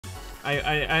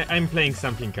I'm playing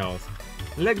something else.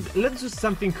 Let's do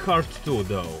something hard too,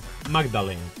 though.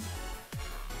 Magdalene.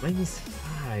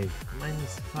 -5.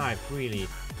 -5, really.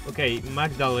 Okay,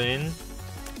 Magdalene.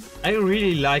 I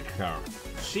really like her.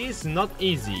 She's not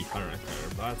easy character,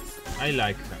 but I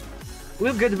like her.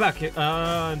 We'll get back.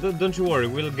 Don't you worry.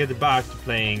 We'll get back to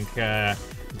playing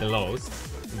the Lost.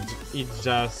 It's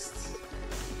just,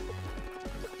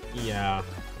 yeah,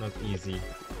 not easy.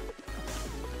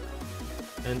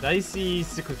 And I see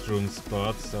secret room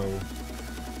spot, so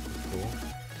cool.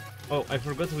 Oh, I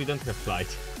forgot we don't have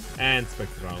flight and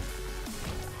spectral.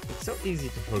 It's so easy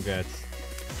to forget.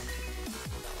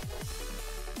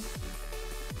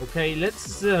 Okay,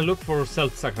 let's look for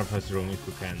self-sacrifice room if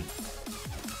we can.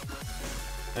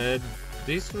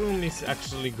 This room is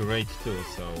actually great too,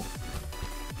 so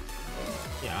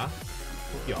yeah.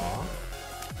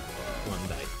 One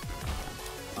die.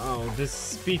 Oh, this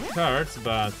speed hurts,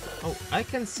 but oh, I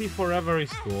can see forever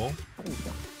is cool.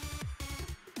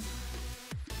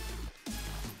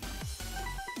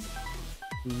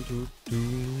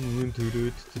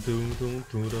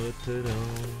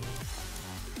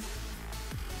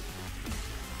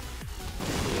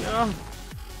 Yeah,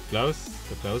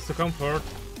 close to comfort.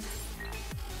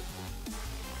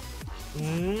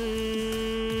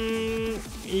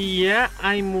 Yeah,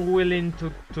 I'm willing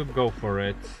to go for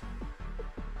it.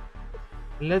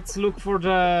 Let's look for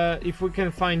the, if we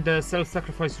can find the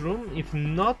self-sacrifice room. If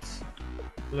not,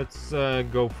 let's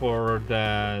go for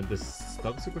the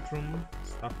top secret room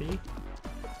stuffy.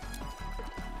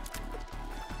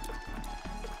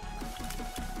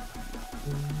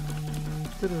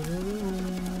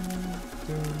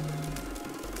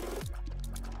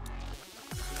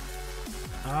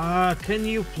 Can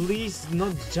you please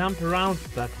not jump around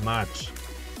that much?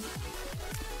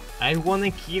 I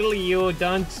wanna kill you,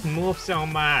 don't move so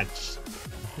much.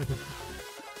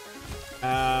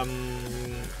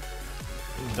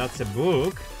 That's a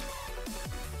book.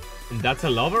 That's a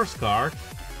lover's card.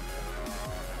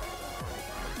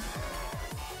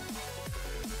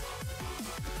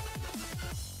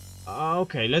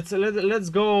 Okay, let's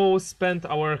go spend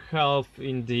our health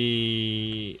in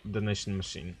the donation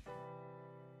machine.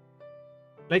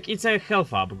 Like, it's a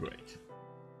health upgrade.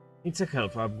 It's a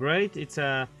health upgrade. It's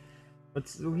a,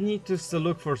 but we need to still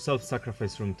look for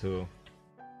self-sacrifice room too.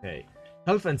 Okay,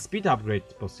 health and speed upgrade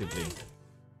possibly.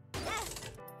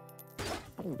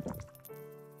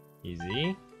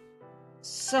 Easy.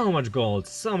 So much gold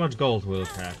we'll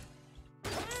have.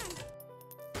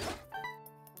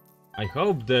 I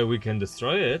hope that we can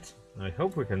destroy it. I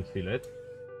hope we can feel it.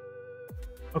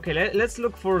 Okay, let's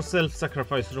look for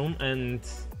self-sacrifice room, and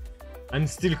I'm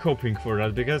still hoping for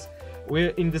that, because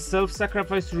we're in the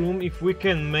self-sacrifice room. If we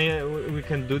can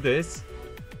do this.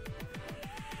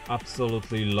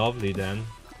 Absolutely lovely then.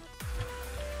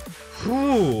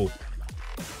 Whew!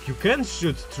 You can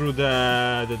shoot through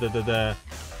the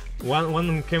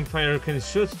one campfire can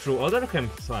shoot through other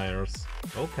campfires.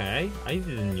 Okay, I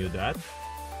didn't knew that.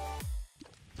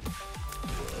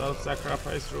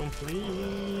 Self-sacrifice room,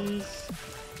 please.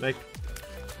 Like,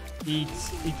 it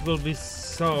will be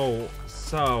so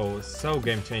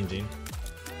game changing,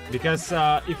 because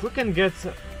if we can get,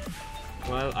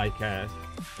 well, I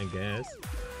guess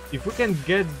if we can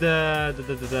get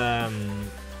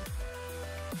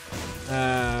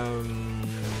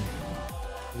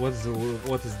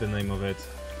what is the name of it?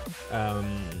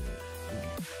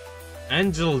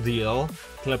 Angel deal,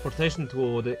 teleportation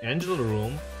to the angel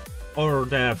room, or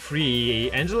the free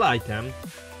angel item.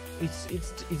 It's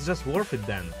just worth it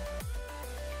then.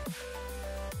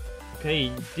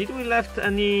 Okay, did we left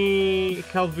any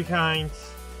health behind?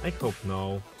 I hope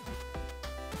no.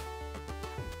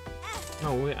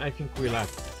 No, I think we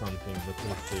left something, but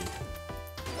we'll see.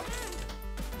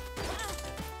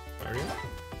 Chariot?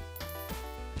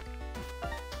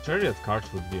 Chariot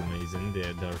cards would be amazing,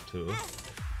 they're there too.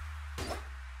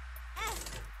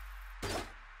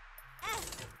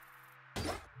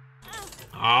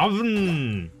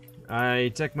 Oven!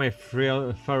 I check my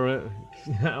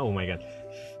oh my god.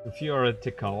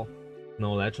 Theoretical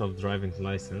knowledge of driving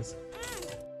license.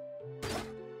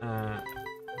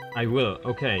 I will,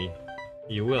 okay.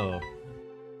 You will.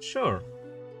 Sure.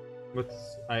 But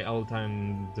I all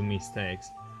time do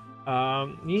mistakes.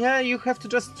 Yeah, you have to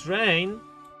just train.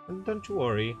 Don't you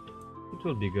worry. It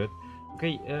will be good.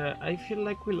 Okay, I feel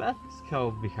like we left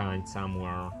health behind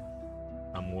somewhere.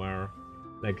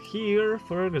 Like here,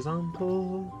 for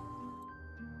example.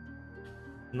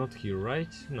 Not here,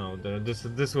 right? No,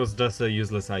 this was just a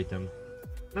useless item.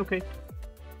 Okay.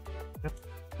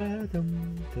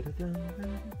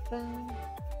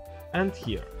 And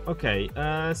here. Okay,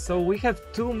 so we have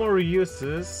 2 more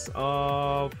uses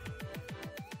of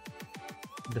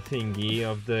the thingy,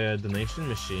 of the donation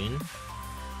machine,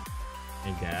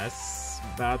 I guess.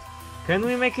 But can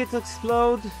we make it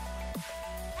explode?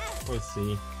 We'll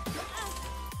see.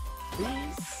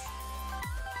 Please.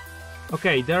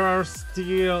 Okay, there are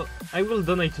still... I will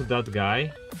donate to that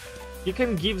guy. He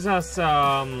can give us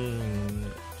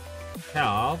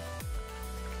health.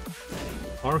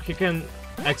 Or he can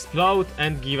explode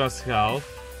and give us health.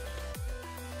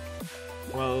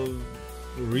 Well,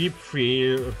 reap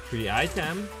free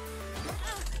item.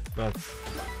 But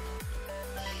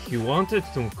he wanted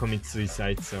to commit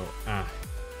suicide, so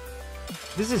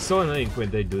this is so annoying when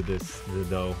they do this,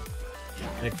 though.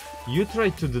 Like, you try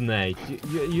to donate,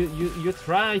 you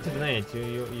try to donate,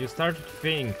 you start to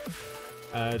think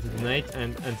to donate,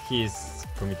 and he's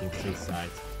committing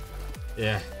suicide.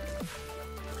 Yeah.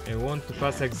 I want to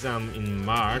pass exam in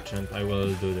March, and I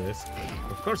will do this.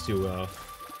 Of course you will.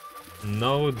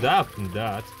 No doubt in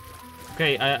that.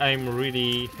 Okay, I'm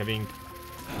really having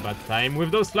a bad time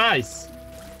with those flies.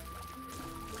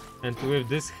 And with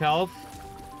this health,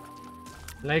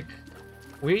 like,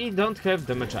 we don't have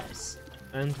damage ups.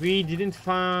 And we haven't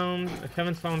found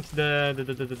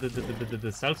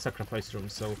the self-sacrifice room,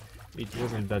 so it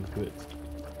wasn't that good.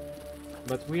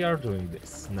 But we are doing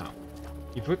this now.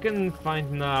 If we can find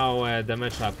now a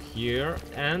damage up here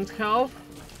and health,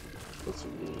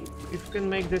 if we can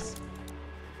make this...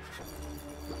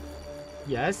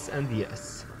 Yes and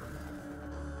yes.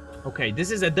 Okay,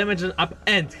 this is a damage up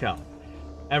and health.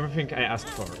 Everything I asked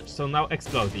for. So now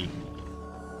explodey.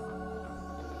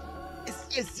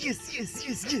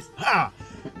 Yes. Ha!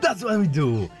 That's what we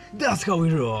do. That's how we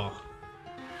roll.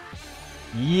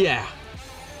 Yeah.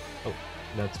 Oh,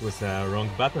 that was a wrong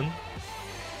button.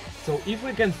 So if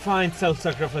we can find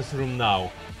self-sacrifice room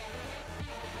now,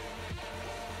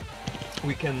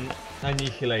 we can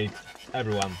annihilate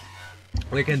everyone.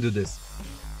 We can do this.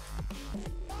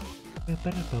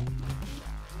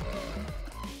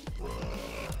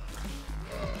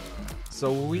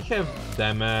 So we have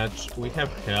damage, we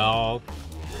have health,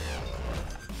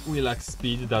 we lack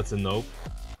speed, that's a nope.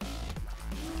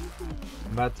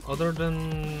 But other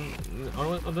than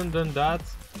that,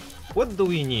 what do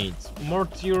we need? More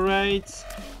tier rates,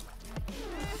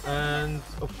 and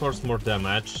of course more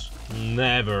damage.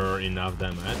 Never enough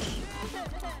damage.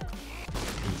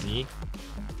 Easy.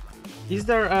 Is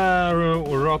there a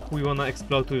rock we wanna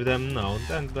explode with them? No,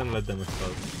 then let them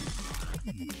explode.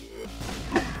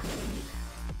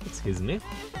 Excuse me.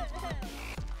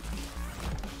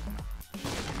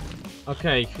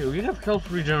 Okay, we have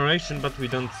health regeneration, but we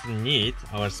don't need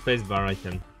our spacebar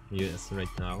item. Yes,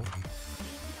 right now.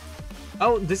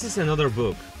 Oh, this is another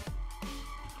book.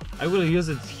 I will use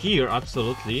it here,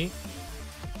 absolutely.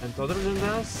 And other than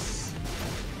that,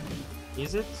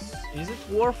 is it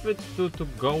worth it to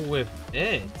go with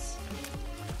it?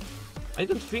 I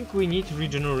don't think we need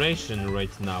regeneration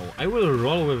right now. I will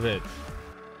roll with it.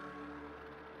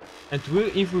 And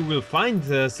if we will find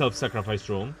the self-sacrifice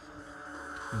room,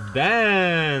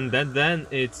 then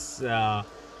it's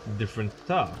different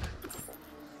talk.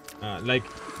 Like,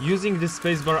 using this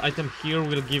spacebar item here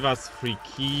will give us free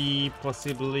key,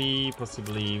 possibly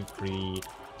free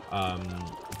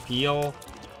peel.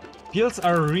 Peels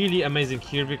are really amazing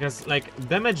here because, like,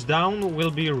 damage down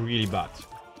will be really bad.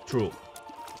 True.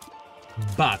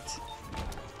 But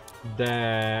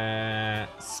the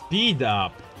speed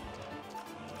up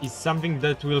is something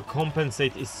that will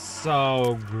compensate is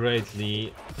so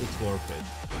greatly. It's worth it.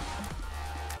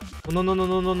 Oh,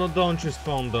 no, don't you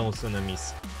spawn those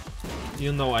enemies.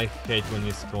 You know I hate when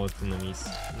you spawn enemies.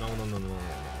 No.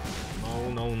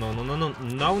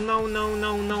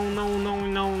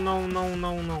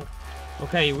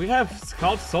 Okay, we have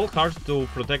half soul heart to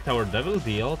protect our devil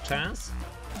deal chance.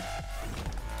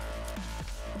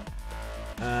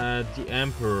 The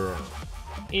Emperor.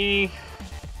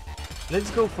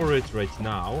 Let's go for it right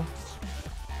now.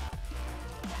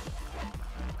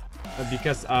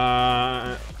 Because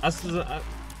I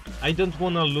don't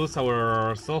wanna lose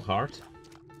our soul heart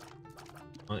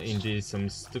in this some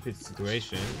stupid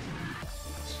situation.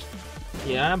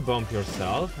 Yeah, bump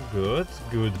yourself. Good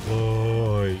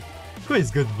boy. Who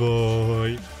is good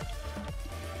boy?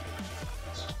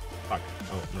 Fuck.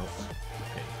 Oh no.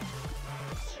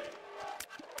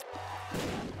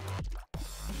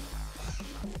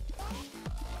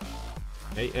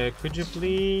 Okay. Hey, could you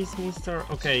please, mister?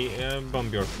 Okay, bomb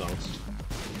yourself.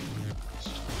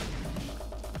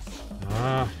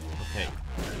 Okay.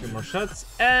 A few more shots,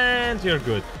 and you're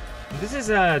good. This is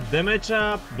a damage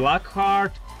up, black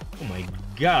heart. Oh my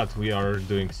god, we are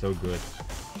doing so good.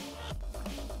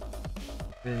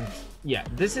 And yeah,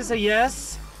 this is a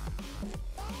yes.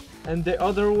 And the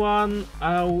other one,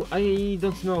 I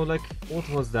don't know, like, what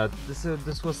was that?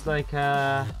 This was like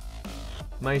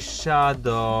my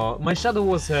shadow. My shadow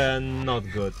was not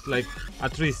good. Like,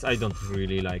 at least I don't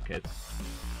really like it.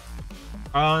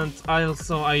 And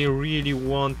I really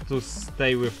want to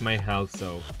stay with my health,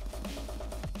 so.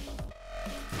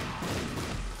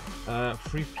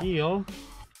 Free peel.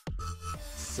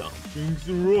 Something's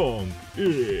wrong.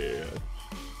 Yeah.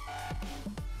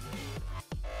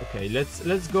 Okay,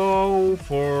 let's go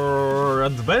for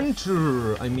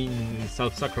adventure. I mean,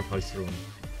 self-sacrifice room.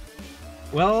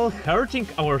 Well, hurting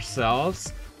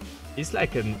ourselves is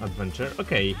like an adventure.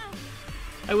 Okay,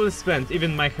 I will spend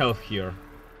even my health here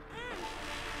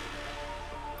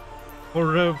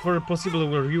for a possible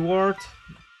reward.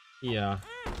 Yeah.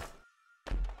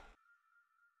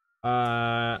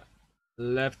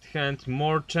 Left hand,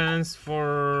 more chance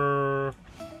for.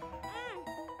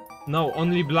 No,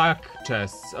 only black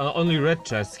chests, only red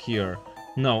chests here.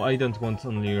 No, I don't want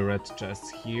only red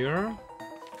chests here.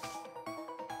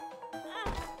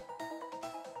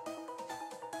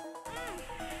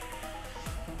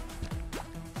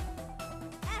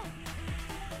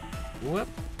 Whoop.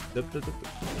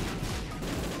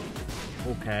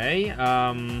 Okay,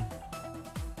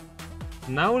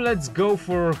 now let's go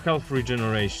for health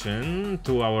regeneration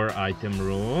to our item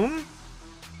room.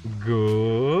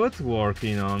 Good,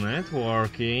 working on it,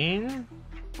 working.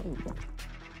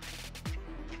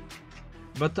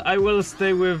 But I will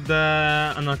stay with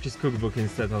the Anarchist Cookbook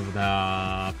instead of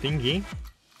the thingy.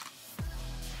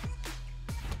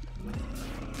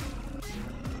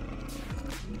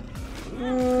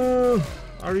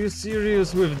 Are you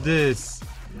serious with this?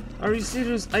 Are you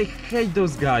serious? I hate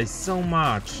those guys so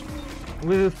much.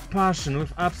 With passion,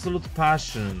 with absolute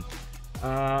passion.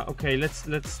 Okay, let's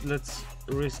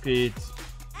risk it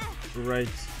right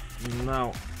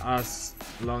now as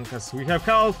long as we have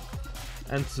health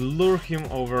and lure him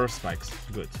over spikes.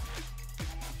 Good.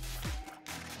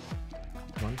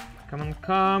 Come on,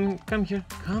 come here,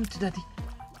 come to daddy,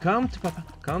 come to papa,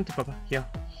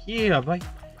 here, boy,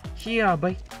 here,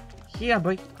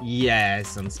 boy.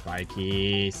 Yes, on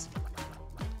spikies.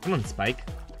 Come on, Spike.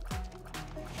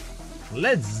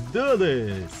 Let's do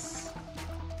this.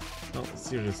 No,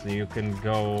 seriously, you can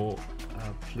go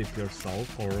flip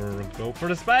yourself or go for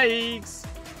the spikes.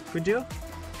 Could you?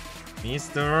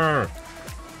 Mister,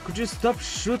 could you stop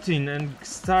shooting and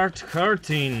start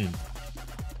hurting?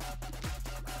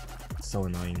 So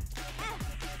annoying.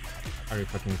 Are you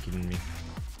fucking kidding me?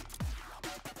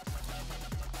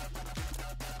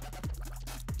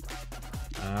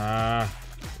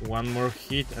 One more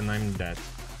hit and I'm dead.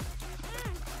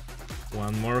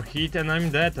 One more hit and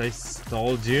I'm dead, I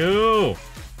told you!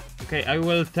 Okay, I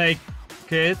will take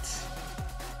it.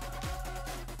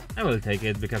 I will take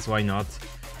it, because why not?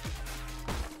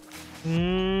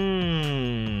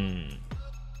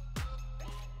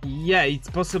 Yeah, it's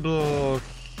possible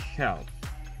health.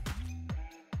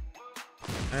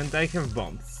 And I have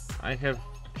bombs. I have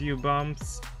few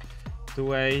bombs to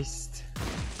waste.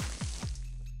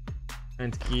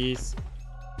 And keys.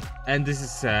 And this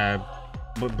is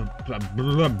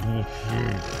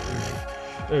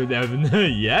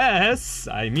yes,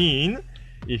 I mean,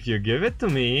 if you give it to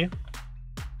me.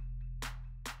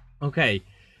 Okay,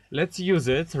 let's use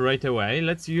it right away.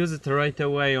 Let's use it right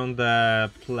away on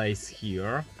the place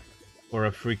here. For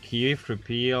a free key, free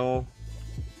peel.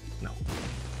 No.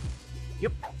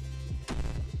 Yep.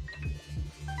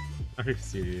 Are you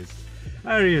serious?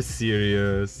 Are you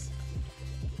serious?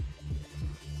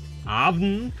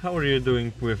 Avn, how are you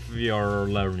doing with your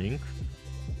learning?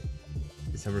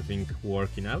 Is everything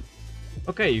working out?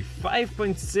 Okay,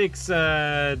 5.6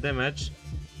 damage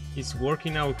is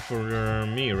working out for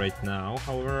me right now.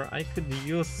 However, I could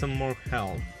use some more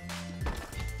health.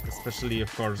 Especially,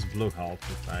 of course, blue health,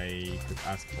 if I could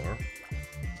ask for.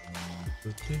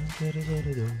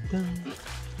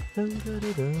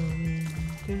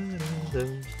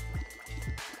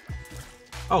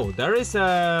 Oh, there is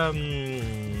a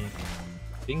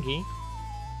thingy.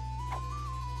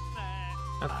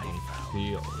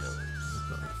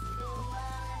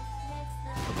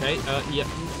 Okay, yeah.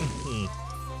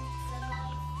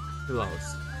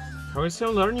 Close. How is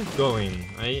your learning going?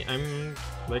 I'm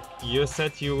like, you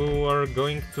said you are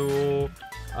going to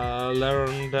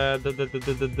learn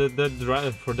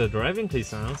for the driving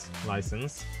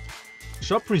license.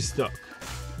 Shop restock.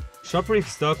 Shop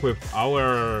restock with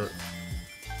our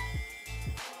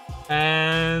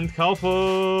and half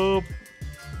up.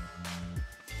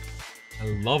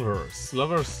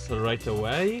 Lovers right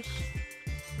away.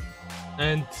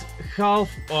 And half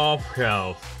of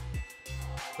health.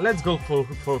 Let's go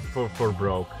for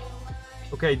broke.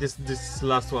 Okay, this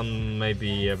last one may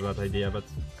be a bad idea, but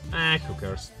who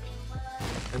cares?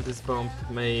 And this bomb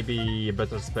may be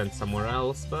better spent somewhere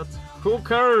else, but who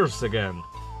cares again?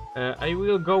 I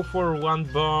will go for one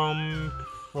bomb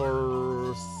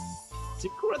for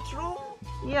secret room?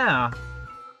 Yeah.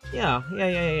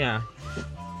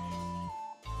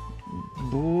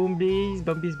 Bombies.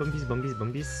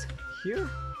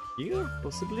 Here,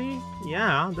 possibly?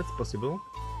 Yeah, that's possible.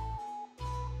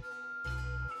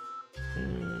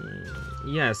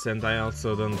 Yes, and I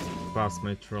also don't pass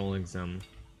my troll exam.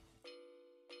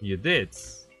 You did.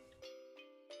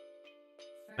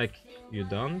 Like, you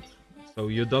don't? So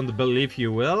you don't believe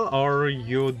you will, or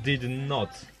you did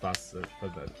not pass it for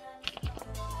that?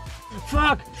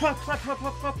 Fuck!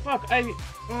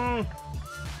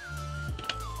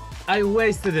 I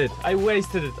wasted it. I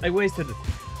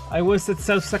wasted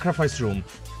self-sacrifice room.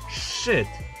 Shit.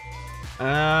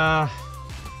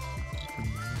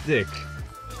 Dick.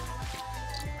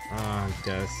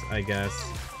 I guess.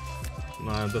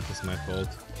 No, that was my fault.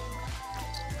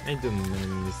 I do many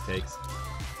mistakes.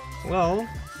 Well,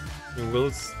 you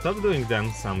will stop doing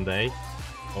them someday,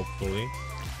 hopefully.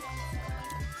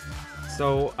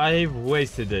 So I've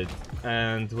wasted it,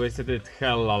 and wasted it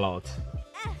hell a lot.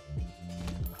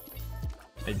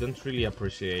 I don't really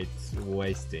appreciate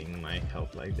wasting my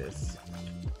health like this.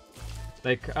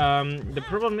 Like, the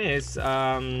problem is,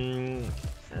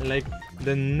 like,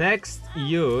 the next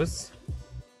use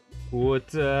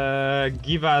would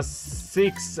give us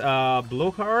 6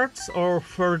 blue hearts or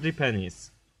 30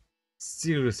 pennies.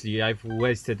 Seriously, I've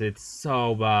wasted it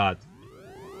so bad.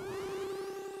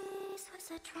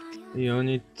 You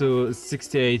need to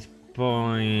 68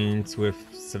 points with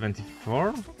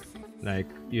 74? Like,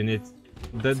 you need...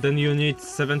 Then you need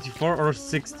 74 or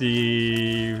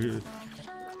 60...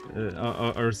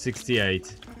 or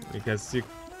 68. Because you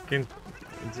can...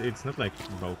 It's not like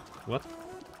both. What?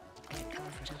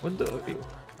 What the...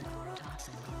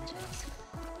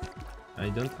 I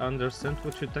don't understand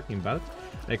what you're talking about.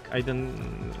 Like, I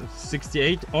don't...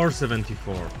 68 or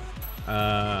 74.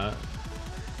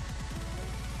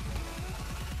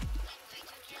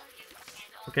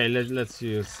 Okay, let's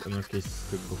use Anarchist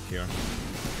cookbook here.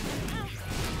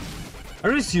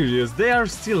 Are you serious? They are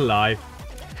still alive.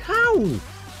 How?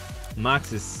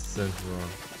 Max is central.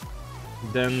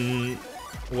 Then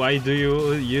why do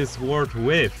you use word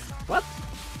with? What?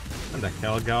 What the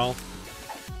hell, girl?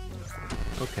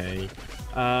 Okay.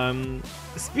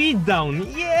 Speed down,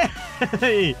 yay!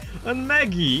 And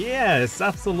Meggy, yes,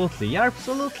 absolutely,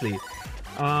 absolutely.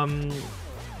 I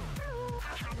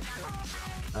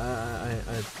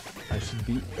should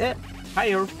be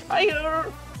higher.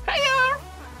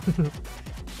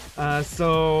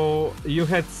 So you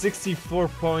had 64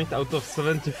 points out of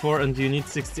 74, and you need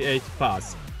 68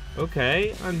 pass.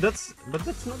 Okay, and that's not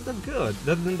that good.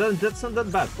 That's not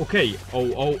that bad. Okay.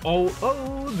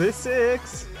 Oh, the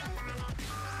 6.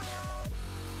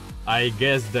 I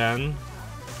guess then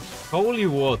holy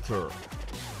water.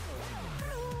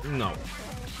 No.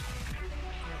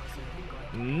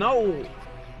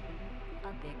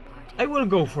 I will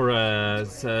go for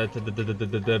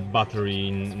the battery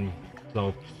in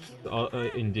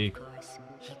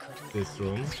this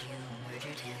room.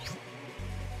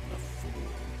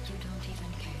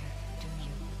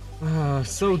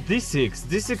 So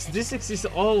D6 is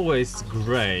always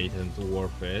great and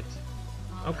worth it.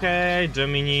 Okay,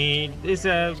 Gemini, it's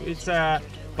a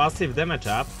passive damage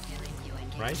up,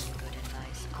 right?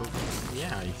 So,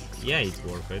 yeah, it's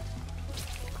worth it.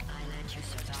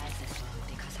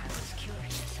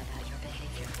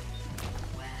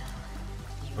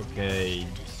 Okay.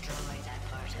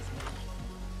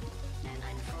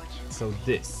 So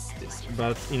this,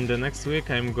 but in the next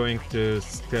week I'm going to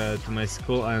my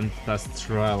school and pass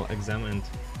trial exam, and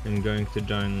I'm going to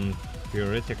join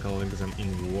theoretical exam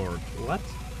in Word. What?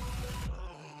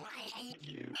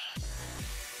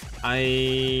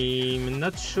 I'm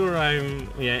not sure I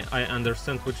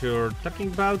understand what you're talking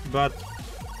about, but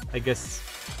I guess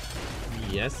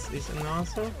yes is an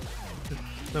answer.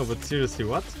 No, but seriously,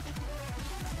 what?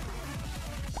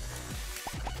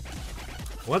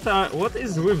 What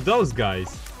is with those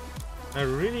guys? I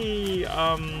really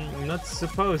not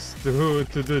supposed to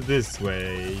do this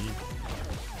way.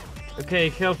 Okay,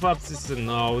 health ups is a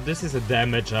no. This is a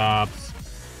damage ups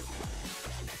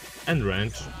and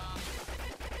range.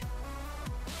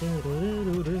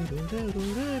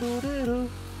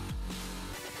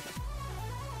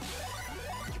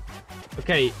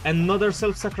 Okay, another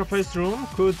self-sacrifice room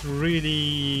could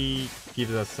really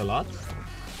give us a lot.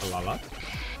 A lot.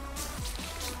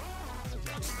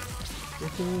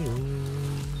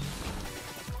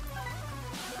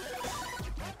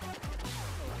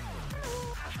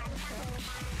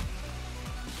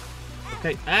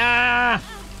 Okay. Ah!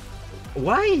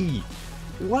 Why?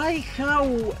 Why? How?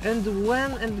 And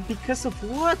when? And because of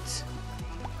what?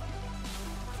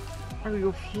 Are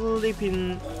you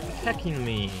flipping hacking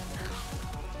me?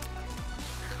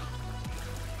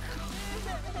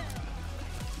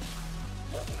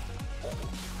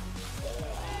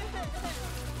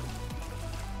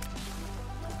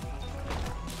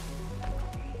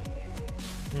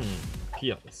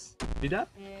 Kills. Did that?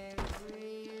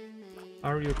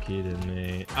 Are you kidding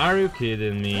me? Are you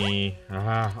kidding me?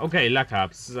 Okay, luck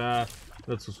ups. That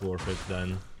was worth it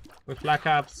then. With luck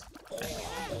ups,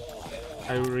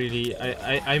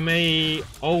 I may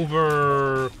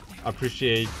over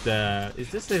appreciate the.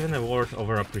 Is this even a word?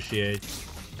 Over appreciate?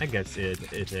 I guess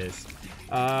it is.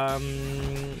 But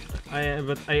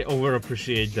I over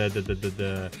appreciate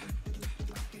the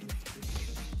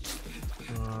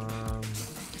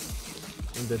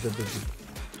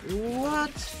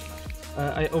what?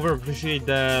 I overappreciate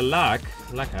the luck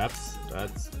ups,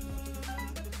 but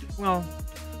well,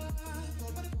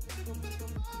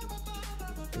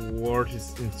 word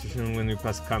is institutional when you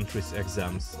pass country's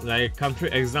exams. Like country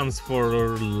exams for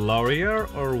lawyer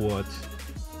or what?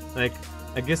 Like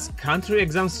I guess country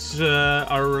exams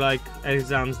are like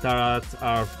exams that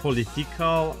are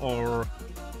political, or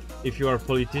if you are a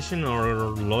politician or a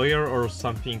lawyer or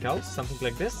something else, something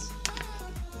like this.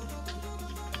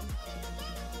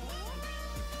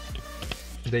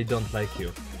 They don't like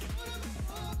you.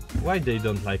 Why they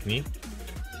don't like me?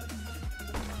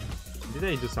 Did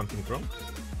I do something wrong?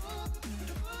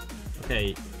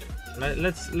 Okay,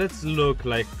 let's look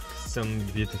like some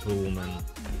beautiful woman.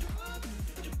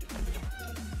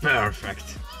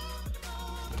 Perfect.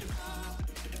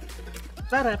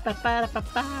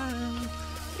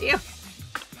 Yeah.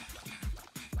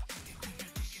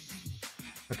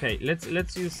 Okay,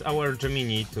 let's use our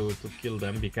Gemini to kill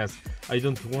them, because I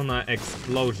don't wanna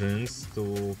explosions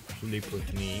to flip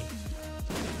with me.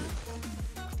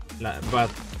 But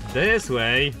this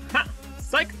way, ha!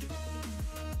 Psych!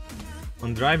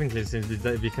 On driving lessons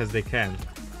because they can.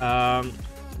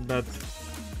 But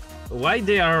why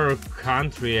they are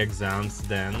country exams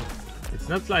then? It's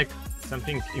not like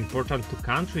something important to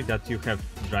country that you have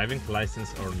driving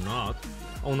license or not.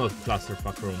 Oh no,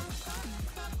 clusterfuck room.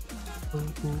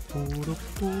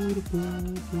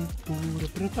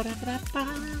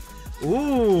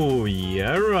 Ooh,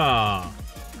 yeah,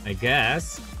 I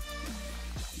guess.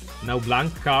 Now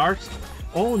blank card.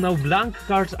 Oh, now blank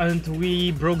card, and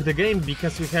we broke the game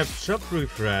because we have shop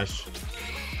refresh.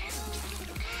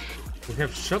 We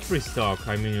have shop restock,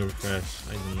 I mean refresh,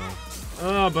 I don't know.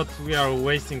 Oh, but we are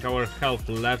wasting our health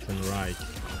left and right.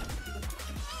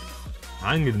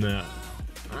 Hanged man.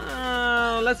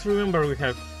 Let's remember we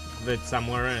have it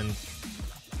somewhere, and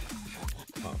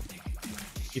well,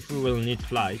 if we will need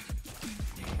flight,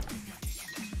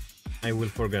 I will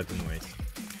forget anyways.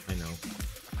 I know.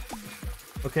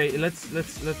 Okay, let's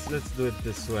do it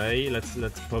this way.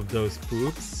 Let's pop those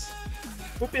poops.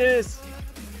 Poopies!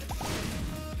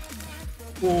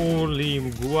 Holy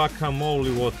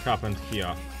guacamole, what happened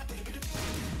here?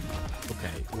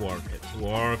 Okay,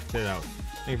 worked it out.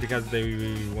 Maybe because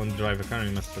they won't drive a car,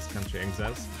 we must pass country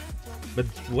exams. But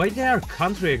why they are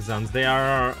country exams? They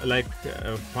are like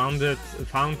found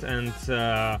and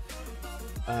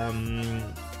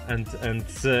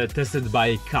tested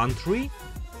by country.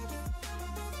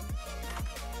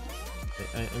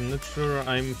 I'm not sure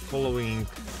I'm following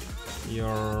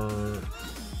your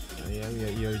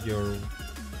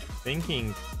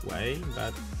thinking way,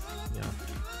 but yeah.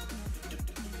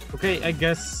 Okay, I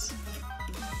guess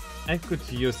I could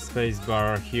use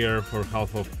spacebar here for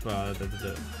half of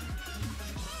the.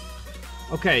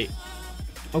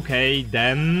 Okay,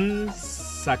 then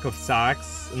sack of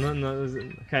sacks. No,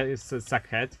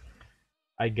 sackhead,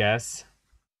 I guess.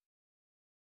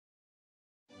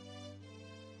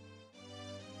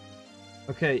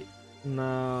 Okay,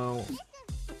 now.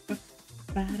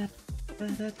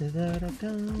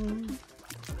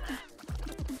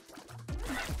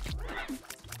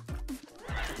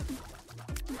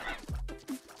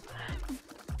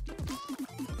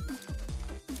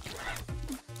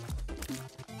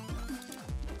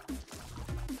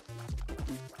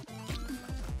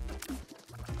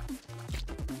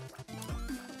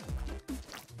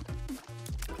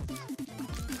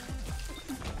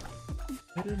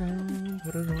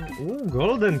 Ooh,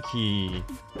 golden key.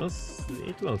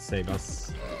 It will save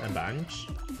us a bunch.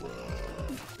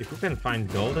 If we can find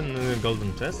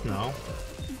golden chest now,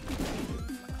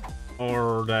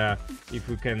 or if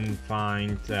we can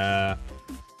find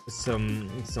some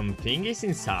thingies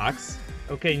in sacks.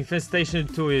 Okay, infestation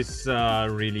 2 is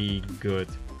really good.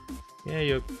 Yeah,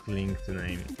 you cling to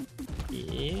name.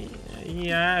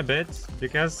 Yeah, a bit,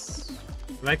 because,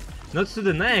 like, not to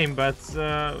the name, but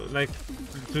like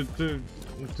to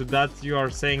that you are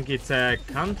saying it's a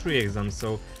country exam.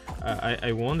 So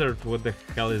I wondered what the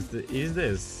hell is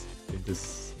this? If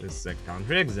this is a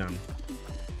country exam,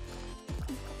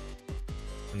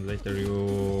 and later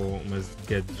you must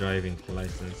get driving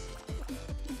license.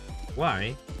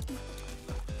 Why?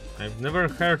 I've never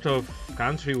heard of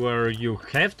country where you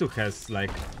have to have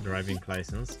like driving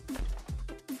license.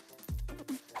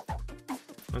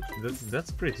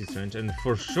 That's pretty strange, and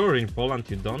for sure in Poland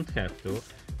you don't have to.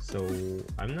 So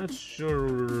I'm not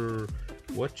sure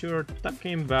what you're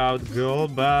talking about, girl,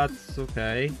 but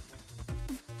okay.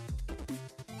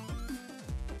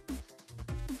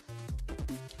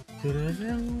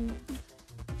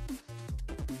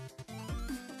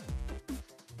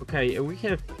 Okay, we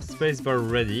have spacebar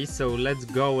ready, so let's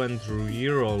go and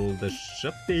reroll the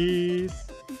shoppies.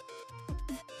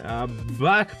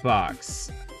 Backpacks.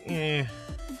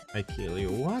 I kill you.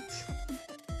 What?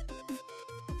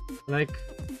 Like,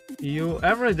 you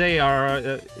every day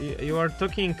are you are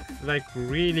talking like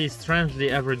really strangely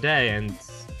every day, and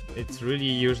it's really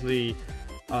usually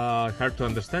hard to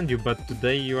understand you. But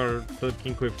today you are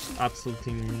talking with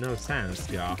absolutely no sense,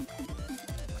 yeah.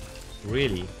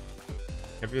 Really.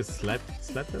 Have you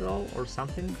slept at all or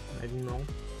something? I don't know.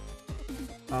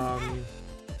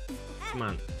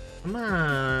 Come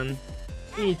on,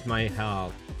 eat my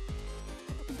health.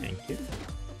 Thank you.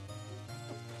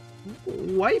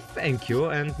 Why thank you?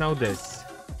 And now this.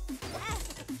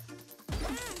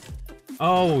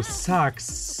 Oh,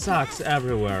 sucks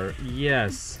everywhere.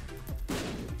 Yes.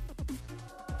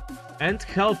 And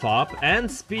health up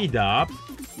and speed up.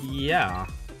 Yeah.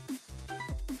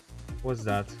 What's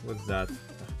that?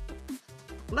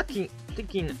 Clicking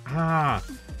in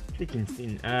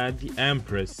the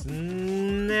Empress.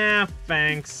 Nah,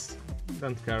 thanks.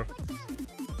 Don't care.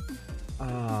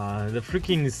 The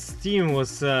freaking steam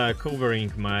was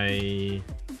covering my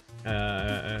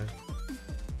the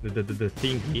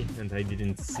thingy, and I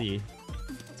didn't see.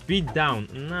 Speed down.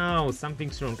 No,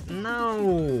 something's wrong.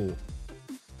 No.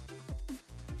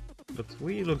 But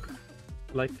we look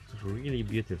like really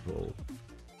beautiful.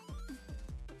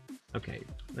 Okay,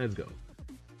 let's go.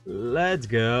 Let's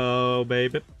go,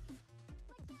 baby.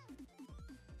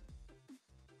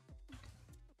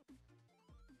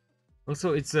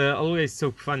 Also, it's always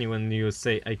so funny when you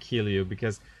say "I kill you,"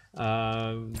 because,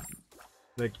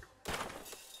 like,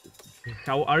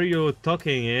 how are you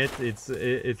talking it? It's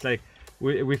like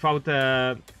without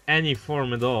any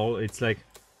form at all. It's like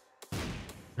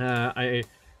I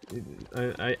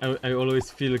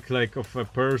always feel like of a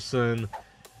person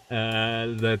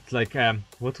that like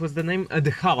what was the name?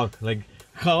 The Hulk, like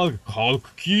Hulk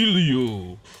kill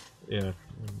you. Yeah,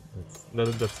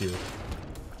 that's you.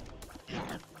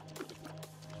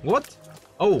 What?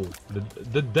 Oh,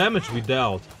 the damage we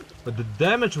dealt. But the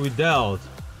damage we dealt.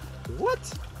 What?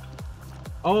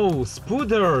 Oh,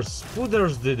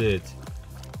 Spooders did it.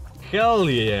 Hell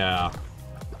yeah.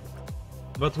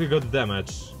 But we got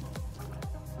damage.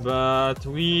 But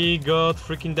we got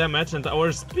freaking damage and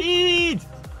our speed.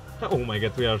 Oh my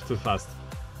god, we are too fast.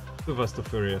 Too fast, too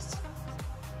furious.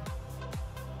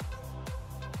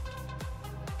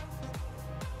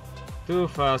 Too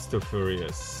fast, too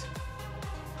furious.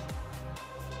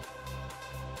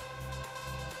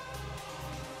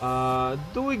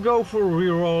 Do we go for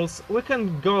rerolls? We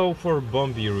can go for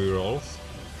Bombi rerolls.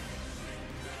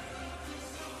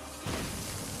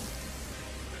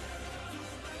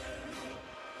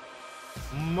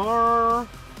 More.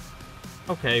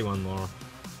 Okay, one more.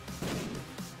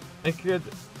 I could.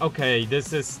 Okay,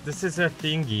 this is a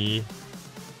thingy.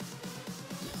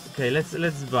 Okay, let's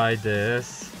buy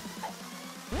this.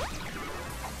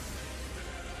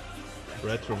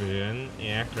 Retrovision,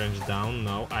 yeah, range down,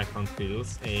 no, iPhone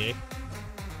pills, eh.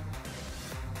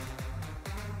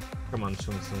 Come on,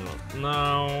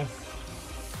 no.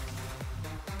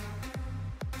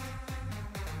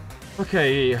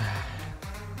 Okay.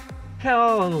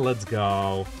 Hell, let's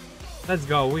go. Let's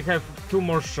go, we have 2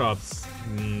 more shops.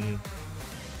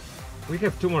 We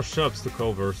have 2 more shops to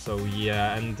cover, so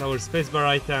yeah, and our spacebar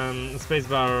item,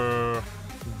 spacebar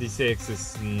D6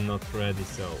 is not ready,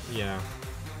 so yeah.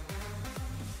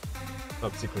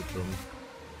 Top secret room.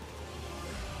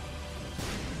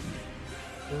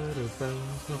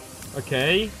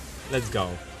 Okay, let's go.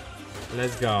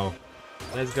 Let's go.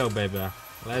 Let's go, baby.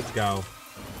 Let's go.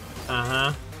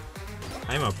 Uh-huh.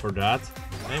 I'm up for that.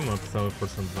 I'm up for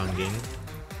some banging.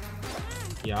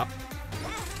 Yup.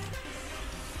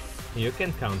 You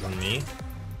can count on me.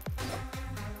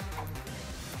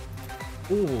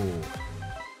 Ooh.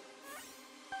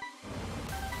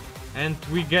 And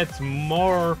we get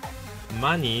more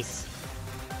monies.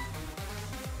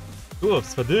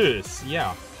 Tools for this,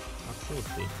 yeah,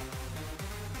 absolutely.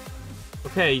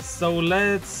 Okay, so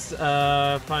let's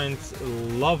find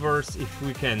lovers if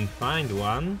we can find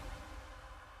one.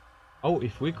 Oh,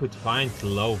 if we could find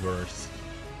lovers.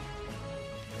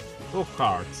 2 of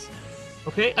cards.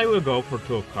 Okay, I will go for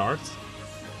 2 of cards.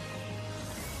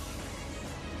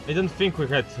 I don't think we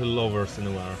had lovers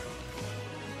anywhere.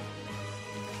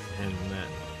 And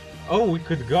oh, we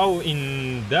could go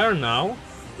in there now,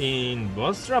 in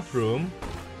boss trap room.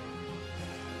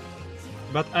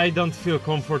 But I don't feel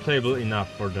comfortable enough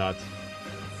for that.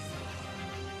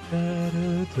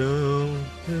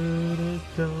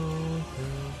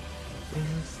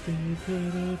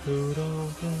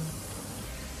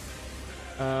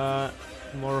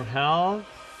 More health.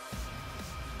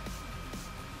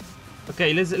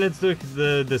 Okay, let's do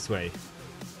it this way.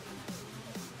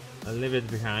 I'll leave it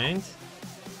behind.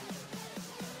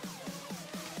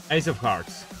 Ace of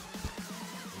Hearts.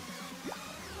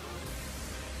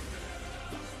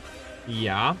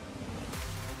 Yeah.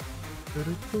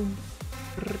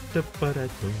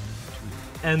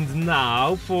 And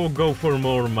now go for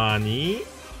more money.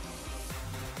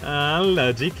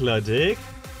 Logic.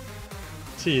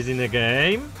 She's in a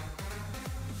game.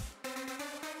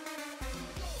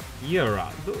 Euro.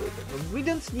 We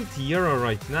don't need Euro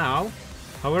right now.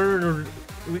 However,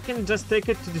 we can just take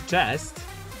it to the chest.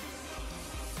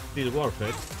 Still worth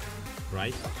it,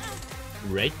 right?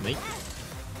 Right, mate.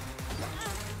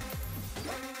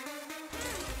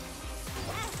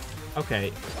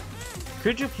 Okay.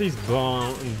 Could you please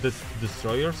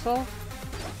destroy yourself?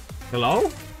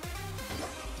 Hello?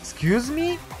 Excuse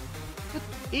me? What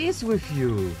is with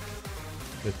you?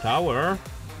 The tower?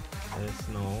 Yes,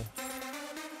 no.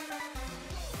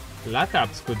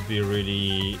 Lockups could be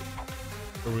really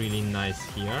nice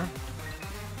here.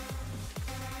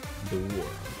 The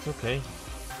world. Okay.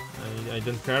 I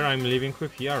don't care. I'm living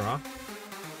with Yara.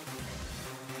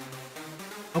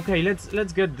 Okay,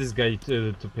 let's get this guy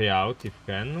to pay out if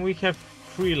we can. We have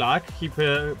 3 luck. He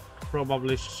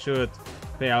probably should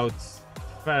pay out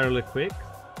fairly quick,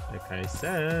 like I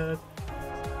said.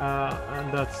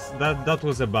 And that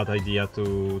was a bad idea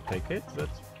to take it, but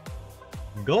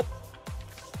gulp.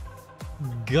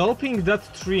 Gulping that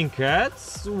trinket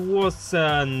was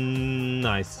a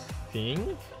nice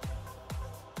thing.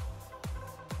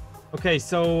 Okay,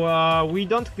 so we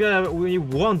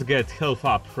won't get health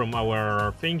up from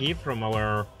our thingy, from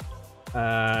our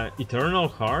eternal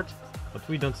heart, but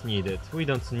we don't need it.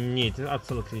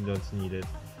 Absolutely don't need it.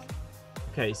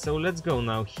 Okay, so let's go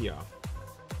now here.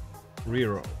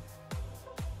 Reroll.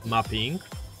 Mapping.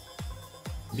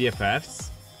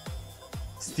 BFFs.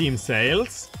 Steam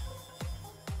sales.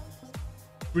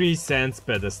 3 cents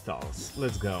pedestals.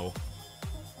 Let's go.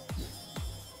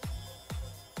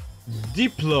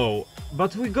 Diplo,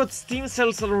 but we got Steam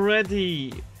cells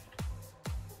already.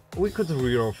 We could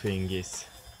reroll thingies.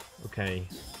 Okay.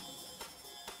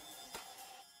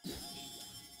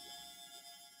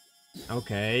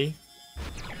 Okay.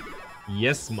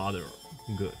 Yes, mother.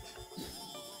 Good.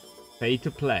 Pay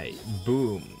to play.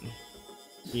 Boom.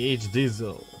 EH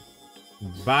Diesel.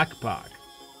 Backpack.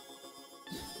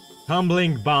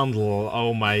 Tumbling bundle.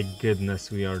 Oh my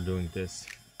goodness, we are doing this.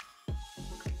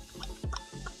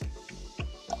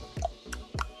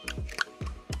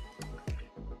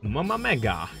 Mama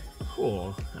Mega.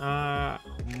 Cool.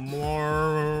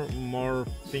 More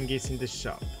thingies in the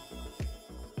shop.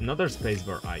 Another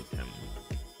spacebar item.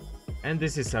 And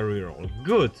this is a reroll.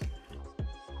 Good.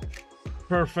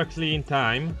 Perfectly in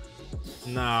time.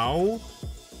 Now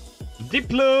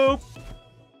Diplo.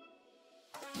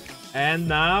 And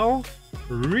now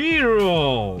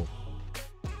reroll.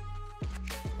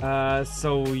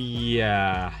 So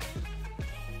yeah.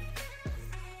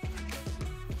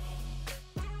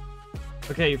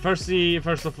 Okay, first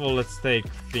of all, let's take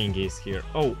thingies here.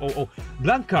 Oh,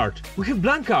 blank card. We have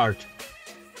blank card.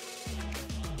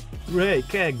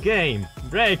 Break a game.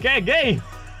 Break a game.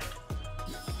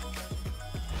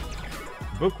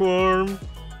 Bookworm.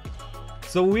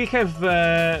 So we have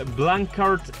blank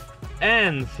card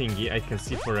and thingy. I can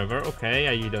see forever. Okay,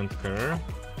 I don't care.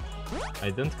 I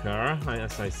don't care,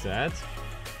 as I said.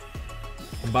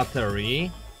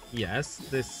 Battery. Yes,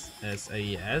 this is a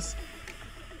yes.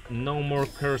 No more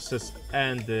curses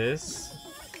and this.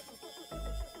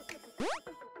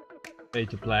 Pay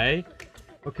to play.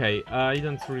 Okay, I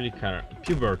don't really care.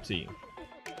 Puberty.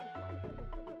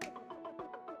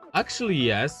 Actually,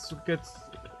 yes.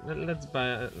 Let's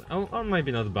buy. Or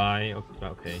maybe not buy.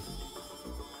 Okay.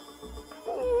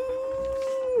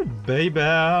 Woo, baby!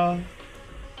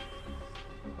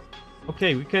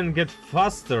 Okay, we can get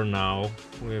faster now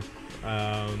with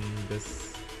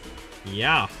this.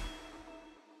 Yeah.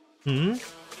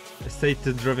 State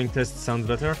driving test sounds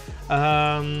better.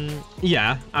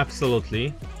 Yeah,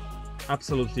 absolutely.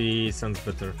 Absolutely sounds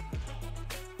better.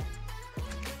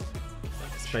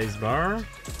 Spacebar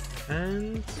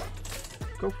and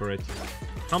go for it.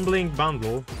 Humbling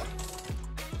bundle.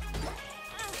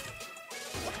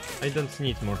 I don't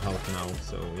need more health now,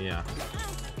 so yeah.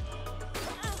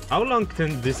 How long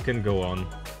this can go on?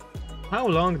 How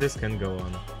long this can go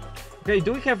on? Okay,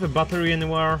 do we have a battery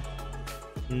anywhere?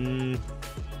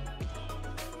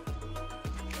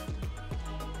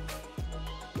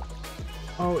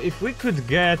 Oh, if we could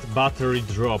get battery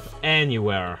drop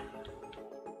anywhere,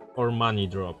 or money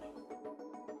drop,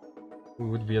 we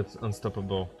would be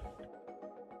unstoppable.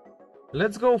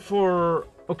 Let's go for...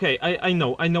 Okay, I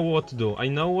know what to do. I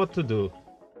know what to do.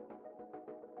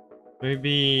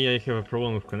 Maybe I have a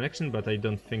problem with connection, but I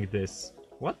don't think this...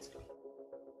 What?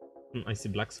 I see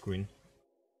black screen.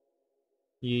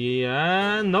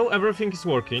 Yeah, no, everything is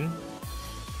working.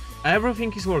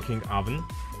 Everything is working, Oven.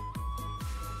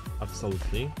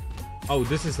 Absolutely. Oh,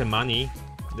 this is the money.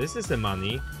 This is the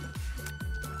money.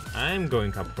 I'm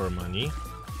going up for money.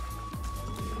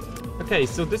 Okay,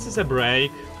 so this is a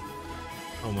break.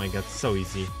 Oh my god, so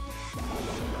easy.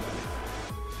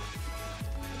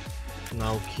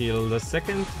 Now kill the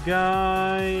second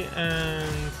guy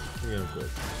and we are good.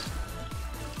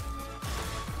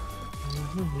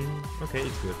 Okay,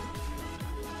 it's good.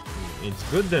 It's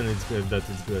good then, it's good that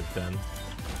it's good then.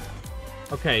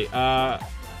 Okay,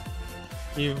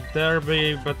 if there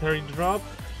be battery drop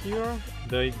here,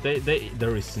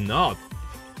 there is not.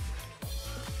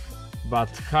 But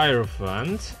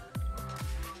Hierophant.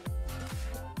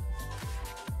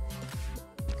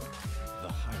 The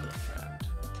Hierophant.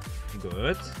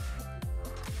 Good.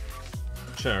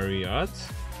 Chariot.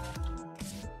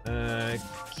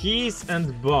 Keys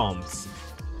and bombs.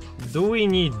 Do we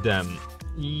need them?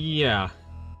 Yeah.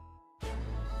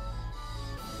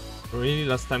 Really,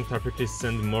 last time Tarpically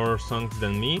sent more songs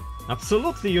than me?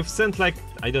 Absolutely, you've sent like,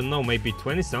 I don't know, maybe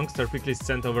 20 songs. Tarpically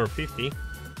sent over 50.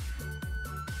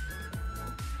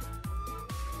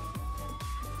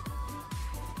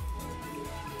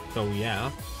 So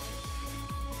yeah.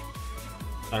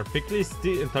 Tarpically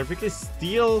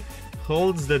still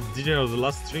holds the DJ of the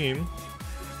last stream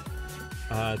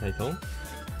title.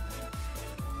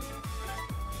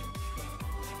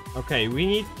 Okay, we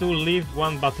need to leave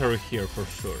one battery here for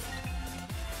sure.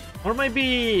 Or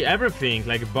maybe everything,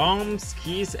 like bombs,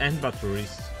 keys and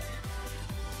batteries.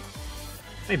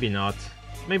 Maybe not.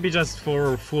 Maybe just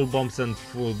for full bombs and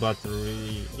full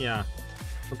battery, yeah.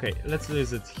 Okay, let's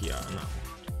use it here now.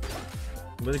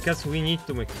 Because we need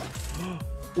to make...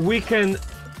 We can...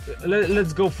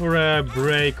 Let's go for a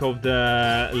break of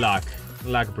the lag.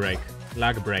 Lag break.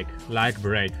 Lag break. Lag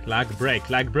break. Lag break.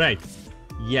 Lag break.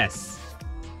 Yes.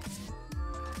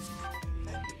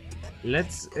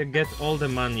 Let's get all the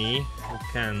money we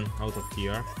can out of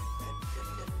here.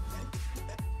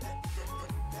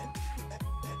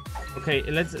 Okay,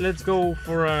 let's go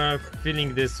for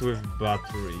filling this with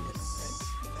batteries.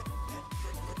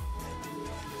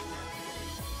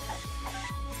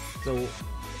 So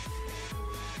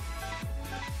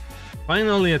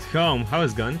finally at home. How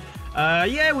is it going?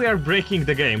 Yeah, we are breaking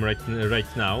the game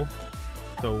right now,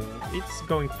 so it's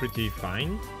going pretty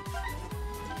fine.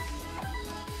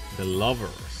 The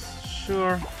lovers,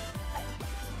 sure.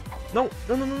 No.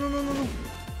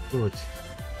 Good.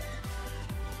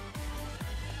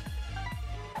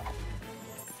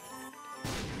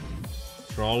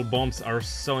 Troll bombs are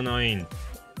so annoying.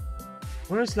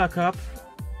 Where is Lock Up?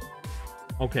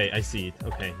 Okay, I see it.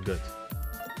 Okay, good.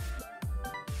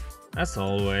 As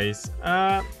always.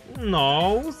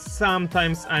 No,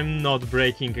 sometimes I'm not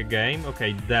breaking a game.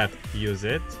 Okay, Death, use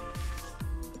it.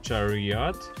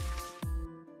 Chariot.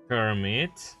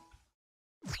 Hermit.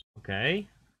 Okay.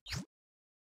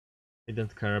 I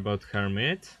don't care about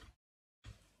Hermit.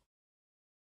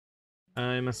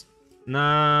 I must...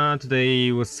 Nah,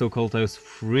 today was so cold I was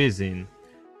freezing.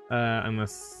 I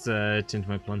must change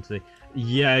my plan today.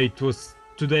 Yeah, it was...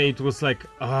 Today it was like...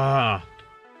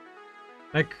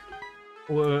 Like...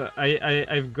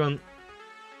 I've gone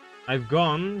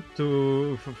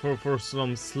to... for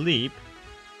some sleep.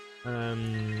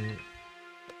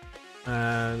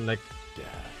 Like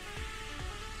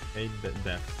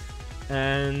death,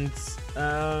 and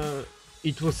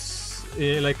it was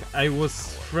like I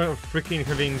was freaking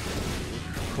having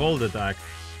cold attack,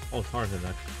 heart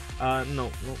attack. No,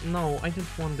 I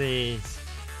don't want this.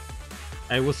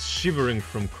 I was shivering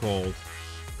from cold.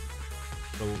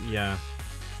 So yeah.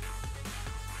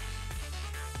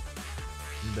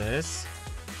 This.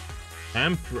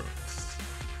 Temperance.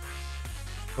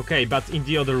 Okay, but in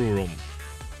the other room.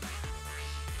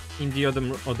 In the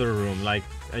other room, like,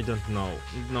 I don't know.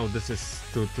 No, this is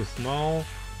too small.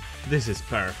 This is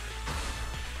perfect.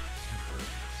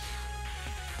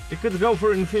 We could go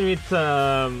for infinite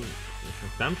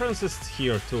temperance is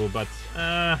here too, but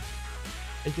I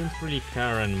don't really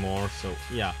care anymore, so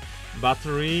yeah.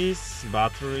 Batteries,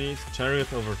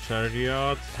 chariot over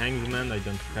chariot, hangman, I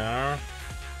don't care.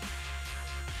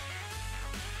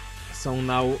 So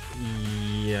now,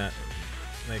 yeah,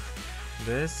 like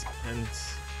this and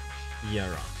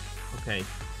Yara. Okay,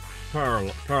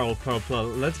 Pearl.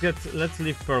 Let's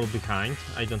leave Pearl behind.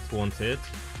 I don't want it.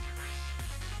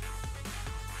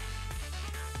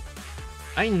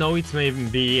 I know it may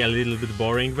be a little bit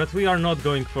boring, but we are not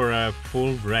going for a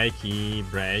full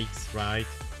breaks, right?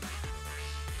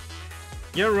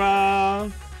 Yara!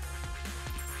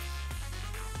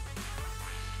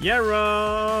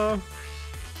 Yara!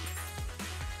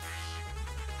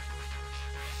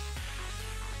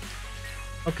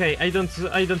 Okay, I don't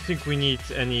think we need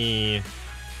any.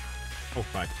 Oh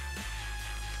fuck.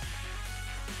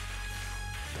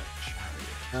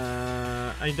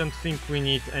 I don't think we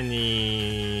need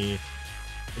any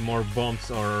more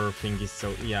bombs or thingies,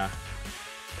 so yeah.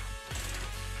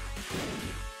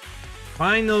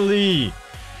 Finally!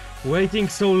 Waiting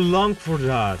so long for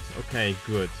that. Okay,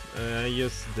 good.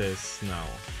 Use this now.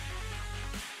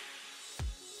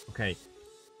 Okay.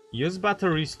 Use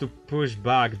batteries to push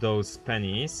back those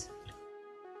pennies.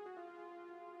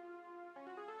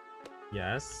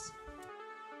 Yes.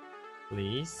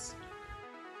 Please.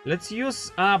 Let's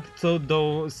use up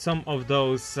to some of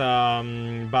those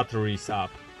batteries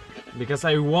up. Because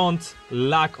I want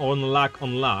luck on luck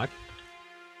on luck.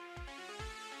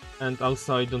 And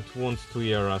also I don't want 2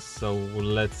 eras, so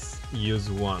let's use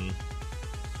one.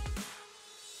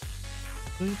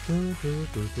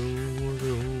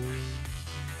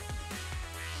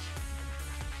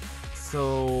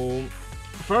 So,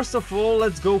 first of all,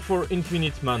 let's go for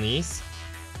infinite monies.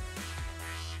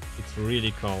 It's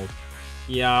really cold.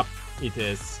 Yep, it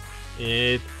is.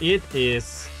 It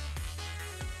is.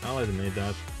 I'll admit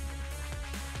that.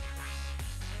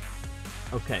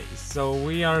 Okay, so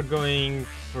we are going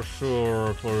for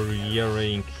sure for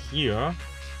Yearing here.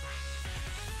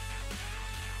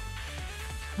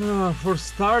 For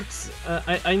starts,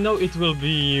 I know it will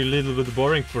be a little bit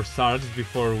boring for starts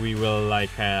before we will like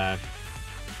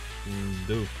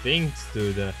do things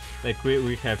to the like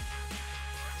we have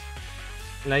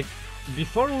like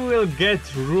before we will get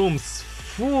rooms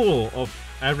full of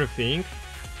everything.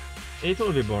 It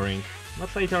will be boring,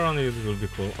 but later on it will be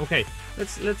cool. Okay,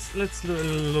 let's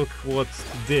look what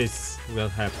this will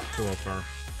have to offer.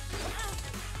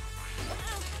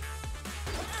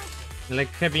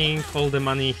 Like having all the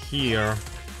money here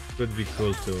could be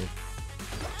cool too.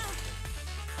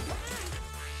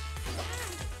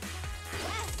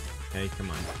 Okay,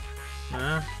 come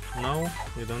on. No,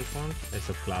 you don't want? Ace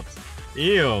of clubs.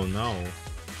 Ew, no.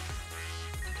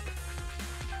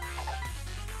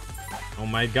 Oh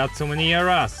my god, so many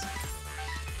eras!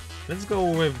 Let's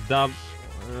go with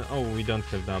oh, we don't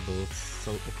have doubles,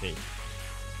 so okay.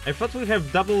 I thought we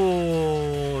have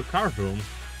double card room.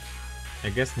 I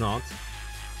guess not.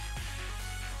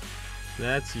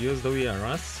 Let's use the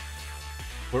eras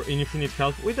for infinite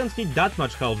health. We don't need that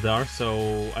much health there,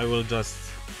 so I will just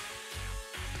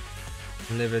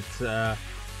leave it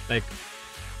like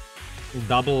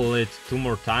double it 2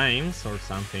 more times or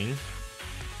something.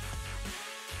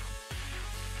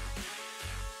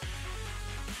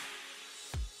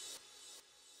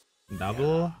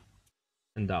 Double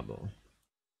and double.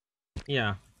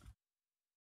 Yeah.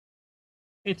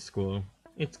 It's cool.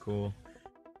 It's cool.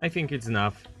 I think it's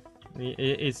enough.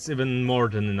 It's even more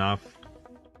than enough.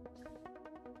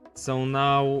 So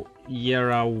now,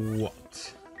 Yera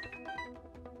what?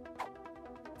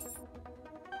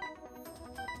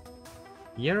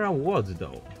 Yera what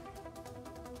though?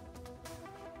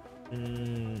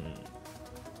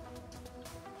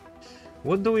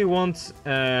 What do we want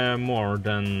more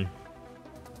than...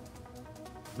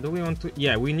 Do we want to...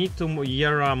 Yeah, we need to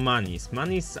Yera monies.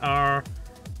 Monies are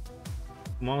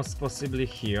most possibly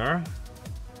here.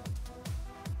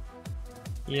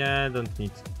 Yeah, don't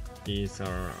need these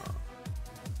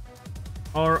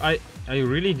or I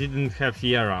really didn't have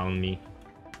Yera on me.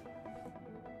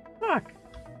 Fuck.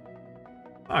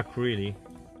 Fuck, really.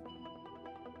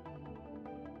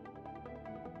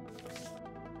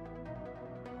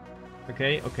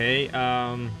 Okay, okay,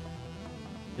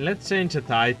 let's change the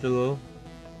title.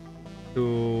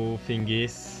 two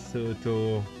thingies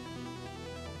to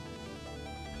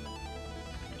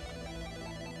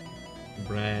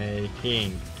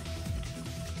breaking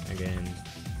again.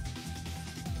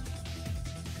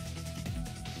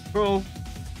 Cool.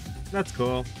 That's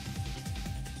cool.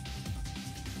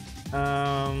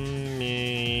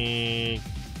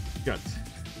 Good.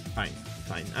 Fine,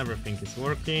 fine. Everything is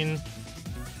working.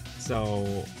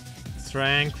 So,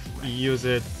 strength, use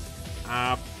it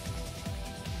up.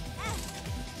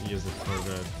 Use it for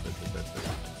the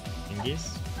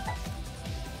thingies.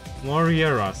 More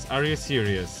Yeras, are you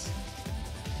serious?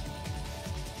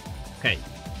 Okay.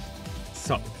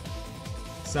 So.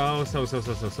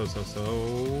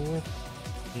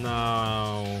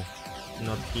 Now,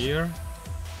 not here.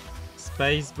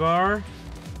 Spacebar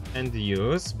and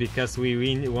use, because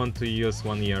we want to use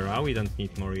 1 Yera. We don't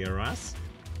need more Yeras.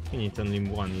 We need only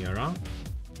 1 Yera.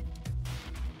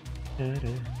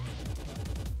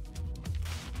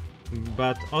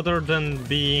 But other than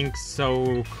being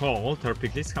so cold,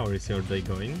 Terpicles, how is your day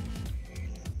going,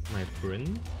 my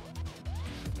friend?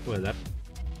 Well up.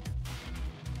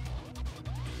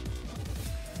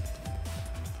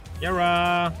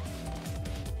 Yera!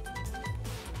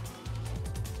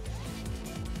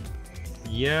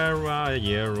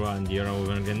 Yera, and Yera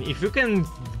over again. If you can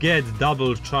get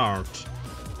double charge,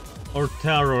 or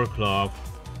terror club,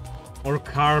 or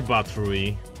car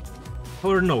battery,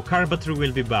 or no, car battery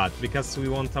will be bad because we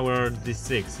want our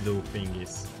D6 to do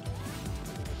thingies.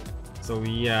 So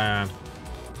yeah.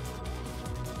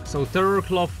 So terror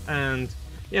cloth and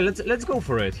yeah, let's go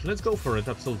for it. Let's go for it,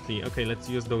 absolutely. Okay, let's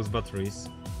use those batteries.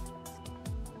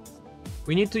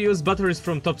 We need to use batteries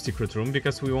from top secret room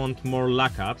because we want more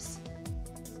lockups.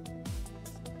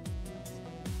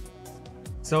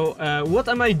 So what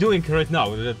am I doing right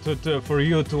now for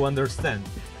you to understand?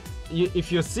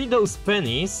 If you see those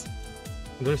pennies,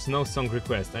 there's no song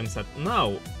request. I'm sad.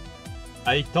 No,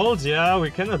 I told ya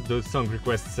we cannot do song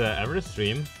requests every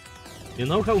stream. You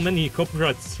know how many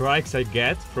copyright strikes I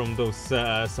get from those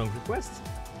song requests?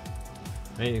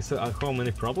 So how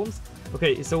many problems?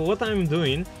 Okay, so what I'm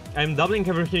doing, I'm doubling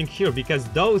everything here because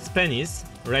those pennies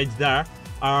right there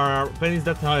are pennies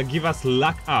that give us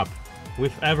luck up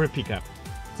with every pickup.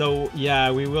 So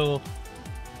yeah, we will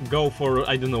go for,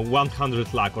 I don't know,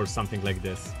 100 luck or something like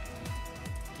this.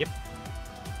 Yep.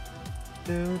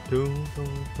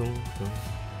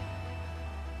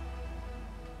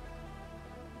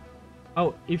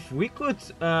 Oh, if we could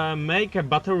make a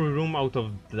battery room out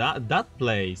of that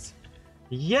place.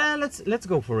 Yeah, let's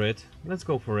go for it. Let's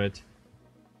go for it.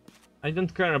 I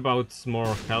don't care about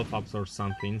more health ups or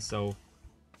something, so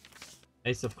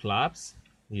Ace of Clubs,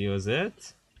 use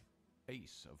it.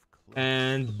 Ace of Clubs.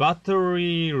 And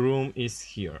battery room is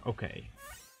here. Okay.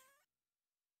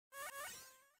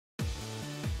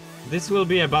 This will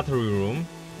be a battery room.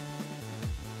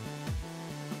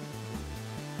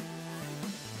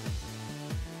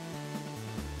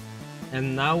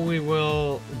 And now we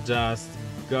will just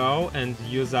go and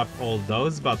use up all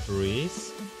those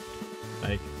batteries.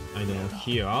 Like, I don't know,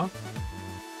 here.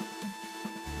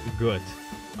 Good.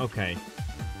 Okay.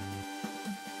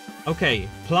 Okay,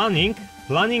 planning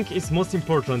is most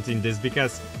important in this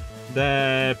because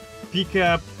the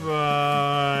pickup,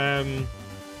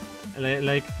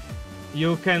 like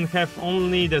you can have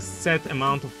only the set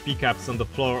amount of pickups on the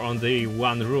floor on the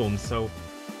one room, so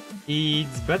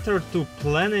it's better to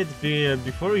plan it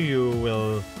before you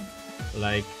will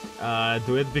like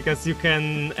do it, because you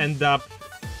can end up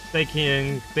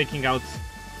taking out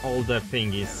all the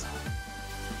thingies.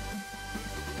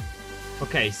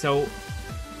 Okay, so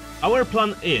our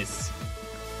plan is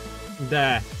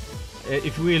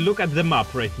if we look at the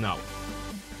map right now,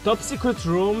 top secret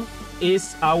room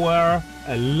is our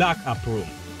luck up room.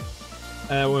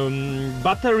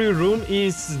 Battery room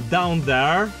is down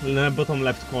there, bottom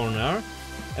left corner.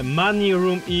 Money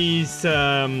room is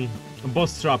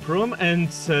boss trap room, and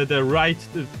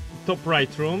the top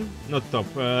right room, not top,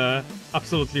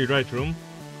 absolutely right room,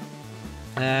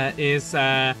 is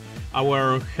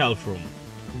our health room.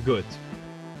 Good.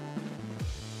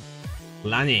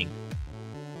 Planning.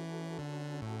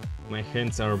 My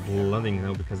hands are blooding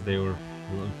now because they were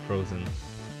frozen.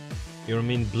 You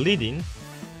mean bleeding?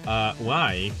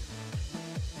 Why?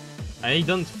 I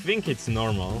don't think it's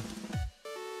normal.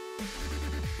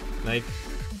 Like,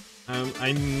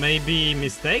 I may be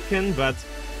mistaken, but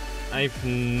I've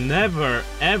never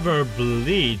ever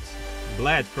bled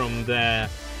from the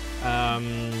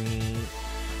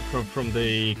from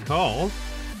the cold.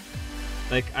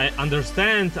 Like, I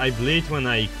understand I bleed when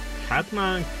I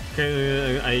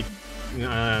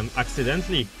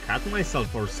accidentally cut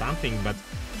myself or something, but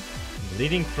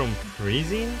bleeding from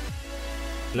freezing?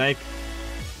 Like,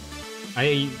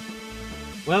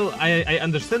 well, I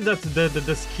understand that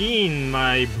the skin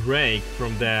might break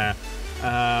from the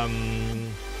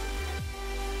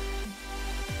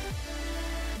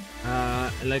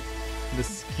like the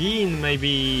skin may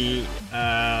be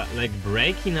like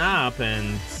breaking up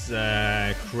and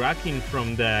cracking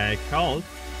from the cold,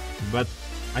 but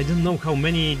I don't know how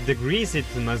many degrees it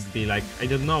must be. Like, I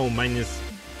don't know, minus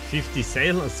 50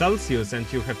 Celsius,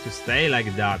 and you have to stay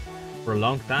like that for a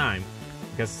long time,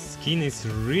 because skin is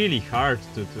really hard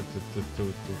to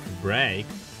break,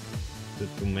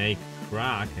 to make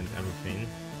crack and everything.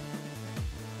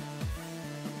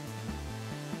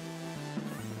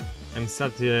 I'm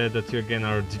sad that you again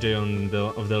are DJ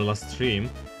of the last stream.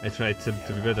 I tried to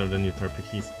be better than you,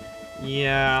 Tarpikis.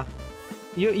 Yeah,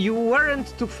 you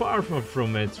weren't too far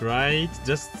from it, right?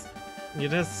 You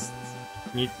just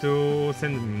need to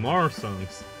send me more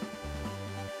songs.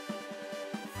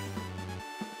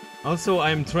 Also,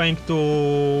 I'm trying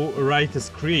to write a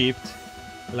script,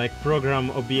 like program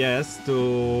OBS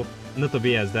to, not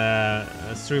OBS, the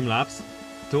Streamlabs,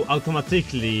 to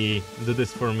automatically do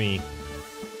this for me.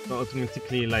 To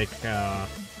automatically like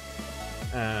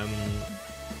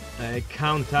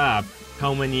count up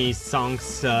how many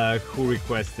songs who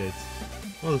requested.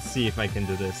 We'll see if I can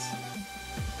do this.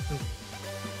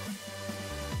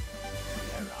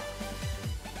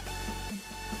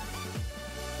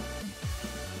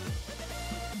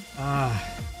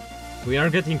 We are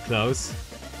getting close.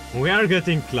 We are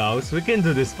getting close. We can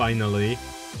do this finally.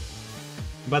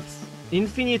 But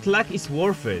infinite luck is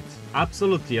worth it.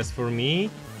 Absolutely. As for me,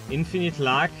 infinite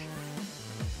luck.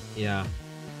 Yeah.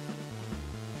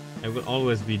 I will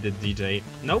always be the DJ.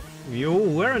 Nope, you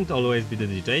weren't always be the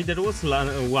DJ. There was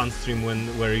one stream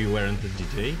where you weren't the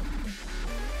DJ.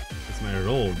 That's my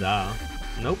role, duh.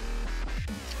 Nope.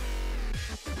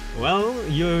 Well,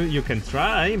 you can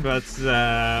try, but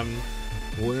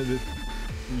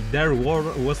there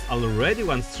was already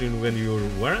one stream when you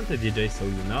weren't a DJ, so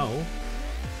you know.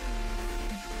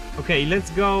 Okay,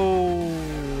 let's go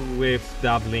with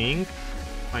doubling.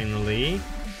 Finally,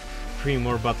 3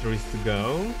 more batteries to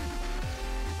go.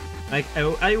 Like,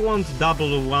 I won't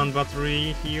double one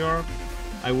battery here.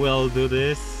 I will do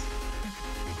this.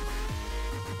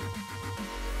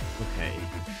 Okay.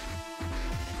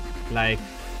 Like,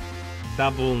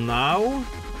 double now.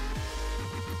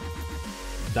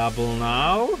 Double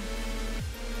now.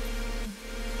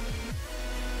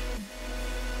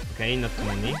 Okay, not too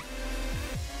many.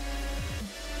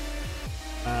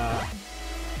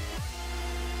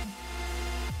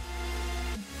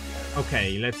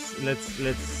 Okay, let's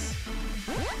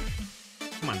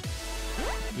come on.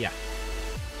 Yeah.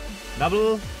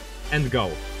 Double and go.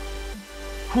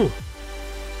 Whew.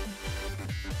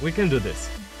 We can do this.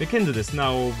 We can do this.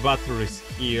 Now batteries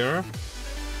here.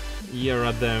 Here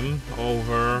are them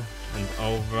over and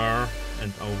over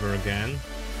and over again.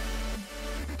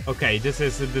 Okay, this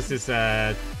is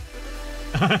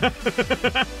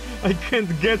I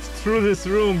can't get through this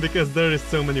room because there is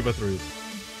so many batteries.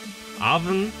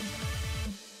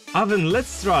 Oven,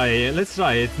 let's try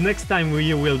it. Next time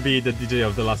you will be the DJ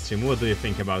of the last stream. What do you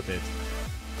think about it?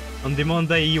 On the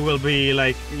Monday you will be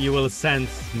like, you will send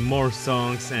more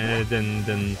songs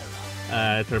than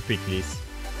Terpiklis.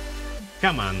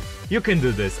 Come on, you can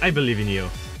do this. I believe in you.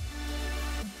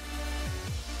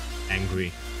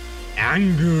 Angry.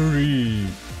 Angry.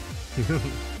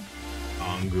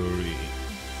 Angry.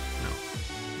 No.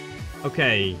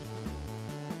 Okay.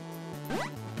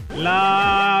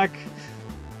 Luck.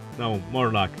 No,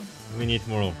 more luck. We need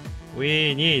more.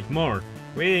 We need more.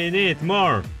 We need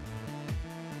more.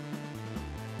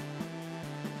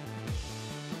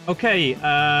 Okay,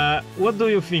 what do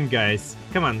you think, guys?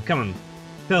 Come on, come on.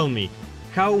 Tell me,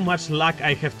 how much luck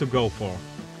I have to go for?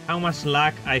 How much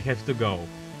luck I have to go?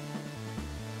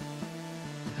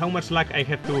 How much luck I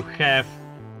have to have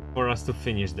for us to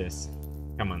finish this?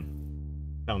 Come on,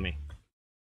 tell me.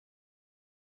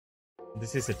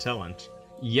 This is a challenge.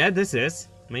 Yeah, this is.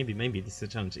 Maybe this is a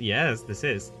challenge. Yes, this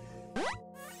is.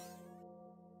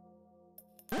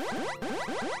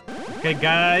 Okay,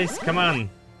 guys, come on.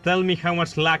 Tell me how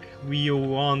much luck you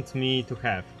want me to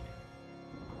have.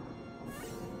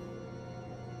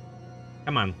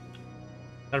 Come on.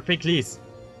 Tarpiklis,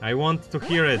 I want to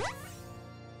hear it.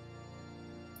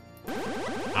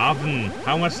 Oven,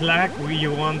 how much luck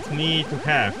you want me to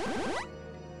have?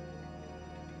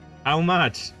 How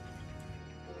much?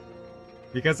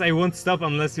 Because I won't stop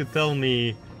unless you tell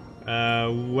me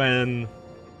when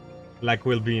luck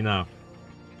will be enough.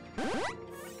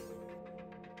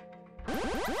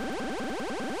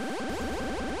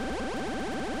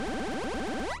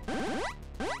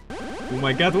 Oh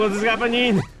my god, what is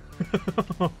happening?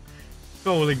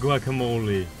 Holy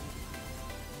guacamole.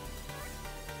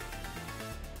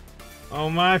 Oh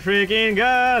my freaking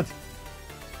god!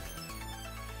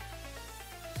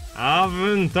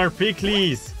 Oven,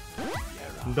 Tarpicles!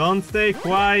 Don't stay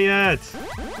quiet!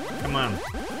 Come on.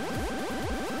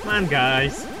 Come on,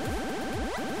 guys.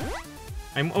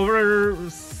 I'm over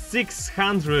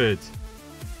 600.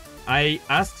 I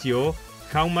asked you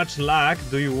how much luck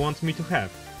do you want me to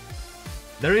have.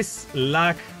 There is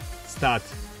luck stat,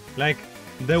 like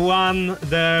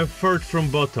the third from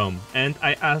bottom, and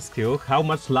I asked you how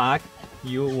much luck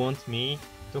you want me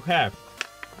to have.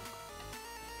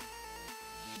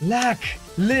 Luck,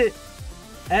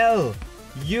 L-U-C-K,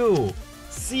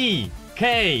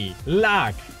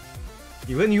 luck.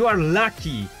 When you are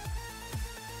lucky,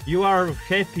 you are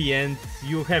happy and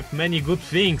you have many good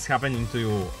things happening to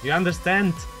you. You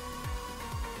understand?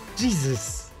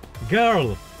 Jesus,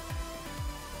 girl.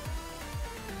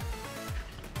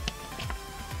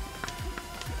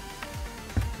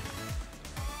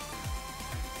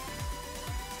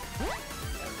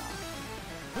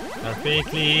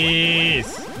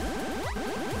 Tarpicles!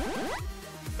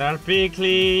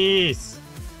 Tarpicles!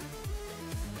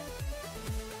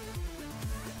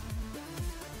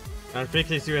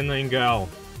 Tarpicles, you annoying girl.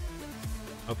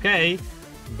 Okay,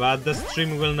 but the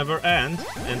stream will never end,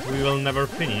 and we will never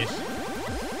finish.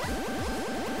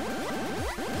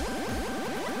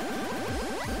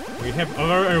 We have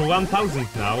over 1000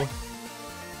 now.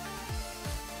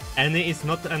 Any is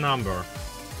not a number.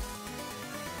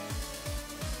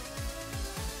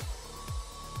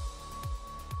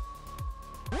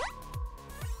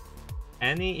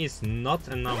 Any is not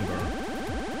a number.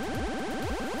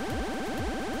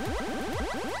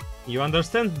 You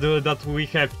understand that we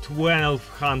have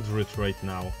 1200 right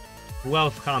now.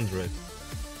 1200.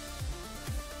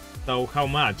 So how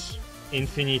much?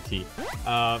 Infinity.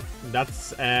 That's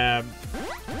to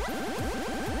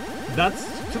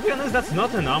be honest, that's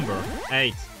not a number.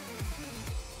 8.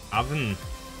 Oven.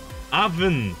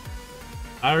 Oven!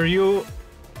 Are you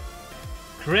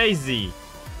crazy?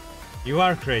 You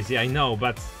are crazy, I know,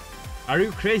 but are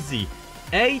you crazy?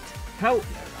 8? How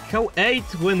 8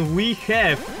 when we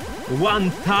have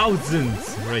 1000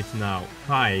 right now?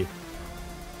 5.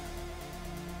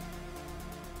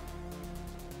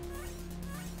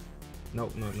 No,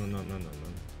 not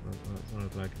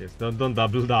like this. Don't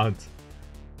double that.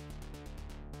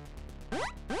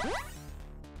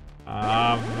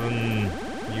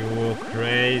 You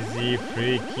crazy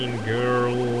freaking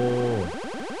girl.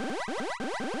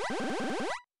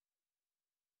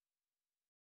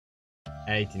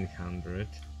 $1,800.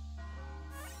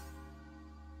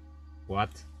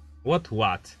 What?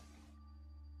 What?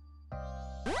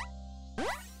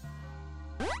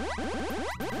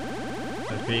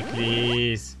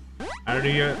 Please. Are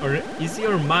you, or is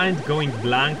your mind going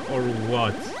blank or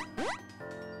what?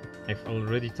 I've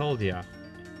already told ya.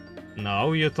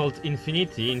 No, you told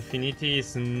infinity. Infinity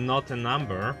is not a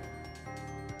number.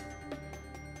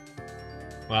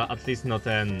 Well, at least not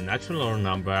a natural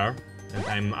number. And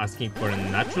I'm asking for a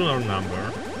natural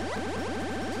number.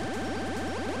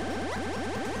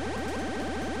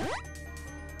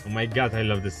 Oh my god, I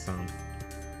love this sound.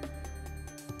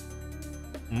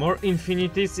 More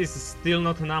infinities is still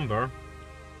not a number.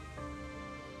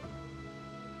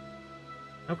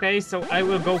 Okay, so I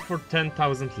will go for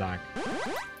 10,000 luck.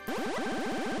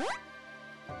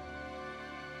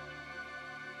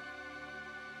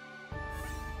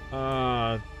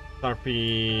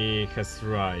 Tarpy has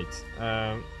right.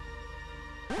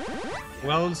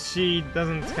 Well, she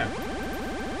doesn't have.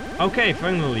 Okay,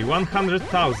 finally,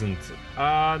 100,000.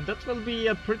 That will be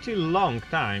a pretty long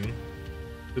time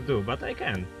to do, but I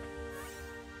can.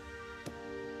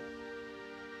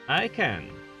 I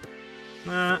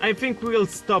think we'll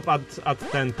stop at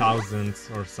 10,000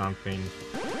 or something.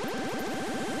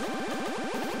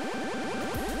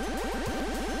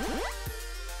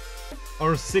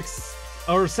 Or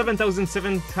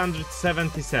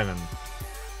 7,777.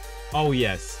 Oh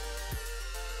yes.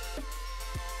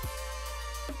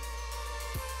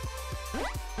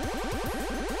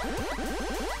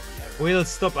 We'll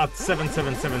stop at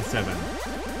 7,777.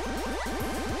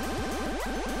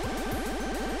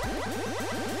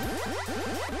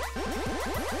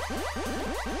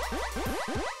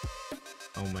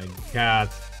 Oh my god.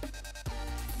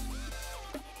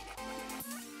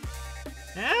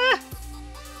 Ah!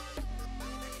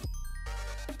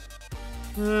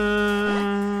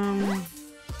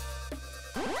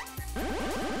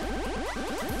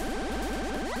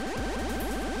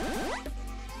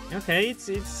 Okay, it's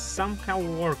somehow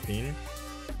working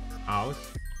out.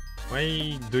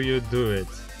 Why do you do it?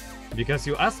 Because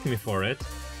you asked me for it.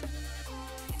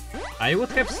 I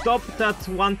would have stopped at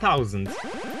 1000,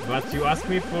 but you asked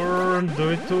me for do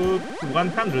it to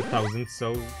 100,000,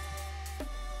 so...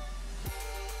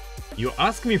 You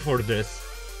asked me for this.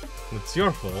 It's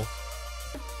your fault.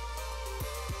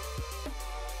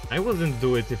 I wouldn't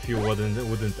do it if you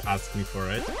wouldn't ask me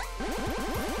for it.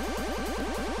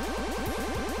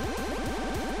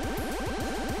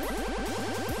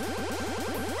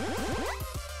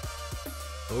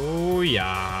 Oh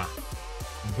yeah.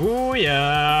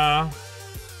 Booyah!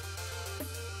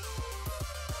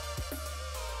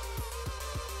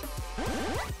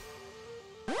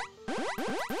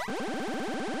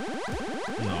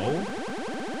 No?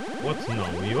 What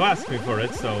no? You asked me for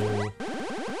it, so...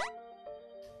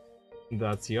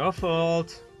 That's your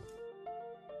fault.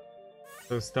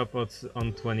 So stop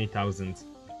on 20,000.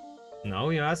 No,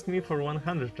 you asked me for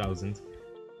 100,000.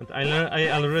 But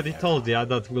I already told you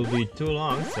that will be too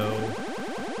long, so...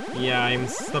 Yeah, I'm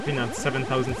stopping at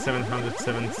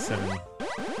 7,777.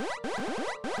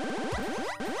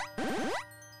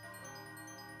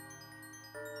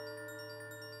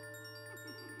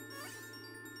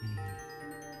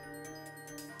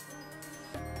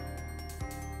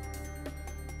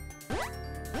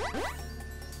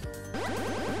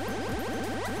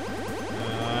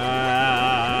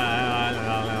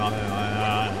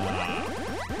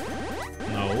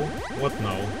 No. What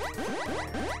no?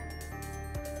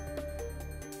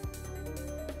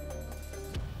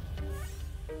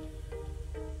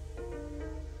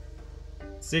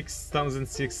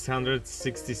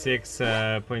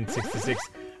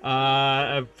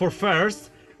 6,666.66. For first,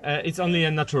 it's only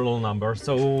a natural number,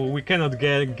 so we cannot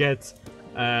get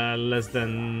less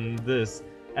than this.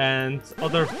 And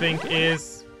other thing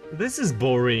is, this is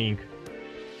boring.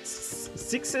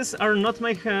 Sixes are not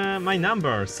my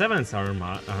number. Sevens are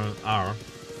are.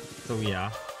 So yeah.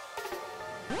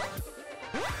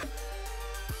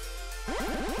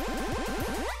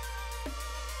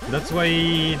 That's why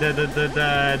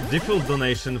the default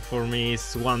donation for me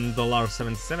is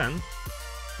 $1.77,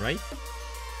 right?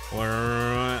 Or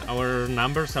our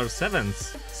numbers are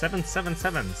sevens,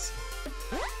 777s.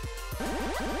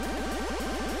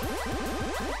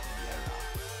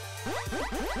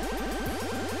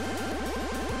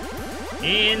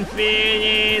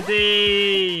 Infinity!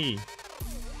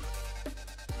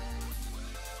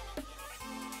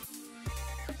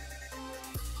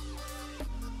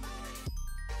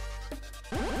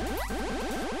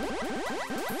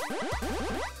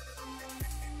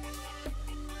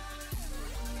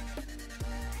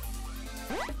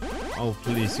 Oh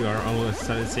please, you are always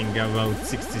saying about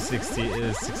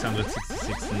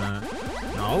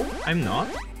 666. No, I'm not.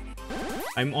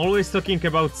 I'm always talking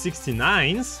about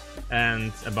 69s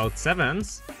and about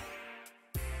 7s.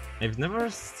 I've never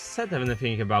said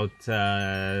anything about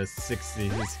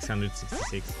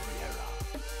 666.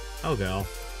 Oh girl.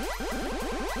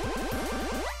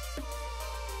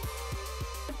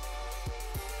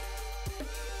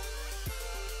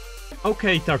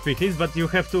 Okay, Tarpikis, but you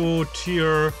have to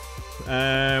cheer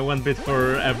 1 bit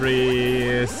for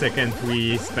every second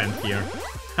we spend here.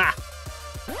 Ha!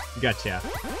 Gotcha.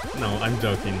 No, I'm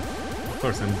joking. Of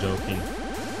course I'm joking.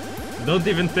 Don't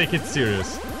even take it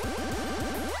serious.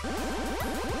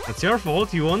 That's your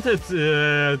fault, you wanted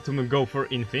to go for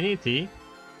infinity.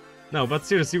 No, but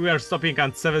seriously, we are stopping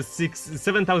at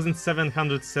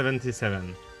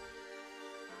 7,777.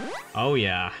 Oh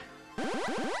yeah.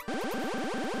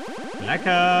 Black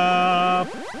up!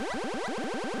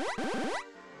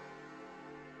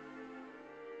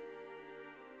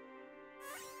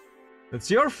 It's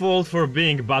your fault for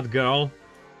being bad girl.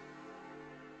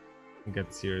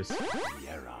 Get serious.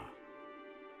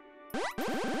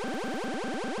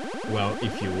 Well,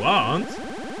 if you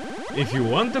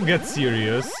want to get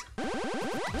serious,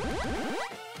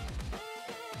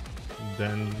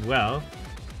 then well,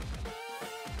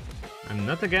 I'm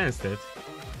not against it.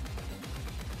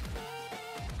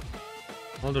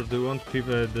 Or do you want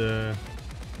people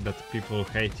that people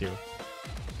hate you?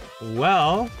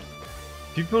 Well,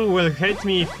 people will hate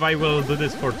me if I will do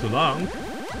this for too long.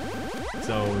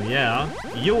 So yeah,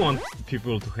 you want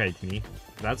people to hate me,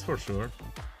 that's for sure.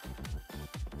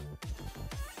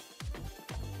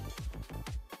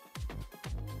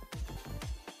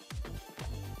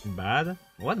 Bad?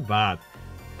 What bad?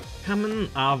 Common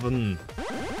oven.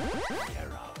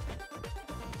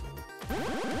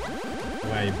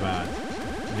 Why bad?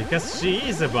 Because she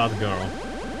is a bad girl.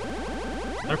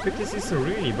 Arpitis is a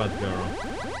really bad girl.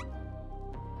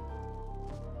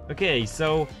 Okay,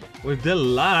 so with the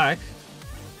luck,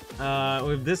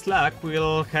 with this luck,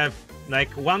 we'll have like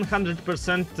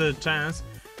 100% chance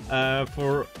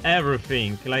for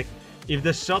everything. Like, if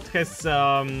the shot has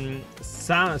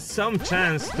some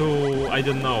chance to, I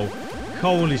don't know,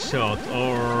 holy shot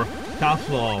or tough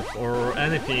love or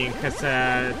anything has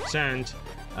a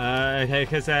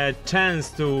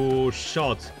chance to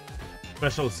shot,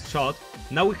 special shot.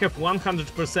 Now we have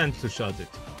 100% to shot it.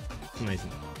 It's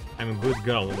amazing. I'm a good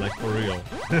girl, like for real.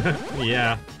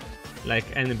 Yeah, like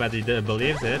anybody that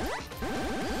believes it.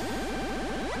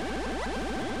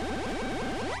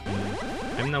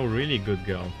 I'm now really good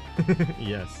girl.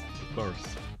 Yes, of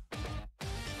course.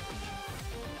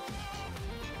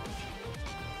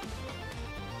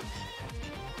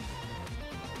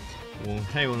 Well,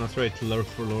 hey, wanna try to lurk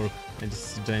for lurk? I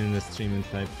just joined the stream and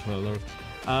type lurk.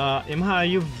 Imha,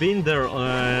 you've been there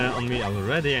on me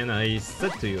already, and I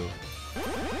said to you,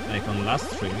 like on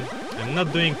last stream, I'm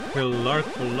not doing lurk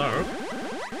for lurk.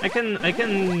 I can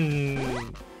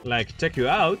like check you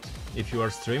out if you are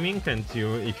streaming and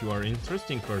if you are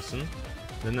interesting person,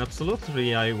 then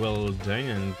absolutely I will join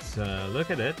and look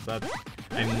at it. But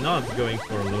I'm not going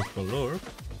for lurk for lurk.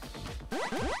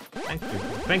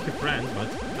 Thank you, friend. But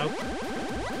nope.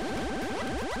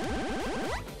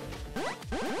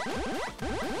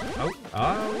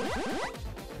 Oh.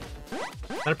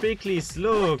 Perpicles,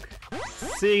 look!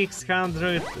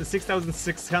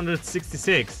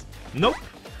 6,666. Nope!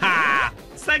 Ha!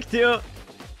 Thank you!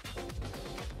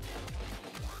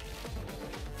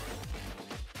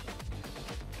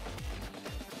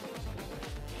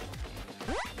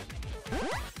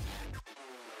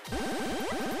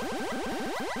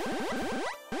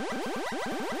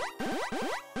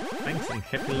 Thanks and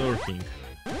happy lurking.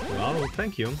 Well,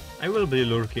 thank you. I will be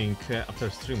lurking after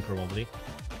stream probably,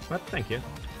 but thank you.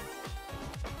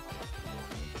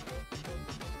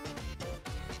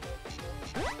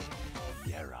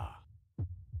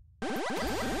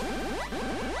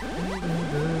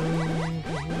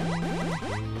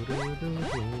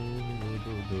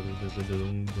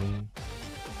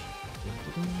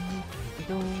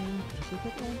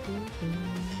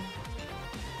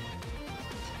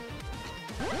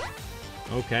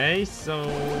 Okay, so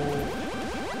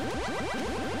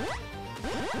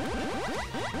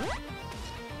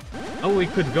oh, we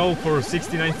could go for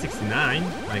 69.69,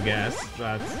 I guess,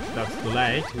 but that's too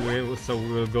late. So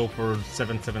we will go for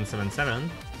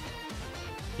 7777.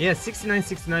 Yeah,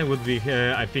 69.69 would be,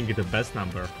 I think, the best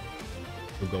number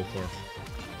to go for.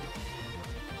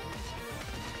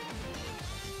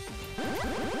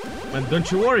 But don't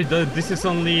you worry, this is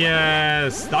only a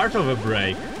start of a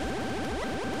break.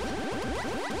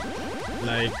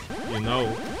 Like, you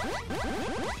know,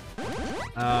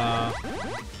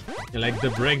 like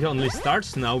the break only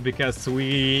starts now because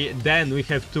we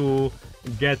have to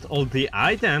get all the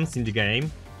items in the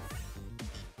game.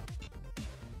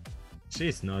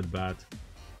 She's not bad.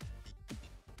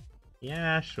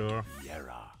 Yeah, sure.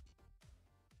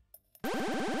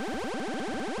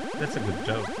 That's a good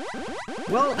joke.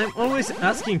 Well, I'm always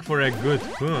asking for a good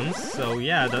pun, so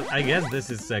yeah, I guess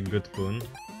this is a good pun.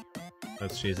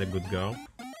 But she's a good girl.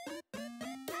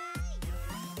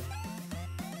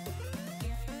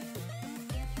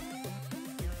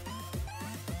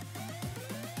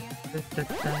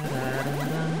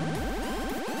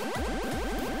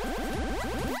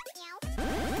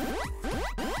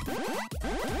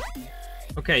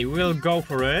 Okay, we'll go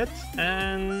for it,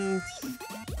 and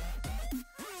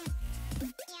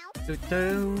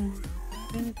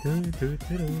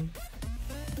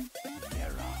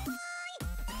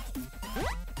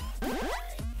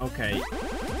okay,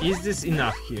 is this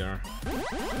enough here?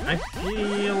 I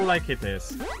feel like it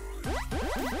is.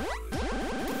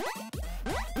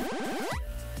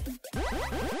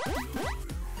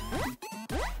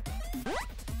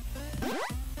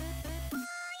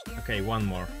 Okay, one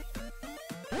more.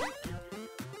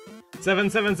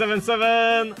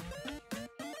 7777!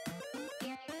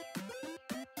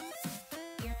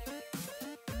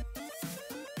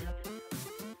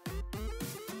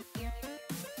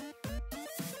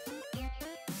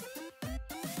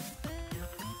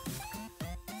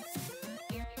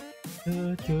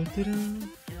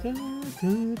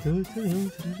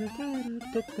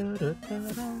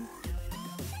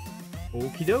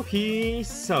 Okie dokie,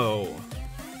 so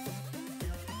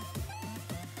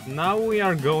now we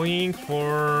are going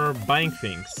for buying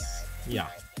things. Yeah.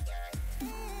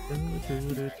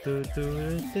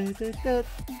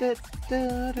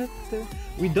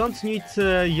 We don't need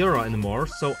euro anymore,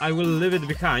 so I will leave it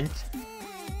behind,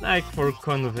 like for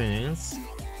convenience,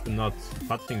 not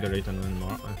fat finger it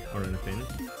anymore or anything.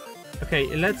 Okay,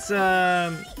 let's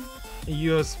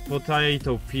use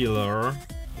potato peeler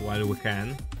while we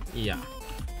can. Yeah.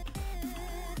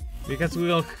 Because we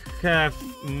will have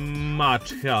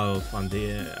much health on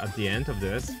at the end of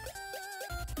this.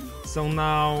 So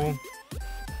now...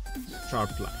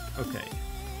 Sharp light, okay.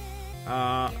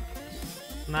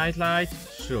 Nightlight?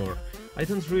 Sure. I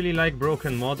don't really like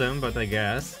broken modem, but I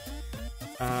guess.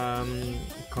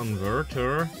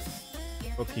 Converter.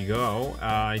 Pokigo.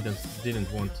 I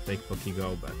didn't want to take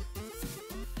Pokigo, but...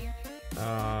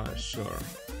 sure.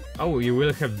 Oh, you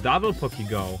will have double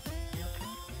Pokigo.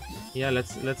 Yeah,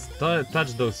 let's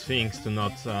touch those things to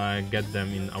not get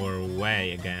them in our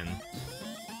way again.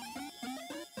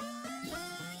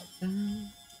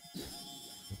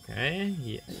 Okay,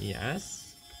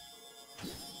 yes.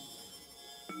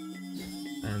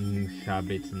 And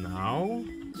habit now.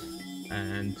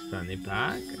 And fanny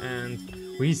pack. And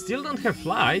we still don't have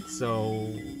flight, so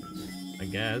I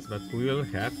guess, but we will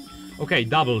have. Okay,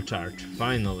 double charge,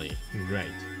 finally.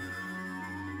 Great.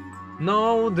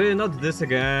 No, not this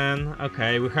again.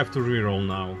 Okay, we have to reroll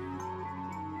now.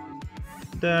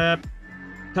 The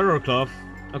terror cloth.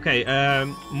 Okay,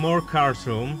 more card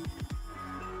room.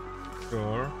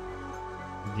 Sure.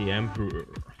 The Emperor.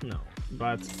 No,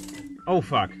 but... Oh,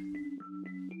 fuck.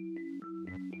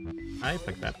 I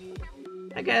fucked up.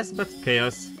 I guess, but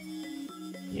chaos.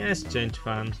 Yes, change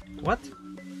fan. What?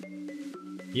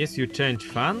 Yes, you change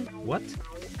fan? What?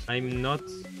 I'm not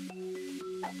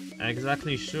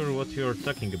exactly sure what you're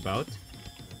talking about.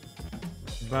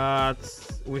 But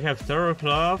we have Terror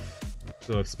Cloth,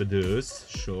 2 of Spedus,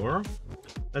 sure.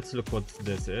 Let's look what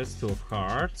this is. 2 of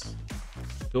Hearts,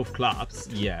 2 of Clubs,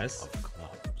 yes.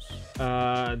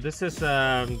 This is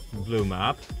a blue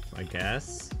map, I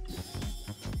guess.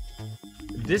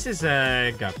 This is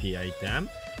a Guppy item.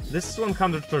 This is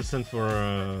 100% for...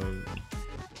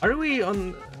 Are we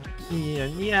on...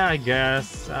 Yeah, I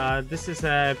guess. This is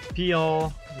a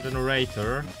peel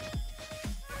generator.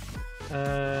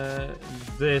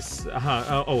 This...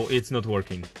 oh, it's not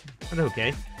working. But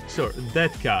okay. Sure,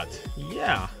 Dead Cat.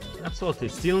 Yeah, absolutely.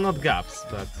 Still not gaps,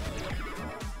 but...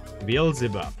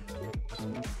 Beelzebub.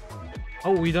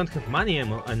 Oh, we don't have money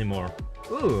anymore.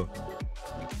 Ooh.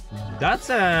 That's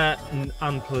an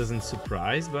unpleasant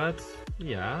surprise, but...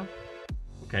 Yeah.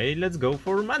 Okay, let's go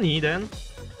for money then.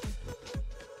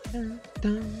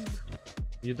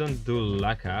 You don't do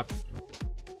luck up.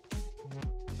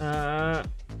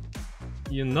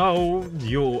 You know,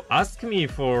 you asked me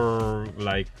for,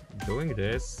 like, doing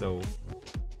this, so...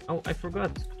 Oh, I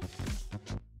forgot.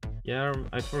 Yeah,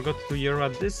 I forgot to hear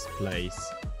at this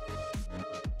place.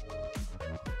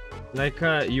 Like,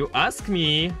 you asked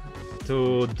me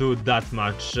to do that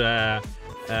much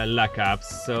luck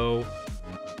ups, so...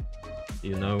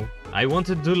 You know, I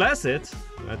wanted to less it,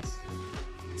 but...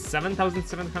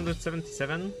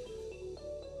 7,777?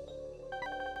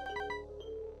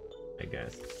 I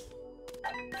guess.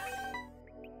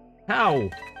 How?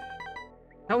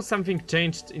 How something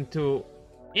changed into...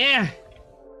 Yeah!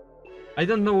 I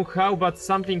don't know how, but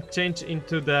something changed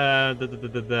into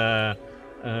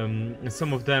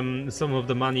some of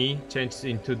the money changed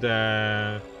into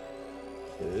the...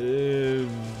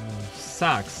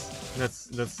 sucks.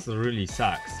 That's really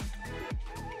sucks.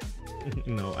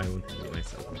 No, I won't kill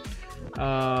myself.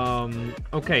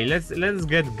 Okay, let's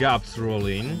get gaps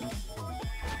rolling.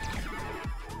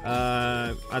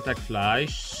 Attack fly,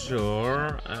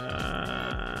 sure.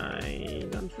 I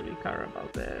don't really care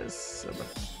about this, but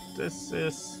this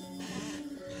is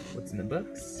what's in the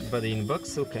box. Body in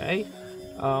box, okay.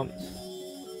 No,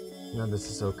 this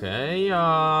is okay.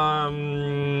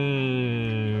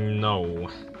 No.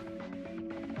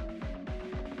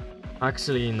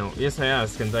 Actually, no. Yes, I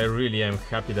asked, and I really am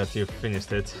happy that you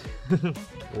finished it.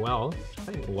 Well,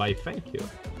 why thank you.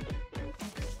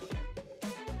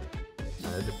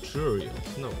 The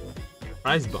Prurios, no.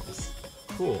 Price bombs,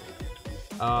 cool.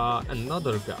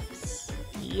 Another gaps,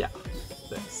 yeah.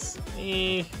 This.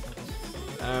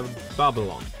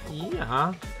 Babylon,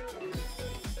 yeah.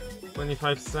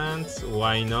 25 cents,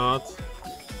 why not?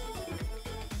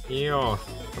 Yo,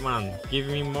 come on, give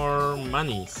me more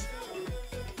monies.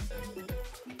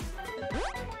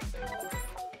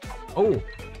 Oh!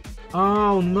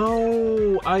 Oh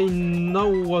no! I know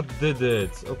what did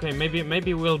it. Okay,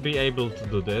 maybe we'll be able to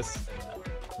do this.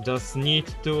 Just need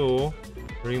to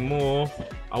remove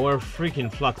our freaking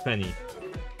flat penny.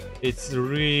 It's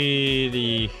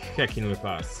really hacking with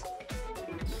us.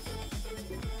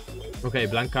 Okay,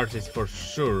 blank card is for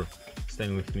sure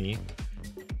staying with me.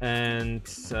 And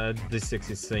this 6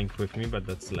 is staying with me, but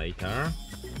that's later.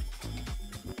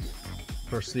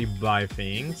 Firstly, buy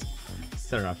things.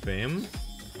 Seraphim.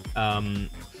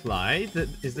 Flight.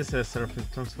 Is this a Seraphim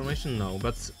transformation? No,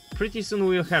 but pretty soon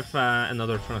we'll have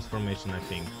another transformation, I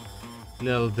think.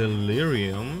 Little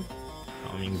delirium,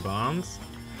 coming bombs,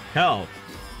 health.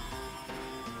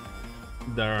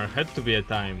 There had to be a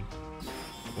time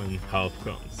when health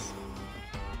comes.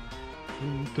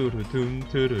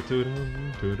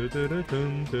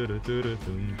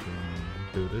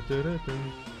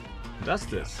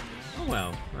 Justice. Oh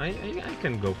well, I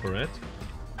can go for it.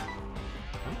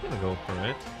 I'm gonna go for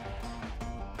it.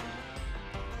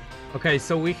 Okay,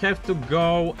 so we have to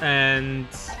go and...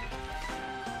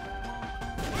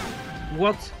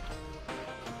 What?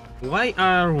 Why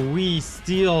are we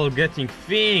still getting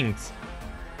things?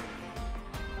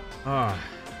 Ah.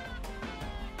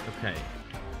 Okay.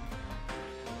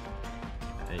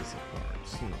 Ace of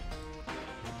Hearts. No.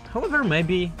 However,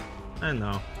 maybe...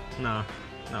 no. No.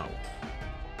 No.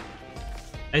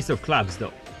 Ace of Clubs,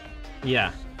 though.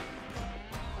 Yeah.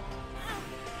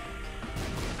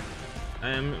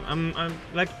 I'm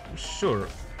like, sure.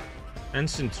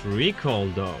 Ancient Recall,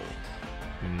 though.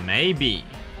 Maybe.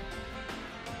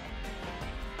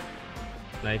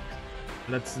 Like,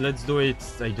 let's do it.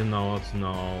 I do not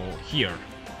know. Here.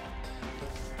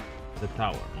 The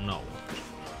tower. No.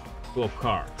 Two of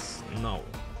Hearts. No.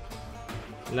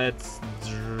 Let's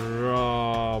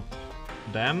drop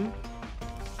them.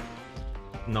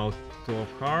 No, Two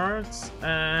of Hearts,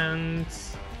 and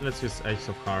let's use Ace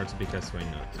of Hearts because why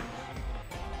not?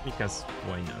 Because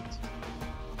why not?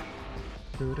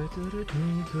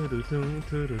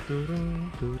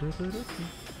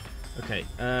 Okay,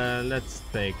 let's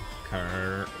take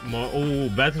her more. Oh,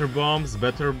 better bombs,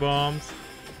 better bombs.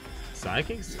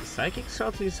 Psychic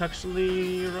shot is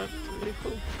actually really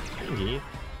cool. Thingy.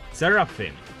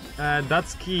 Seraphim.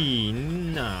 That's key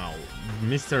now.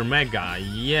 Mr. Mega,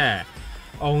 yeah.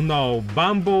 Oh no,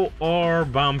 Bamboo or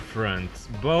Bum Friend.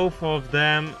 Both of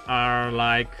them are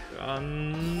like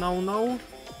no.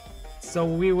 So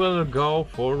we will go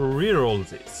for reroll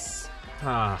this.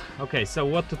 Okay, so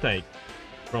what to take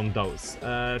from those?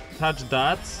 Touch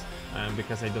that,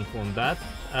 because I don't want that.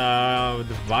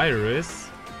 The virus.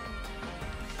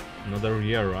 Another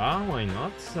era, why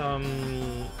not?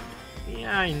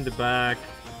 Yeah, in the back.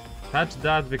 Touch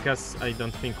that because I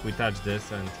don't think we touch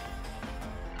this, and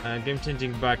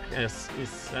game-changing back is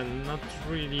not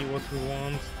really what we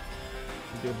want.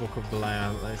 The Book of the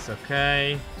Lion is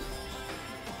okay.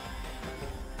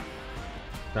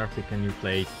 Darby, can you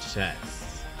play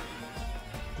chess?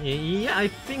 Yeah, I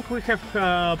think we have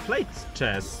played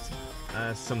chess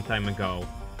some time ago.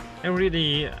 I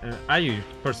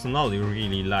personally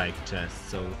really like chess,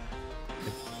 so I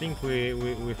think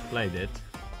we've played it.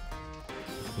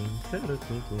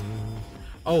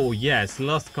 Oh yes,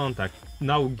 Lost Contact.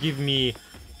 Now give me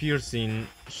piercing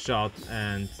shot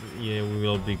and yeah, we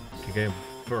will be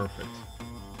perfect.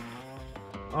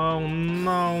 Oh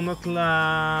no, not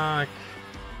luck.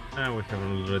 We have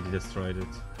already destroyed it.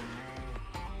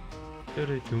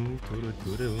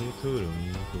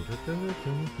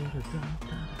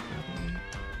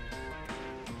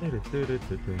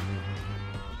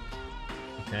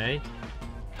 Okay.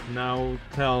 Now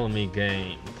tell me,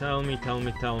 game. Tell me.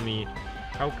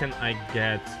 How can I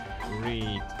get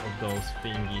rid of those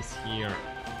thingies here?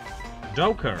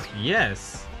 Joker,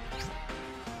 yes.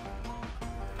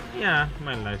 Yeah,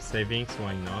 my life savings,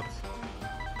 why not?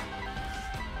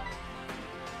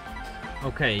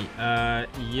 Okay,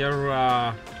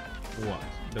 Yara... What?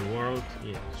 The world?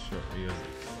 Yeah, sure, use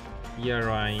it.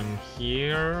 Yara in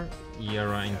here.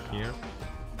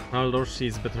 Although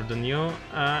she's better than you.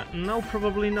 No,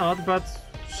 probably not, but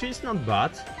she's not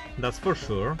bad. That's for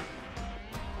sure.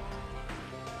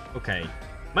 Okay.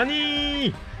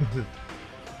 Money!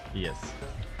 Yes.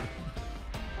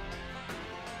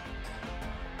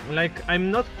 Like,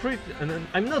 I'm not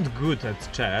good at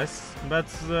chess, but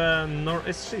nor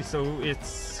is she, so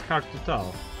it's hard to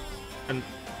tell. And,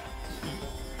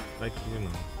 like, you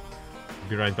know.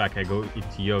 Be right back, I go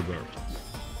eat yogurt.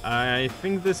 I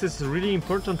think this is really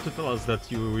important to tell us that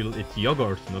you will eat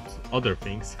yogurt, not other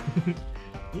things.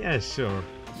 Yeah, sure.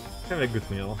 Have a good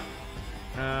meal.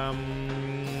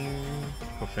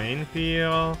 Caffeine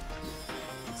pill.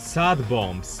 Sad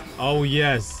bombs. Oh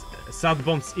yes, sad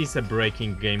bombs is a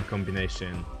breaking game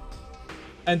combination.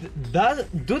 And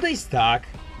do they stack?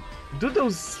 Do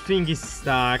those thingies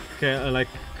stack like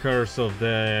Curse of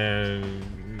the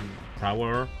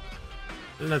Tower?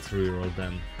 Let's reroll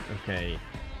them. Okay.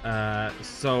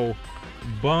 So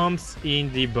bombs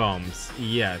in the bombs.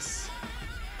 Yes.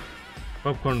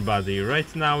 Popcorn body.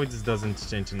 Right now it doesn't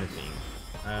change anything.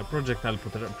 Projectile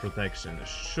protection,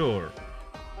 sure.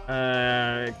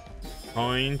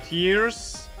 Coin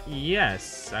tears,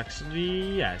 Yes,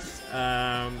 actually, yes.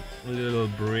 Little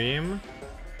brim.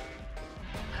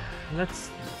 Let's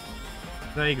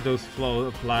take those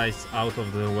flies out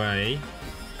of the way.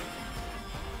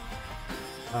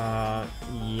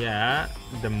 Yeah,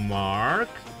 the mark.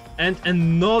 And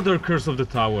another Curse of the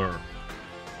Tower.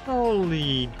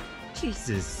 Holy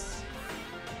Jesus.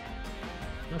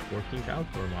 Not working out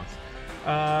for us.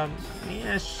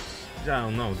 Yes. Oh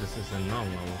no, this is a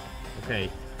no-no. Okay.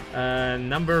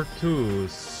 Number 2,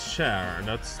 share.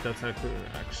 That's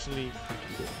actually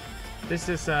pretty good. This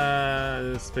is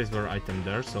a spacebar item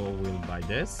there, so we'll buy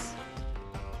this.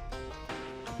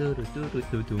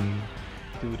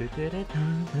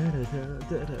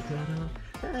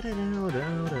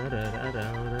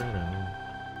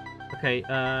 Okay,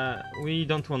 we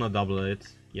don't wanna double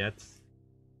it yet.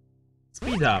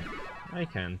 Speed up! I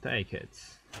can take it.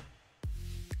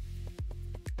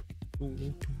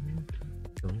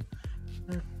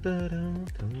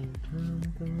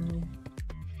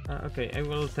 Okay, I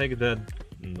will take that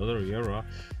another euro.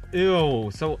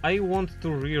 Ew, so I want to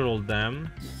reroll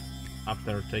them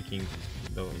after taking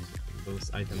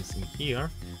those items in here.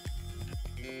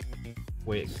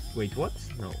 Wait, what?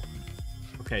 No.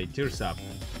 Okay, tears up.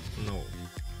 No.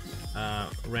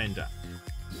 Range up.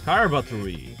 Car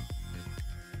battery.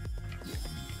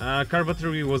 Car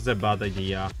battery was a bad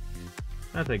idea.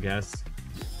 That I guess.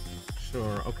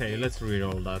 Sure. Okay, let's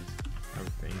reroll that.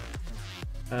 Everything.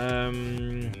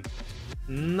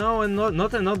 No, and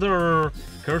not another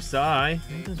curse eye.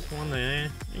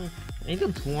 I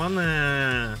don't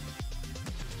wanna.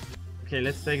 Okay,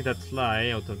 let's take that fly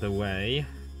out of the way.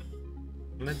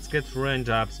 Let's get range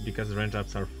ups because range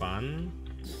ups are fun.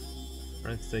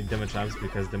 Let's take damage ups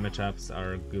because damage ups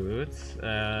are good.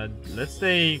 Let's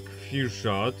take few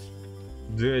shot,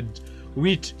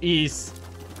 which is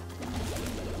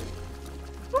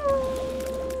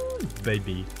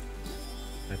baby.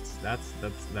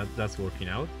 That's working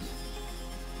out.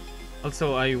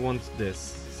 Also, I want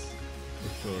this for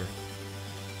sure.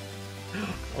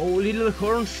 Oh, little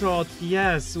horn shot.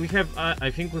 Yes, we have.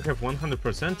 I think we have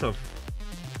 100% of.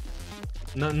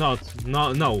 No,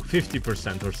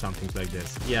 50% or something like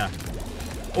this. Yeah.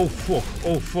 Oh fuck!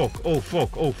 Oh fuck! Oh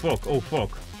fuck! Oh fuck! Oh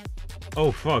fuck!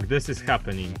 Oh fuck! This is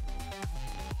happening.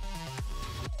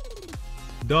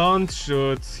 Don't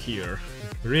shoot here.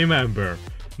 Remember,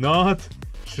 not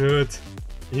shoot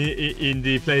in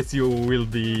the place you will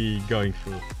be going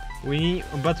through.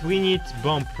 But we need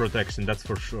bomb protection. That's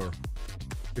for sure.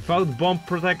 Without bomb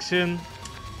protection,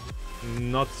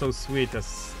 not so sweet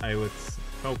as I would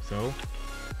hope so.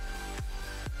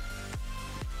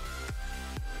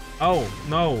 Oh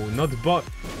no, not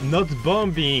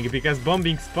bombing, because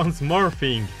bombing spawns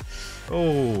morphing.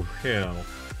 Oh hell.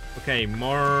 Okay,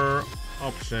 more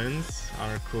options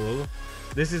are cool.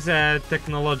 This is a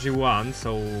technology one,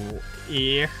 so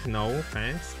no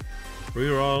thanks.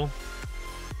 Reroll.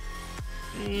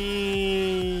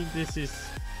 This is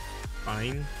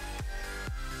fine.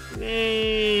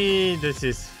 This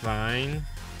is fine.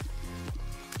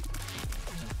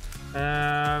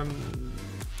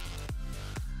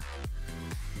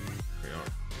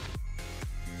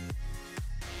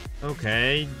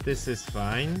 Okay, this is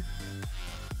fine.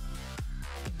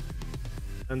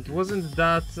 And wasn't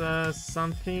that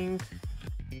something?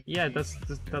 Yeah,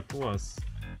 that was.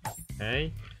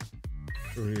 Okay.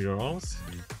 Rerolls.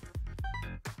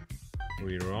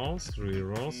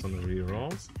 Rerolls on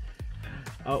rerolls.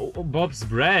 Oh, Bob's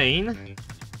brain.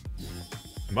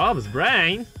 Bob's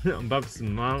brain. Bob's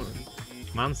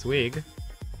mom's wig.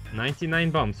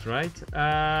 99 bombs, right?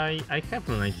 I have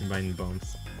 99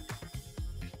 bombs.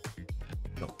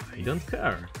 So I don't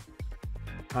care.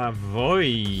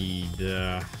 Avoid.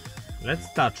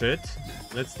 Let's touch it.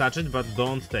 Let's touch it, but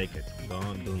don't take it.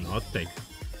 Do not take it.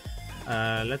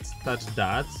 Let's touch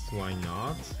that. Why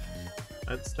not?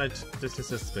 Let's touch. This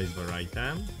is a spacebar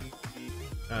item.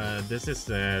 This is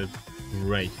a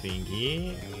great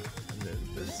thingy.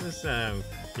 This is a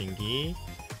thingy.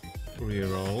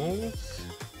 Rerolls.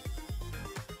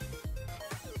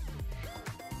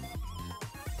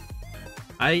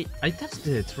 I touched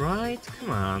it, right?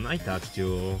 Come on, I touched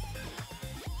you.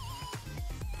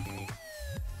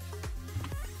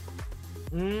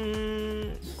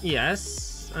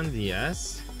 Yes, and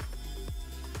yes.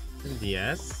 And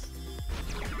yes.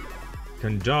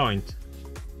 Conjoined.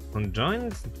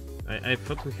 Conjoined? I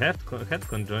thought we had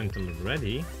conjoined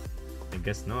already. I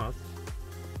guess not.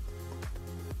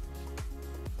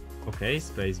 Okay,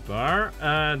 spacebar.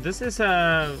 This is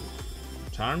a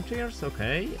charm tears.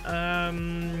 Okay. I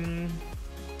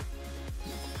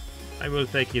will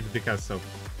take it because of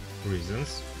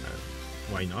reasons.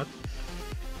 Why not?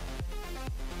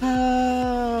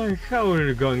 How are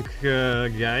you going,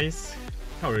 guys?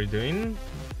 How are you doing?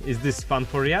 Is this fun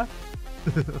for ya?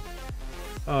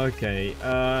 Okay,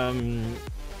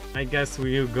 I guess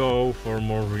we'll go for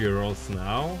more rerolls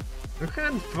now. We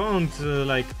haven't found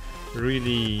like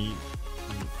really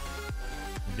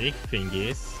big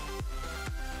thingies.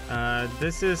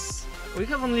 This is... we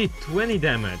have only 20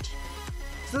 damage.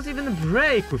 It's not even a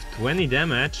break with 20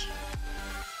 damage.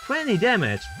 20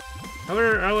 damage!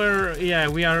 Yeah,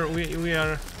 we are...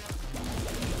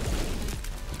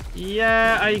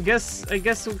 Yeah, I guess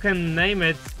we can name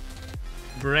it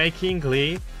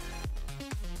breakingly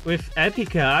with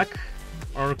Epicac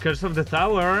or Curse of the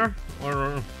Tower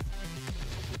or...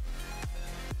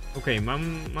 Okay,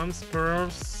 Mom's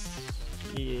Pearls...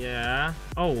 Yeah...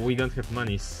 Oh, we don't have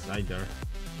monies either.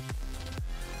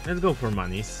 Let's go for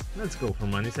monies. Let's go for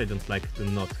monies. I don't like to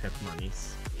not have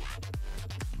monies.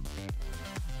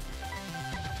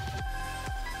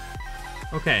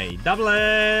 Okay, double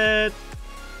it!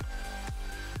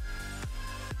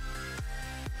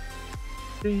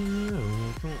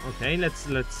 Okay, let's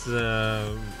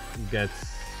get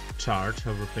charge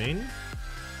everything.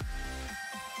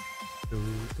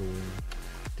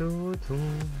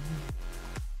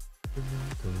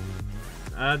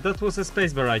 That was a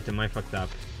spacebar item, I fucked up.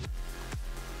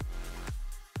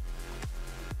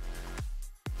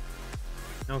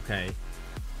 Okay.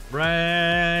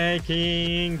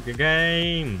 Breaking the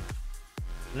game!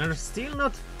 There's still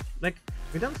not... like,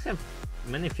 we don't have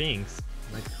many things.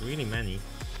 Like, really many.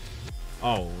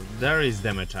 Oh, there is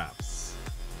damage ups.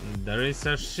 There is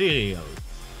a shield.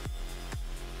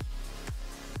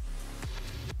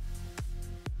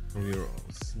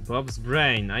 Rerolls. Bob's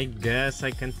brain. I guess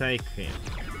I can take him.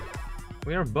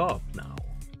 We are Bob now.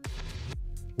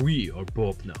 We are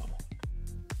Bob now.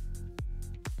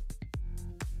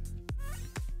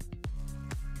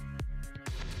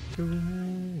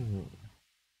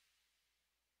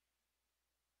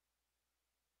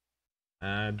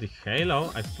 The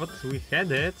Halo, I thought we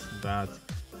had it, but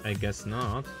I guess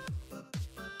not.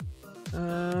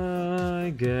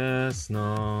 I guess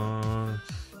not.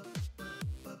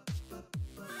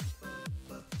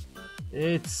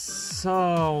 It's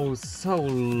so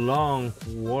long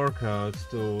workout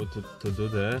to do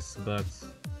this, but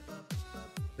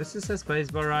this is a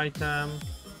spacebar item.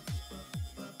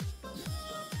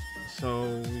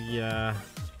 So yeah,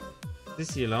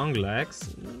 this is long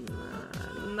legs.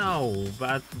 No,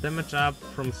 but damage up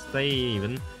from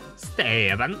Steven.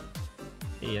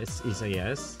 Yes, is a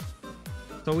yes.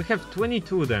 So we have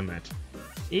 22 damage.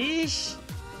 Ish.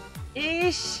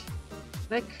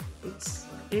 Like it's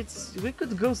we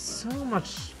could go so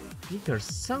much bigger,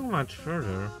 so much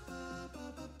further.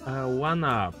 One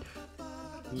up.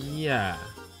 Yeah.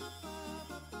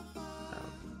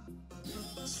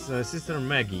 Sister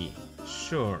Meggy.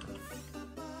 Sure.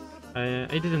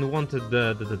 I didn't want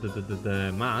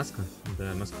the mask of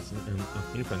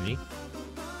infamy,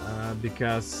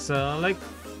 because like,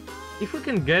 if we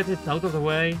can get it out of the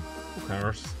way, who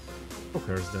cares? Who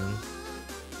cares then?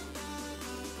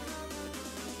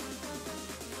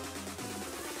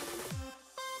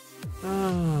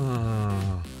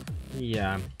 Ah,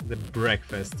 yeah, the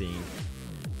breakfasting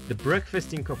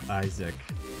of Isaac.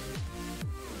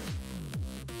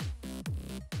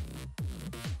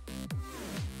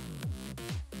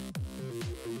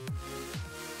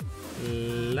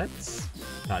 Let's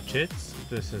touch it.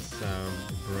 This is so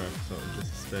this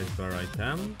is spacebar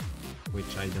item,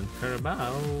 which I don't care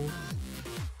about.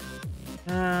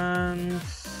 And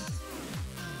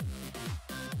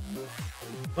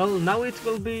well, now it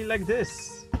will be like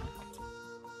this,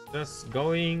 just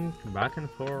going back and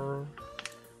forth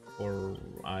for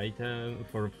item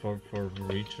for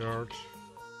recharge.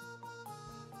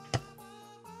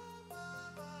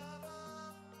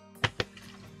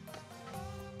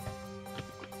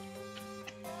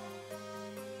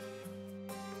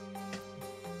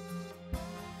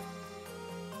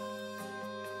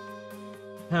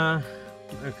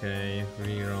 Okay,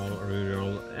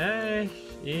 reroll,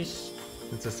 ish.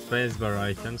 It's a spacebar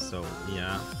item, so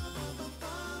yeah.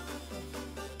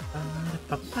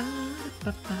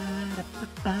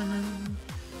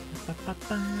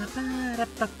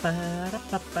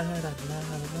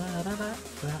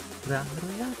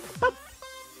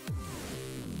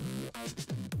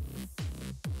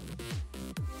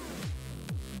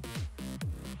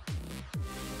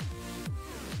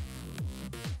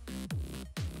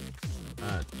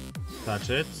 Touch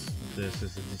it. This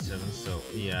is a D7, so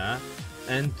yeah.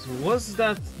 And was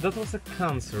that was a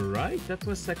Cancer, right? That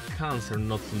was a Cancer,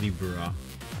 not Libra.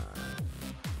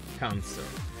 Cancer.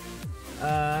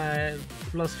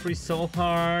 Plus 3 soul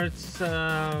hearts.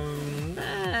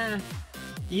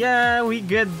 Yeah, we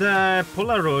get the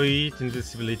Polaroid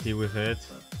invisibility with it.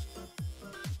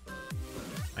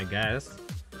 I guess.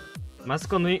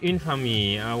 Mask on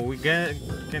Infamy. We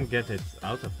can get it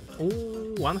out of it.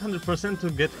 Oh, 100% to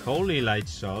get Holy Light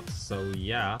shots. So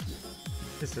yeah,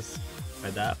 this is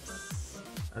fed up.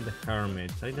 And the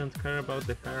Hermit. I don't care about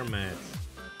the Hermit.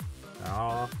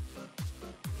 Oh.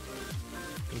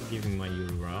 Give me my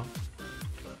Euro.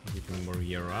 Give me more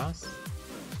Euros.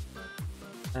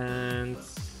 And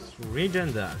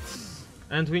regen that.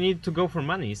 And we need to go for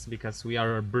monies because we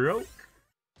are broke.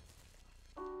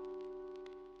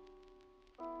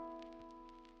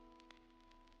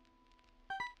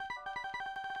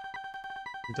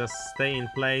 Just stay in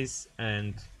place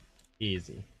and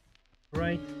easy.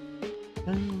 Right?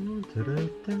 And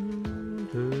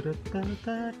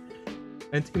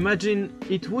imagine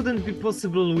it wouldn't be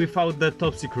possible without the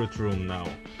top secret room now.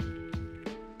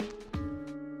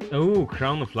 Oh,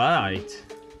 Crown of Light.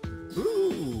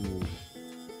 Ooh.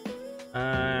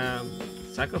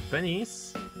 Sack of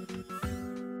pennies.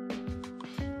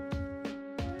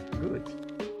 Good.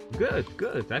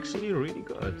 Good. Actually, really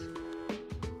good.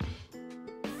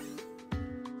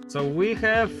 So we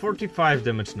have 45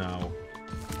 damage now.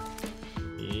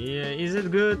 Yeah, is it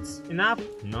good enough?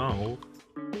 No.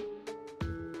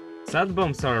 Sad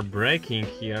bombs are breaking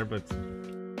here, but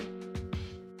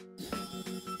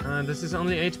this is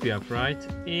only HP up, right?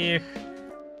 Eek.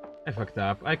 I fucked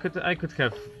up. I could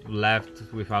have left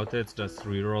without it, just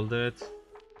rerolled it,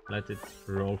 let it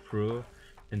roll through,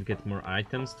 and get more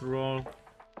items to roll.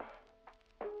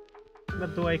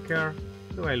 But do I care?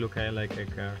 Do I look like I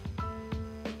care?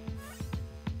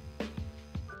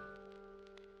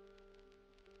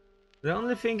 The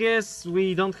only thing is,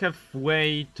 we don't have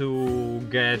way to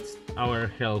get our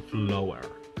health lower.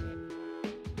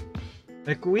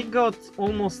 Like, we got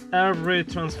almost every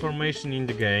transformation in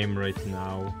the game right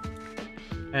now.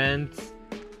 And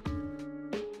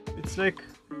it's like,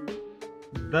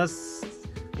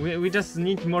 we just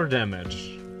need more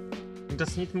damage. We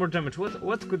just need more damage.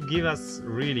 What could give us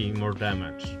really more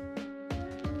damage?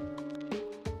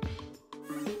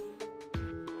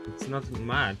 It's not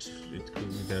much.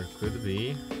 There could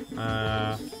be.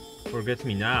 Forget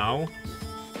me now.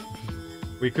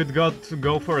 We could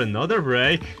go for another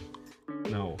break.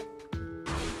 No.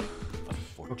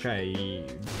 Okay,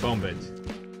 bomb it.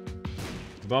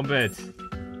 Bomb it.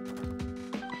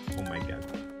 Oh my god.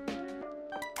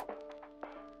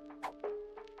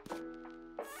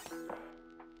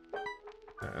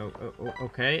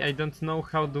 Okay, I don't know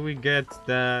how do we get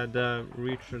the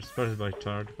reach first by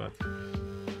charge, but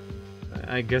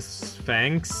I guess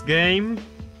thanks game.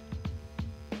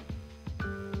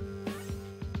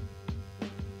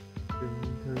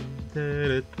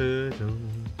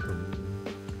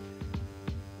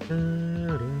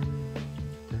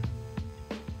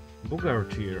 Booger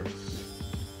tears.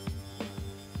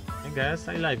 I guess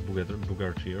I like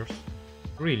booger tears.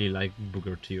 Really like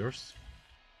booger tears.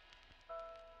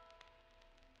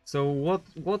 So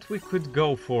what we could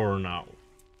go for now?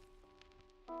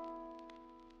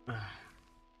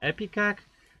 Epicac?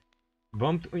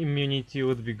 Bomb immunity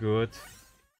would be good.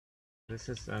 This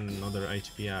is another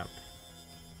HP up,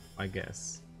 I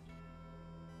guess.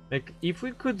 Like, if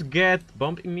we could get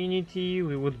bomb immunity,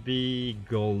 we would be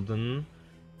golden.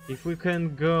 If we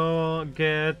can go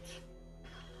get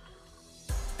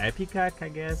Epicac, I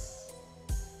guess.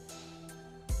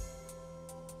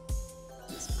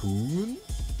 Spoon?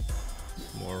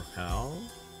 More health.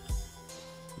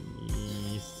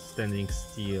 Standing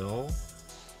still.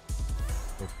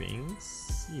 For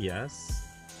things. Yes.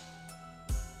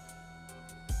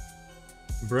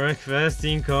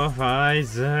 Breakfasting of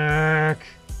Isaac.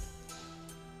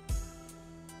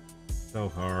 So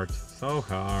hard. So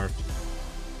hard.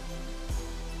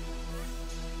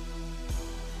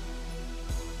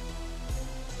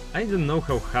 I don't know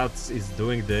how Hats is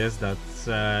doing this, that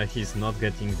he's not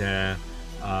getting the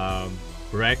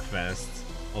breakfast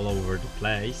all over the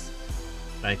place.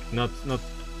 Like, not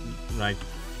like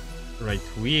right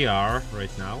we are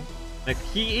right now. Like,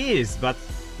 he is, but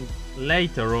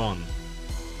later on.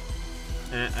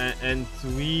 And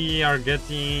we are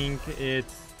getting it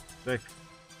like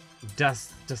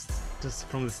just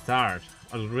from the start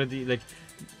already. Like,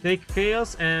 take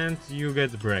chaos and you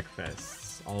get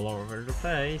breakfasts all over the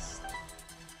place.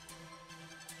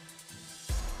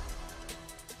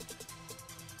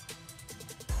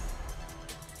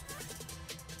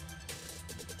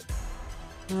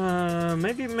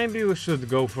 Maybe we should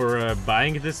go for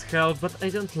buying this health, but I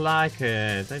don't like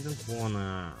it. I don't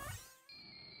wanna.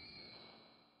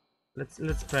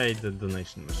 Let's pay the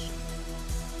donation machine.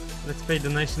 Let's pay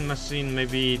donation machine.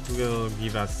 Maybe it will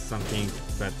give us something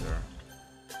better.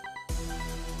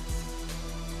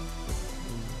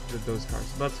 Those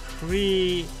cards, but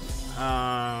free.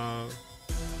 Oh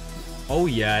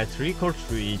yeah, trick or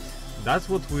treat. That's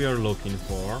what we are looking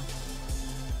for.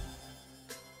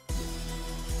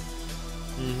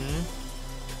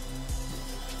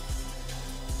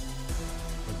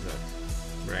 What's that?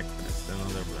 Breakfast.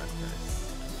 Another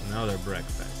breakfast. Another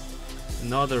breakfast.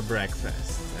 Another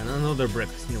breakfast. And another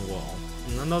breakfast in the wall.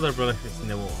 And another breakfast in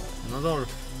the wall. Another.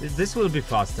 This will be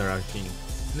faster, I think.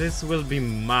 This will be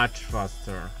much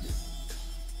faster.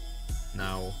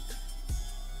 Now,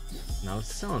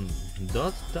 son,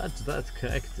 don't touch that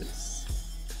cactus.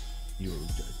 You're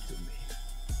dead to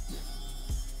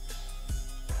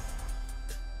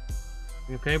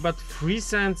me. Okay, but 3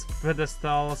 cents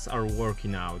pedestals are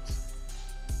working out.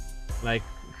 Like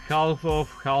half of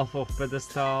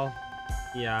pedestal.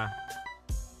 Yeah,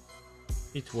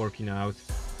 it's working out.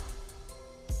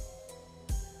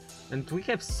 And we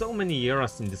have so many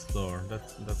eras in this floor.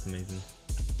 That's amazing.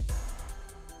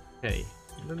 Okay,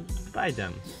 then buy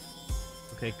them.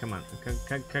 Okay, come on,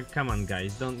 come on,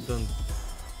 guys, don't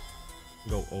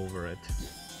go over it.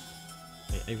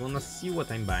 Okay, I wanna see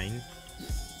what I'm buying.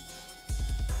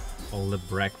 All the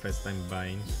breakfast I'm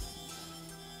buying.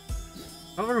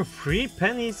 Over 3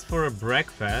 pennies for a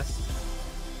breakfast.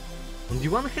 On the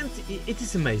one hand, it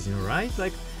is amazing, right?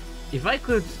 Like, if I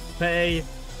could pay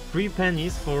 3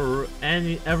 pennies for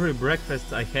every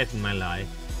breakfast I had in my life.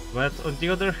 But on the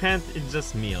other hand, it's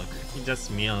just milk. It's just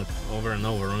milk over and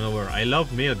over and over. I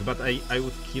love milk, but I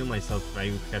would kill myself if I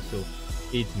would have to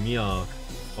eat milk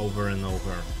over and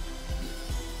over.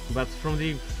 But from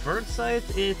the third side,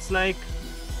 it's like...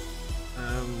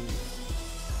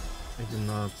 I do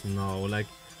not know. Like,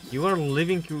 you are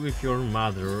living with your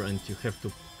mother and you have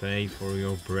to pay for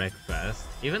your breakfast.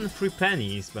 Even 3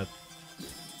 pennies, but...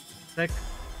 Like...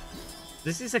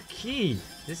 This is a kid.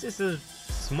 This is a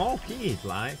small kid,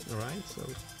 like, right? So,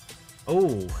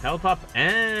 oh, help up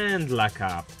and luck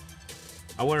up.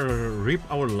 Rip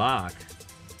our luck.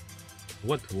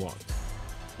 What?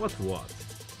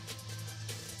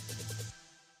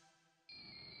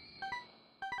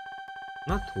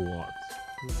 Not what.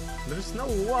 There's no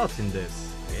what in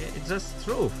this. It's just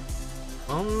truth.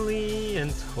 Only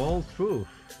and whole truth.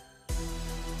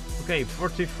 Okay,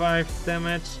 45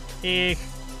 damage.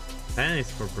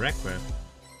 Pennies for breakfast.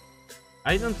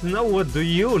 I don't know what do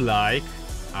you like,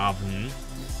 Avn,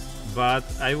 but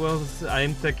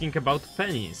I'm talking about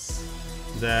pennies.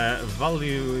 The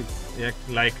value,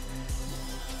 like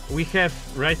we have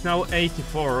right now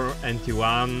 84 and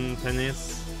 1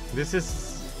 pennies. This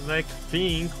is like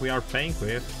thing we are paying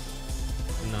with.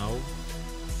 No.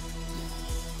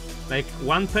 Like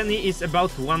 1 penny is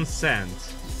about 1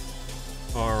 cent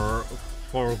or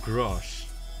 4 grosz.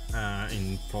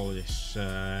 In Polish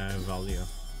value.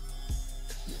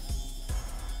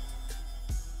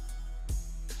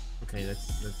 Okay,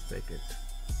 let's take it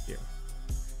here.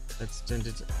 Let's change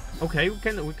it. Okay,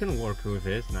 we can work with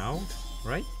it now,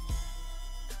 right?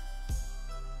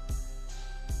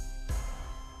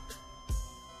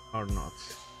 Or not?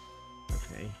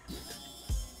 Okay.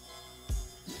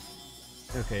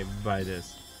 Okay, buy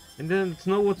this. And then to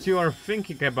know what you are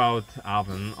thinking about,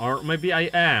 Avn, or maybe I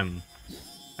am,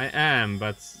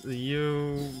 but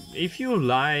if you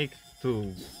like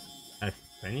to have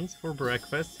pennies for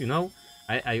breakfast, you know,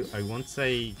 I won't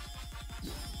say,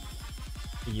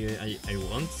 I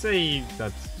won't say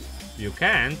that you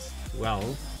can't.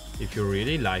 Well, if you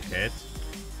really like it,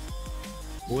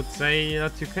 would say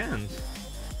that you can't.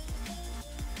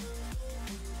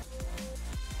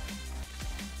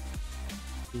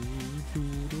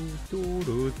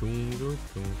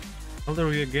 Although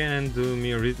you again do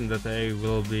me a reason that I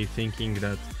will be thinking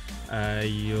that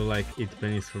you like eat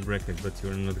pennies for breakfast, but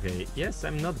you're not gay. Yes,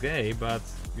 I'm not gay, but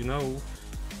you know,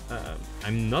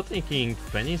 I'm not thinking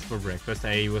pennies for breakfast.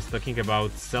 I was talking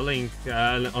about selling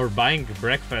or buying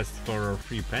breakfast for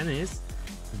 3 pennies,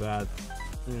 but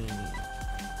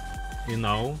you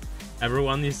know,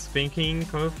 everyone is thinking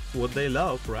of what they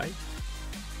love, right?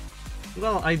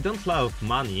 Well, I don't love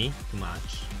money too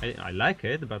much. I like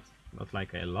it, but not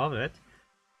like I love it.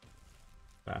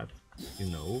 But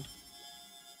you know.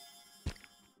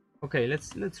 Okay,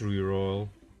 let's reroll.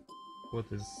 What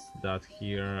is that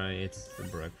here? It's a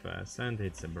breakfast, and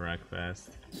it's a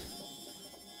breakfast.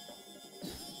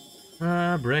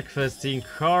 Breakfasting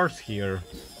cars here.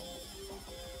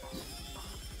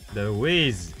 The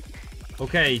whiz.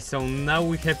 Okay, so now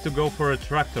we have to go for a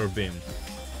tractor beam,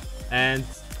 and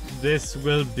this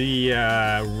will be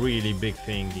a really big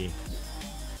thingy.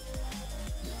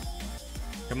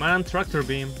 Come on, tractor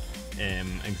beam.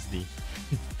 XD.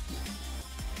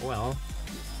 Well.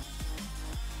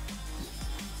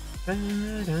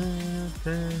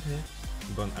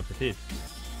 Bon appetit.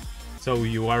 So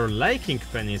you are liking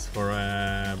pennies for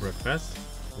breakfast?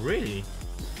 Really?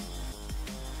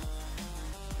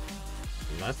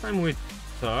 Last time we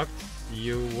talked,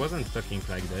 you wasn't talking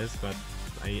like this, but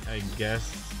I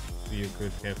guess you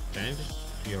could have changed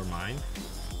your mind.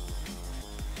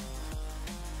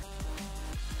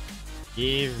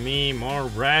 Give me more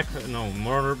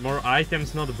more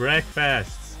items, not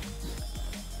breakfasts.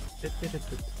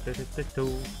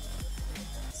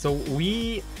 So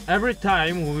every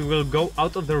time we will go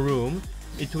out of the room,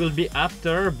 it will be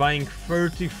after buying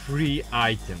 33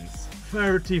 items.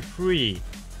 33!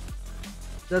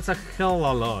 That's a hell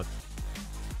of a lot.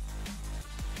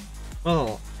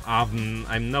 Well,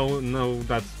 I know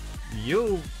that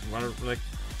you are like...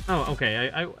 Oh,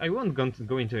 okay, I won't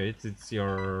go into it, it's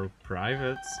your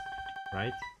privates,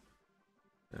 right?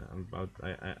 But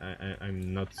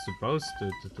I'm not supposed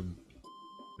to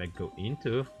like go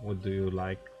into what do you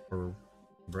like for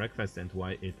breakfast and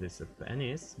why it is a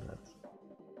pennies, but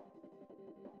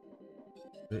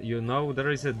you know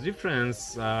there is a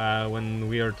difference when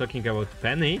we are talking about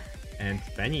penny and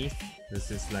pennies. This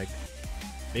is like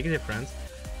big difference.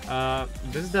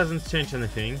 This doesn't change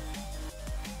anything,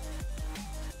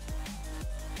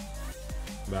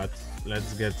 but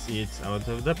let's get it out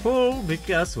of the pool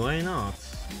because why not?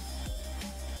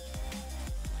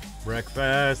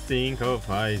 Breakfasting of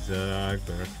Isaac,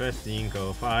 breakfasting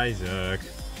of Isaac.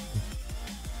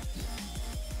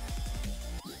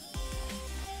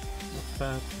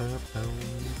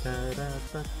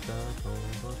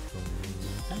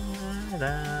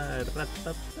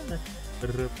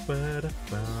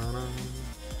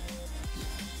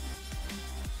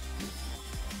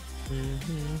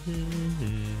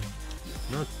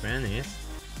 Not pennies,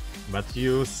 but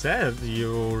you said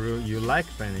you like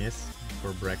pennies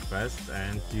for breakfast,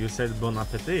 and you said bon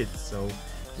appetit, so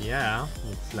yeah,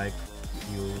 it's like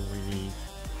you really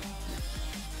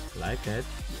like it.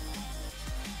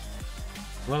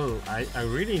 Well, I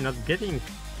really not getting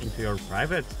into your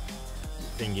private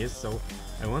thingies, so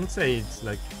I won't say it's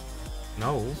like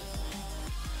no.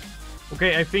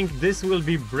 Okay, I think this will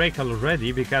be break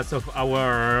already because of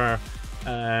our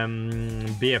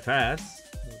BFFs,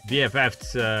 the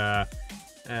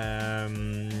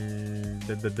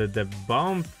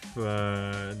bomb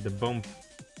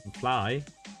fly.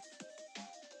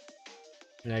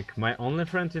 Like my only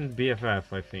friend in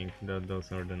BFF, I think that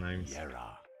those are the names.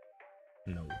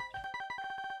 No.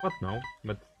 What no?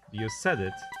 But you said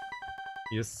it.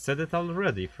 You said it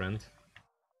already, friend.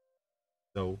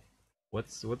 So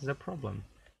what's the problem?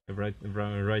 I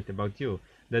write about you.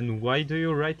 Then why do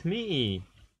you write me?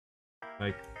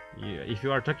 Like, if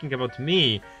you are talking about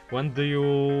me, when do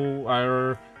you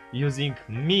are using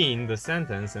me in the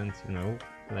sentence? And you know,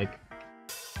 like,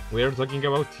 we are talking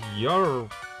about your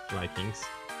likings,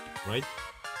 right?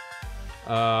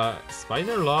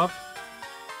 Spider love,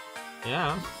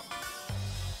 yeah.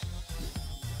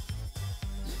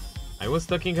 I was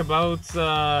talking about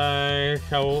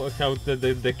how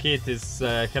the kid is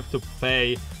have to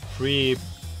pay 3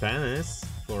 pennies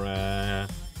for a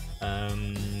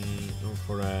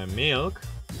milk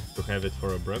to have it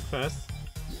for a breakfast,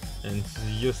 and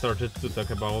you started to talk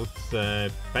about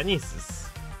penises.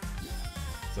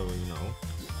 So you know.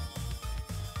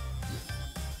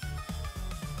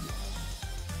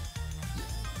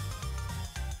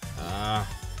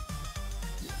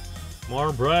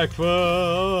 More breakfast!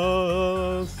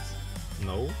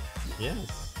 No?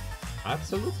 Yes.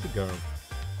 Absolutely, girl.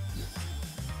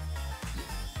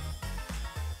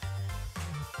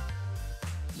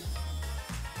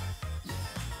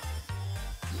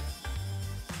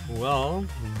 Well,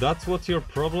 that's what your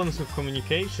problems with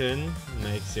communication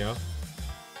makes you.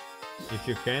 If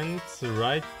you can't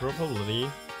write properly,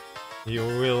 you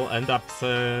will end up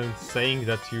saying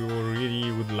that you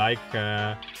really would like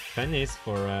pennies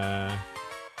for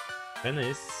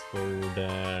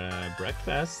the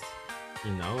breakfast.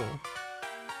 You know,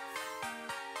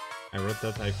 I wrote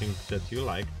that I think that you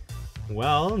like.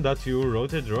 Well, that you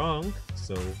wrote it wrong,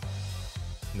 so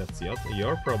that's your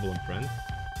problem, friend.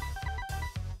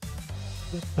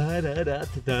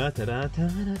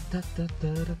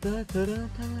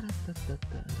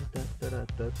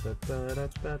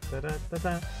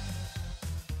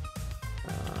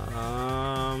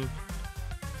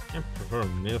 I prefer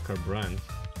milk or brand.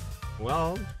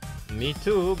 Well, me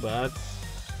too, but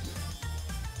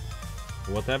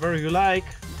whatever you like.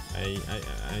 I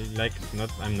like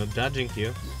I'm not judging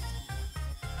you.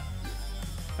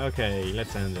 Okay,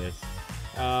 let's end this.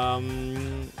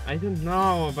 I don't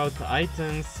know about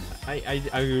items. I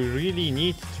really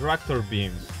need tractor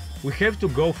beam. We have to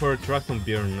go for a tractor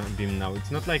beam now. It's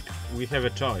not like we have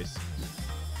a choice.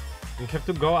 We have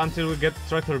to go until we get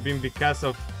tractor beam because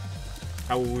of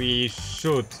how we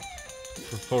shoot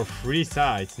for 3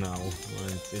 sides now.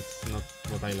 And it's not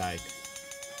what I like.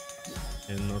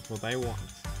 And not what I want.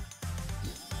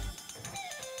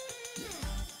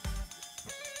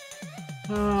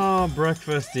 Oh,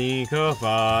 breakfasting of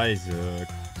Isaac.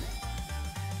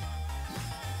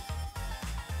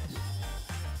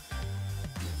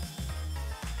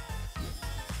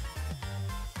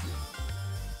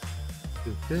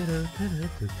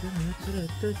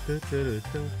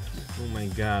 Oh my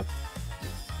god.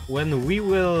 When we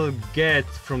will get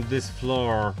from this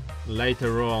floor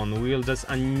later on, we will just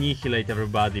annihilate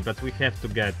everybody, but we have to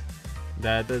get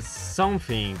that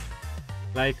something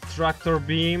like tractor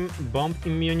beam, bomb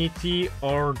immunity,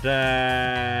 or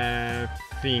the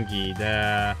thingy,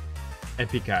 the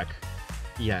epicac.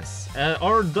 Yes,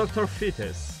 or Dr.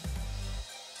 Fetus.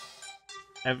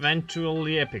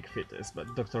 Eventually Epic Fetus,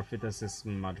 but Dr. Fetus is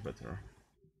much better.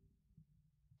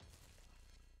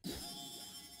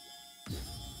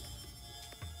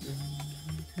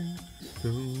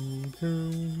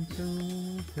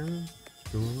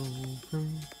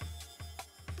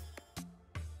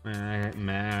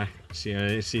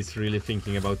 She's really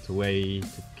thinking about a way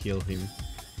to kill him.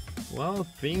 Well,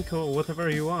 think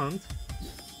whatever you want.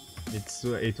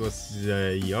 It was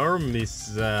your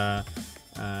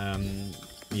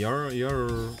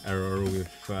your error with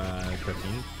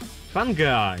cooking. Fun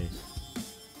guy.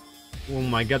 Oh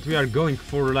my god, we are going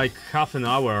for like half an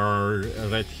hour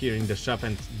right here in the shop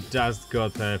and just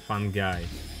got a fun guy.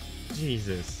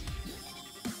 Jesus.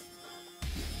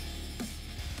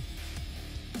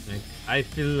 Like, I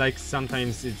feel like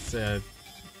sometimes it's I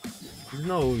don't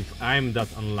know if I'm that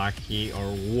unlucky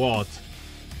or what.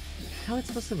 How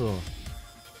it's possible?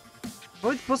 How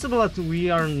it's possible that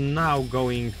we are now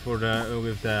going for the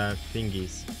with the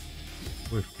thingies,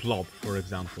 with plop, for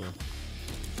example.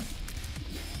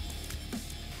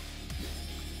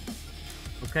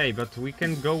 Okay, but we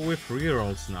can go with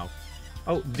rerolls now.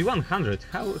 Oh, D100.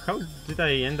 How did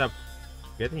I end up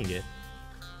getting it?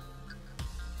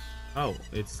 Oh,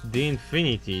 it's the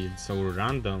infinity. It's so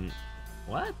random.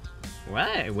 What?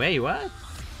 Wait, what?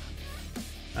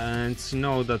 And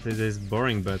know that it is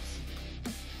boring, but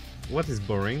what is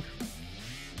boring?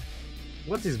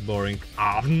 What is boring?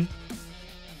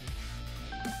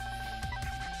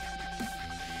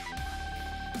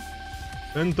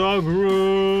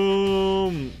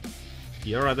 Pentagram!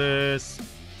 Era this!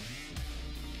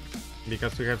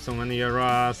 Because we have so many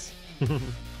eras.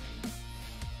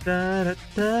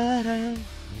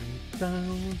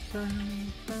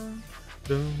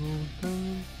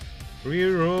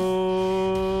 Reroll.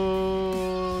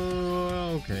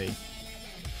 Okay.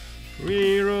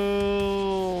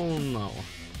 Reroll. No.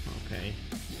 Okay.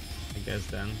 I guess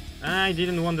then. I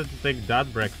didn't want to take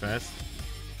that breakfast.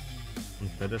 On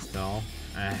pedestal.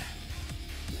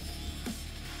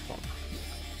 Fuck.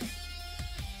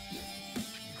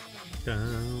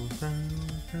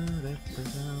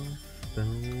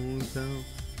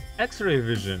 X-ray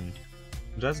vision.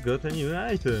 Just got a new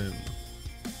item.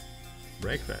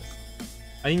 Breakfast.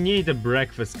 I need a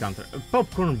breakfast counter.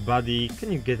 Popcorn buddy,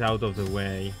 can you get out of the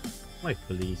way? Like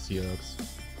please, yucks.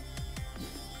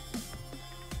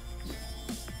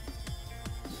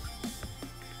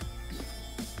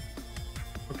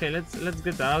 Okay, let's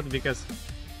get out because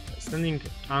standing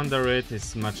under it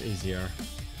is much easier.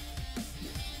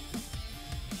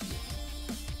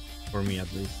 For me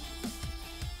at least.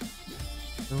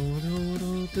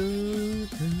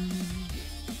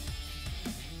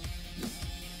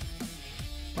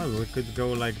 Well, we could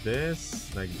go like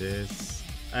this,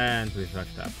 and we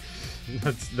fucked up.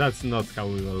 That's not how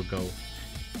we will go.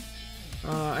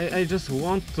 I just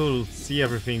want to see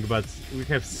everything, but we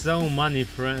have so many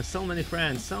friends, so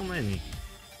many.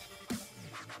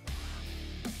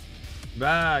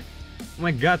 Back. Oh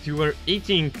my god, you were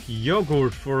eating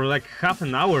yogurt for like half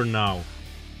an hour now.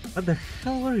 What the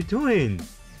hell are you doing,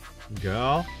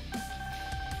 girl?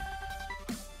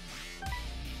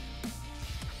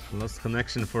 Lost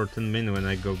connection for 10 minutes when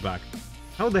I go back.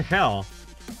 How the hell?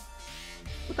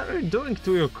 What are you doing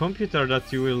to your computer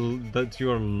that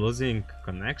you are losing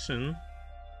connection?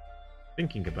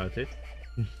 Thinking about it.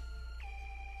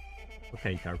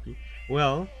 Okay, Tarpy.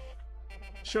 Well,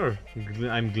 sure.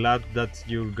 I'm glad that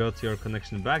you got your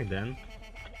connection back then.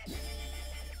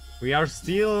 We are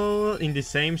still in the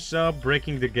same shop,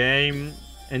 breaking the game,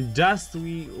 and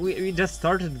we just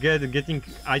started getting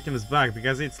items back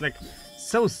because it's like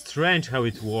so strange how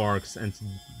it works and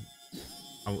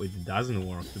how it doesn't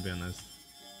work, to be honest.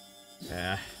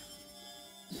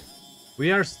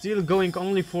 We are still going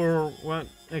only for one.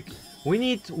 Like, we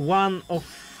need one of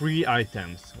 3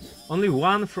 items. Only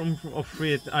one of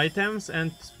 3 items,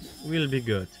 and we'll be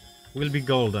good. We'll be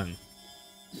golden.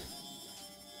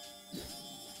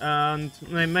 And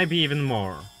maybe even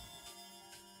more.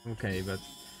 Okay, but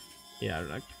yeah,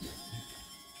 like.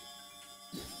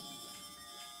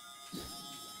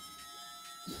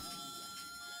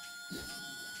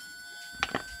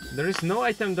 There is no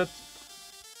item that...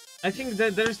 I think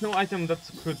that there is no item that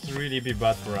could really be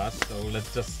bad for us, so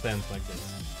let's just stand like this.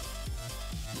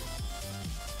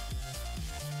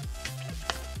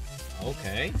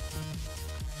 Okay.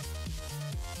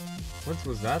 What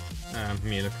was that?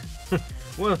 Milk.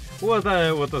 Well, what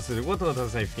was it? What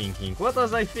was I thinking? What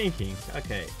was I thinking?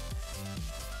 Okay.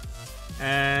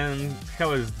 And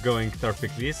how is it going,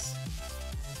 Torpicles?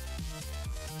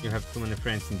 You have too many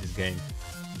friends in this game.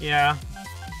 Yeah.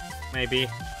 Maybe.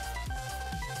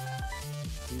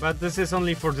 But this is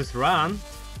only for this run.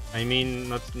 I mean,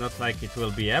 not like it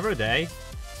will be every day.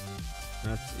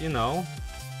 But, you know.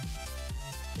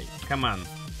 Okay, come on.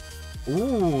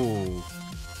 Ooh!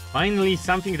 Finally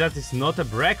something that is not a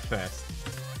breakfast.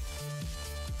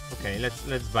 Okay,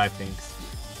 let's buy things.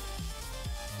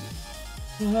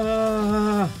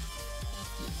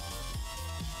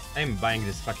 I'm buying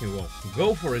this fucking wall.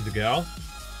 Go for it, girl.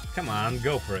 Come on,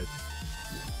 go for it.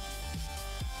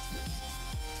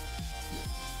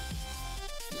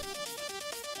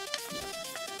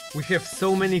 We have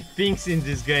so many things in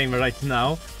this game right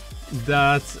now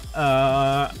that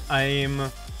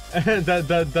I'm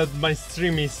that my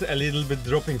stream is a little bit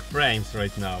dropping frames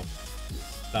right now.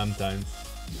 Sometimes,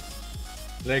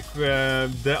 like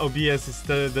the OBS is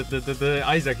the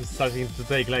Isaac is starting to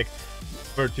take like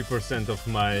 30% of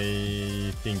my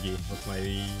thingy, of my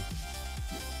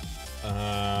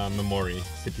memory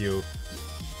CPU.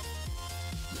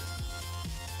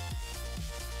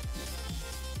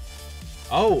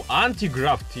 Oh,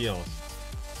 anti-grav teals.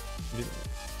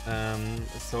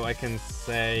 So I can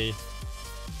say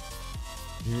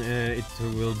it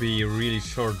will be really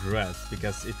short rest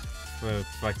because it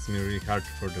fucks me really hard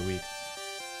for the week.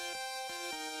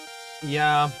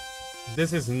 Yeah,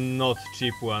 this is not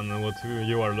cheap one. What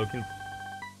you are looking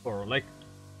for? Like,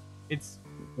 it's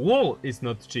wool is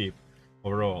not cheap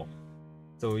overall.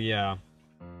 So yeah,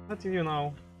 but you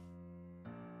know,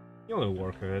 you will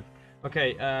work with it.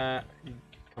 Okay,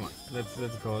 come on, let's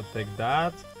go take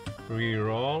that.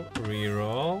 Reroll,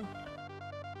 reroll.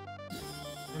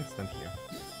 And stand here.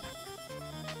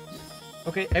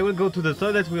 Okay, I will go to the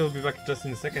toilet, we'll be back just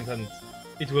in a second and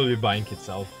it will be buying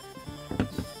itself.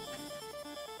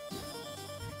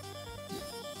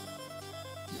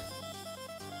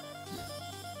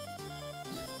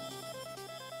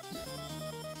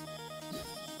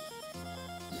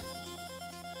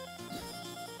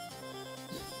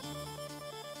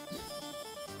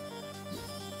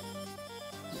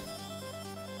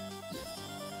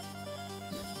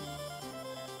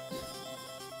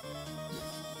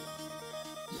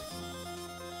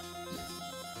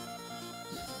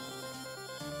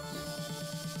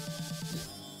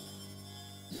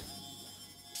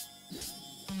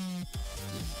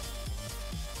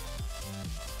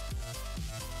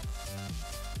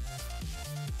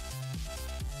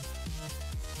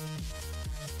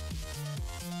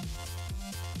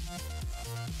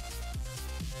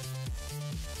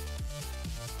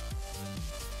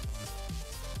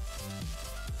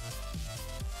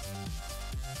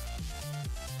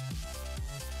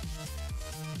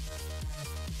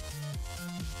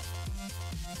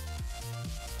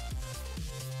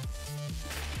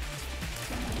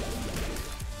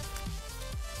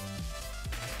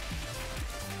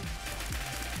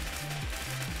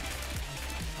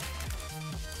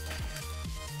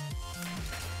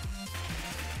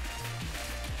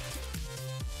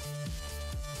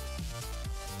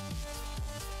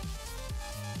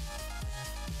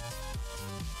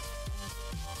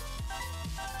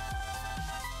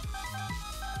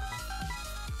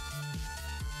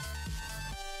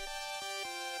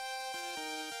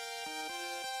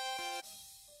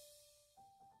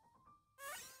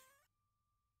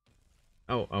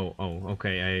 Oh,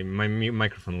 okay, my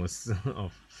microphone was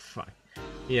off. Fuck.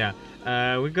 Yeah,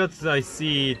 we got, I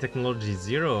see, technology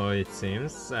 0, it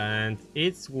seems, and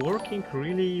it's working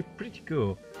really pretty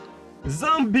cool.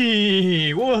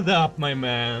 Zombie! What up, my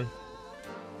man?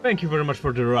 Thank you very much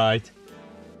for the ride.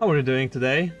 How are you doing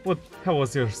today? How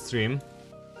was your stream?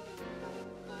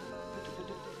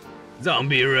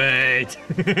 Zombie raid!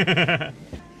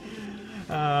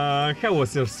 How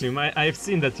was your stream? I've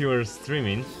seen that you were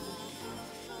streaming.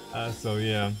 So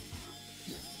yeah.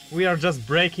 We are just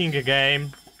breaking a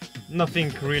game.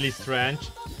 Nothing really strange.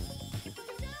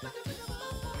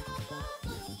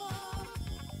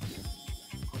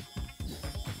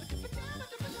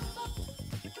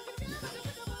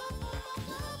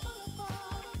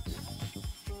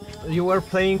 You were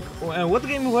playing... what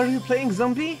game were you playing,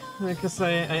 Zombie? Because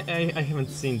I haven't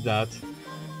seen that.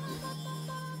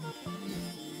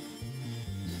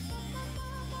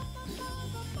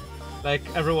 Like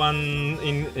everyone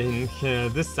in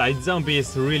this side, Zombie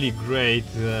is a really great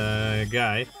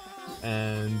guy,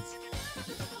 and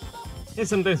he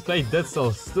sometimes plays Dead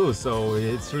Souls too, so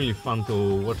it's really fun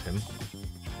to watch him.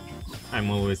 I'm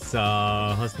always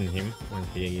hosting him when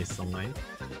he is online.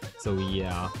 So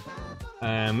yeah,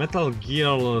 Metal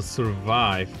Gear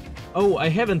Survive. Oh, I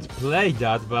haven't played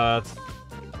that, but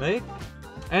hey,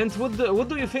 and what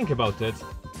do you think about it?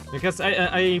 Because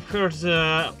I've heard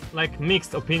like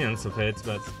mixed opinions of it,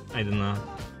 but I don't know.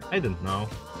 I don't know.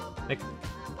 Like,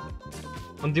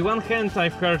 on the one hand,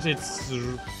 I've heard it's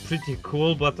pretty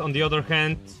cool, but on the other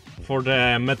hand, for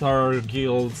the Metal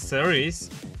Gear series,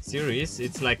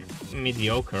 it's like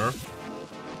mediocre.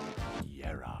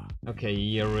 Yera. Okay,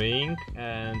 earring,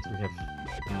 and we have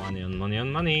money on money on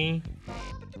money.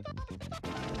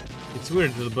 It's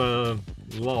weird, but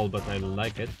lol, but I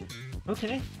like it.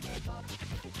 Okay.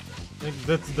 Like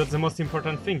that's the most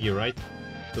important thing here, right?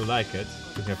 To like it,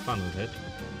 to have fun with it.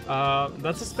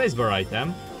 That's a spacebar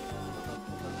item.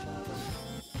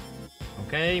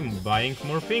 Okay, buying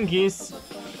more thingies.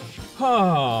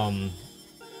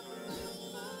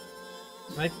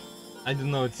 Like, I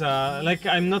don't know, it's like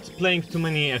I'm not playing too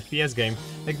many FPS games.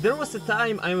 Like there was a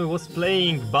time I was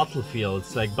playing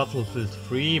Battlefields, like Battlefield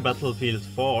 3, Battlefield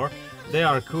 4. They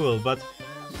are cool, but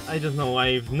I don't know,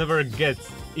 I've never get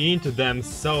into them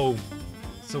so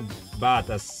bad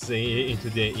as into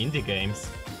the indie games.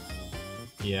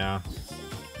 Yeah,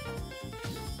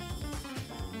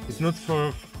 it's not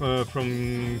from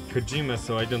Kojima,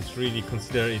 so I don't really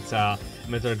consider it a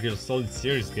Metal Gear Solid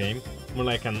series game. More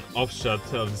like an offshoot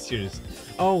of the series.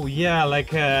 Oh yeah, like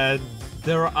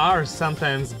there are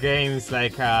sometimes games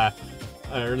like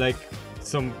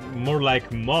some more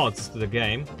like mods to the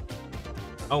game.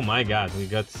 Oh my god, we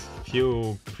got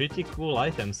few pretty cool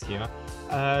items here.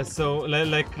 So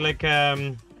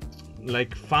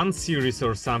like fun series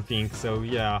or something. So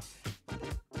yeah.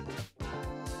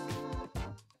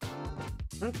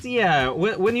 And yeah,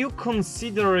 when you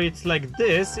consider it like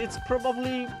this, it's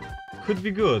probably could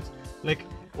be good. Like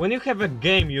when you have a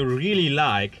game you really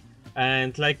like,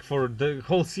 and like for the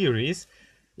whole series,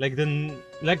 like the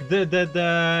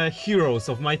Heroes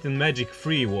of Might and Magic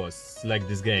 3 was like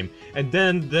this game, and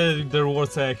then there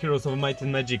was Heroes of Might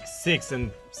and Magic 6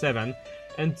 and 7,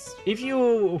 and if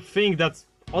you think that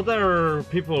other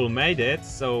people made it,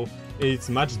 so it's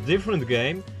much different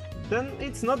game, then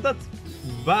it's not that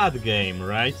bad game,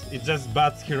 right? It's just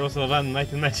bad Heroes of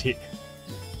Might and Magic.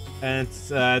 And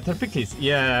Terpicles,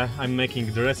 yeah, I'm making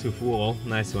dress with wool,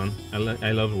 nice one.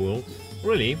 I love wool.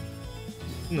 Really?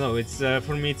 No, it's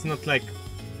for me it's not like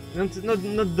not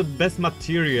the best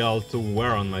material to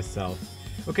wear on myself.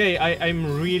 Okay,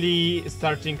 I'm really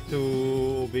starting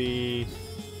to be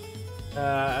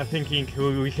thinking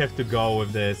we have to go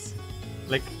with this.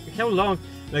 Like how long?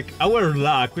 Like our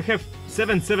luck, we have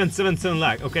 7777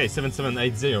 luck. Okay,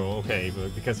 7780. Okay,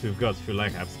 but because we've got few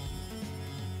luck ups.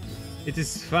 It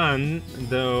is fun,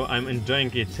 though I'm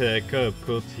enjoying it. Co-op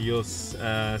could use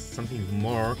something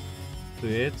more to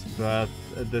it, but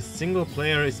the single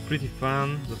player is pretty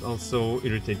fun, but also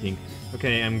irritating.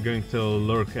 Okay, I'm going to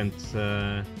lurk, and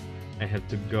I have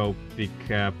to go pick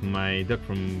up my dog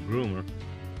from groomer.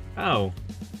 Oh,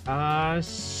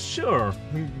 sure,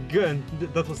 good.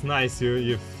 That was nice.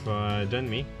 You've joined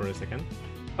me for a second.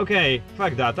 Okay,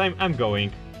 fuck that. I'm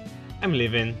going. I'm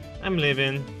leaving.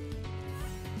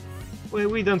 Well,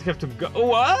 we don't have to go.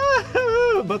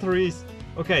 Oh, batteries.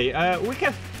 Okay, we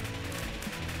have.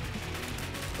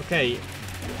 Okay,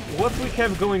 what we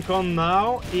have going on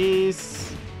now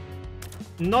is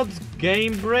not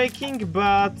game breaking,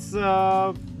 but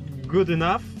good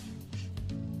enough.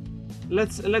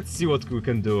 Let's see what we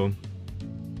can do.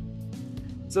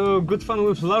 So good fun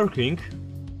with lurking,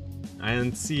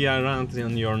 and see you around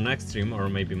on your next stream, or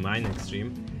maybe my next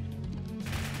stream.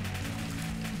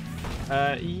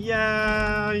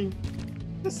 Yeah,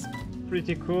 that's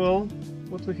pretty cool.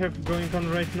 What we have going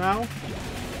on right now?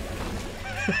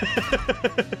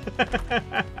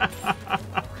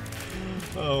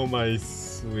 Oh my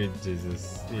sweet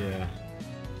Jesus, yeah.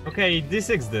 Okay, this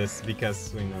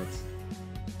because why not?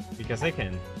 Because I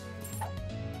can.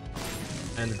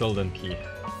 And golden key.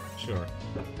 Sure.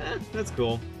 That's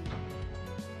cool.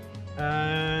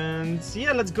 And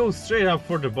yeah, let's go straight up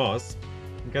for the boss.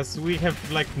 Because we have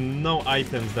like no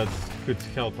items that could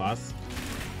help us.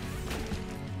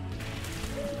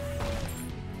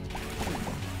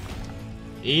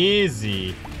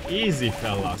 Easy. Easy,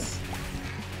 fellas.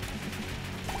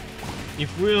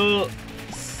 If we'll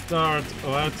start...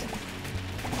 What?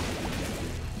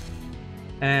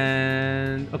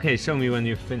 And... Okay, show me when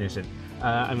you finish it.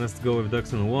 I must go with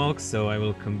dogs on walks, so I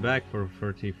will come back for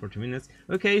 30-40 minutes.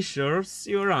 Okay, sure,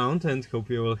 see you around and hope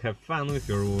you will have fun with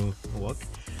your walk.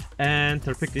 And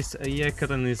Terpictis, yeah,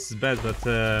 cotton is bad, but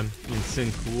in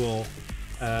sync cool.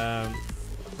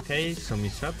 Okay, show me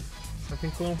shop.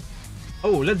 Something cool.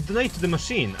 Oh, let's donate to the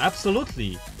machine,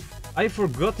 absolutely! I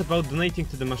forgot about donating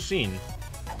to the machine.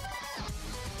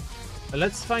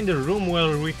 Let's find a room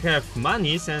where we have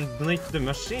monies and donate to the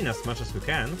machine as much as we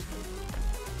can.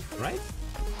 Right?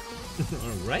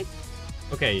 Alright?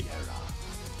 Okay.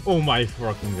 Oh my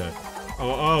fucking god.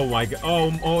 Oh my god.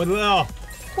 Oh no!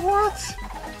 What?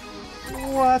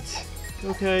 What?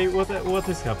 Okay, what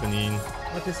is happening?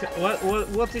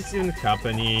 What is even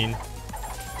happening?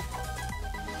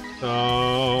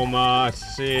 So much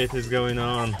shit is going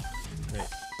on.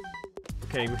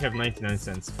 Okay, we have 99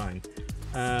 cents, fine.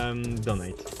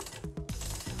 Donate.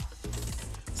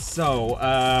 So,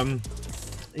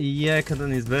 yeah,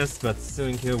 cotton is best, but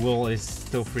sewing wool is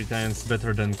still 3 times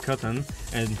better than cotton,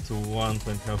 and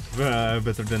 1.5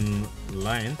 better than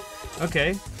lion.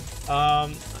 Okay.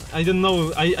 I don't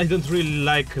know. I don't really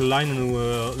like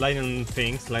linen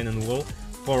things, linen wool,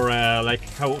 for like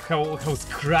how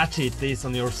scratchy it is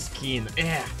on your skin.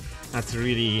 Yeah, that's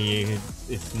really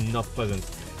it's not pleasant.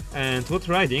 And what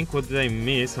riding? What did I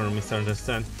miss or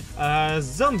misunderstand?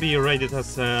 Zombie raided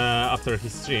us after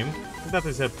his stream. That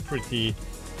is a pretty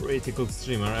cool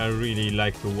streamer. I really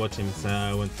like to watch him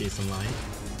when he's online.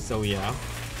 So yeah.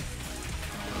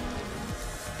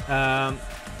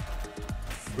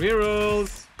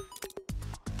 Rerolls.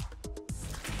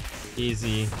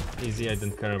 Easy. I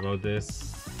don't care about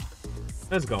this.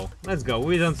 Let's go.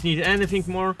 We don't need anything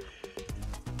more.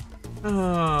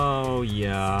 Oh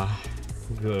yeah.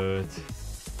 Good.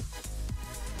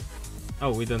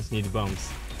 Oh, we don't need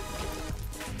bombs.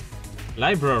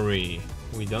 Library.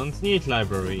 We don't need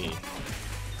library.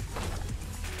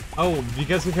 Oh,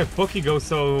 because we have Pokégo,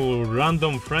 so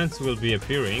random friends will be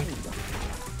appearing.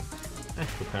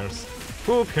 Who cares?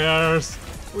 Who cares?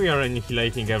 We are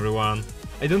annihilating everyone.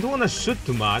 I don't want to shoot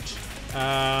too much.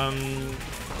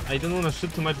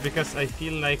 Because I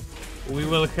feel like we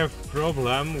will have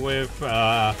problem with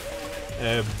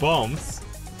bombs.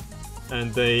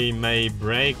 And they may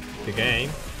break the game.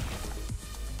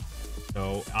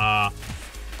 So,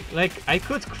 like, I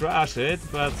could crash it,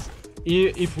 but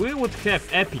if we would have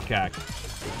Epicac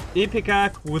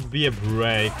would be a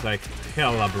break, like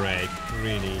hella break,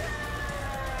 really.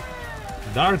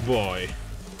 Dark Boy.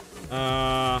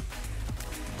 Yeah,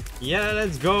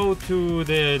 let's go to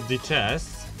the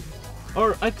chest.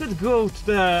 Or I could go to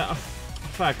the...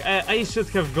 fuck, I should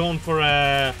have gone for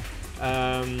a...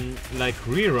 like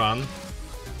rerun.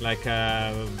 Like,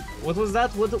 what was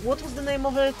that? What was the name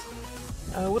of it?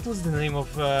 What was the name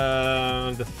of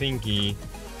the thingy?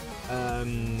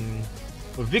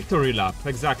 Victory Lap,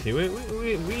 exactly.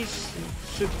 We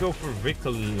should go for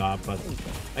Victory Lap, but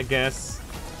I guess...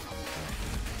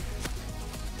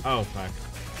 Oh, fuck.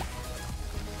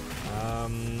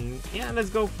 Yeah,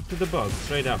 let's go to the boss,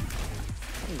 straight up.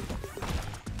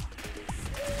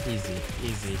 Easy.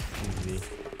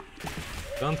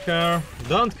 Don't care,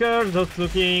 don't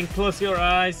looking, close your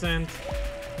eyes and...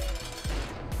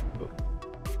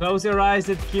 Close your eyes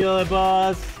and kill a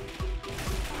boss!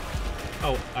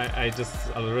 Oh, I just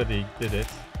already did it.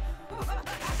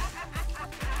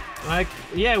 Like,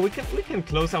 yeah, we can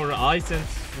close our eyes and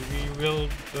we will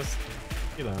just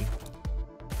kill him.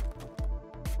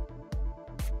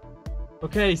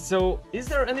 Okay, so is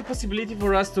there any possibility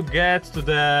for us to get to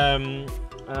the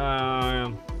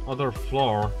other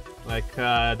floor? Like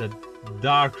the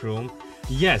dark room?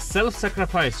 Yes,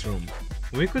 self-sacrifice room.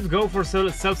 We could go for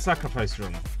self-sacrifice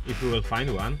room if we will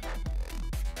find one.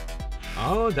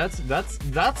 Oh, that's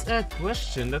a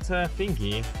question. That's a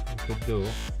thingy we could do.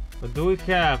 But do we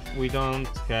have? We don't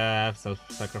have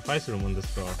self-sacrifice room on this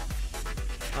floor.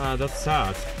 That's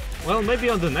sad. Well, maybe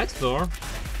on the next floor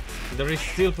there is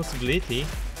still possibility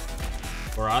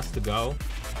for us to go.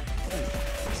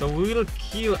 So we will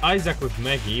kill Isaac with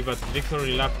Meggy, but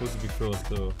Victory Lap would be cool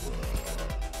too.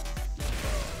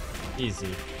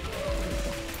 Easy.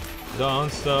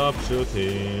 Don't stop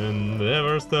shooting,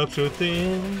 never stop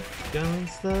shooting, don't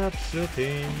stop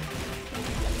shooting.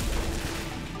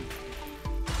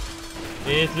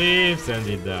 It lives and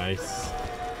it dies.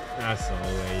 As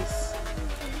always.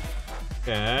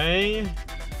 Okay.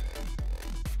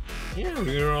 Yeah,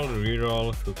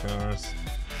 reroll, who cares?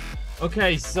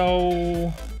 Okay,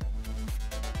 so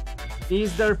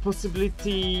is there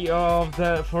possibility of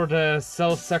for the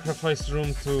self-sacrifice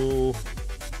room to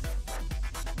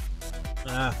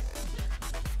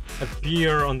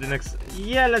appear on the next?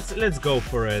 Yeah, let's go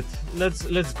for it.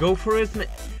 Let's go for it.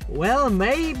 Well,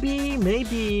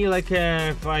 maybe like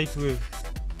a fight with.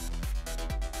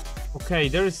 Okay,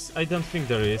 I don't think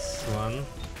there is one,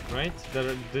 right?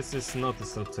 This is not a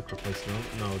self-sacrifice room.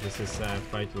 No, this is a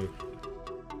fight with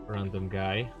random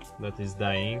guy that is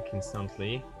dying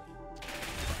instantly.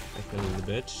 Like a little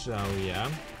bitch. Oh yeah.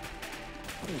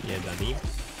 Yeah, daddy.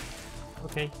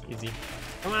 Okay, easy.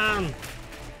 Come on!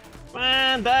 Come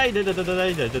on! Die!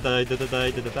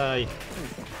 Die!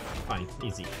 Fine,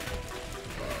 easy.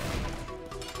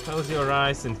 Close your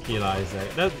eyes and kill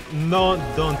Isaac. No,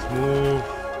 don't move.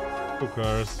 Who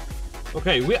cares?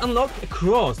 Okay, we unlocked a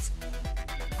cross.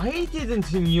 I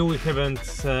didn't knew we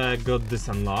haven't got this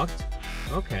unlocked.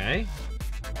 Okay.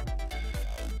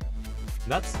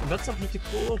 That's a pretty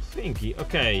cool thingy.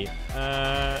 Okay,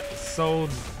 so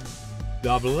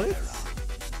double it?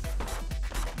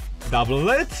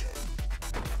 Double it?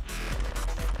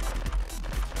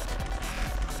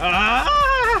 Ah!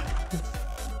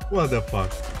 What the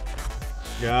fuck?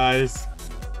 Guys.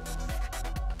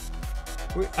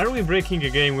 Are we breaking a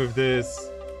game with this?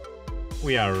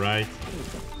 We are, right?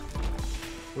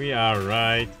 We are,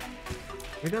 right?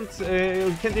 We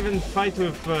can't even fight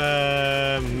with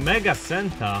Mega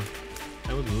Santa.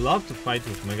 I would love to fight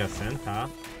with Mega Santa.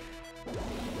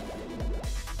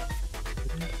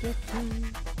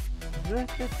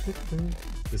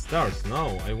 The stars,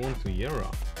 no, I want to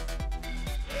Yera.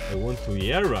 I want to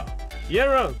Yera.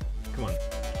 Yera! Come on.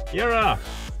 Yera!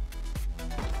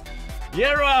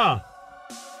 Yera!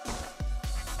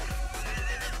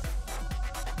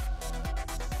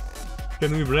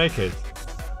 Can we break it?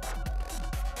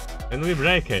 Can we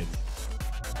break it?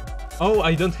 Oh,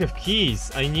 I don't have keys.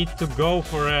 I need to go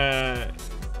for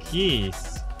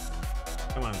keys.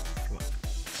 Come on, come on.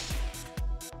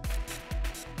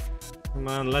 Come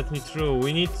on, let me through.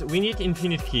 We need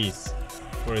infinite keys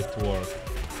for it to work.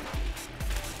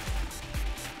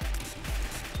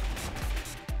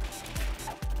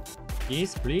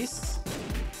 Keys, please.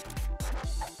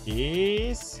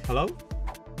 Keys. Hello?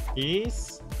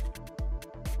 Keys.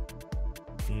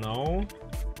 No.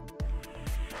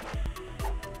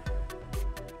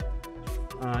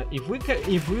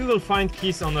 If we will find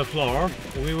keys on the floor,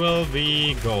 we will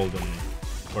be golden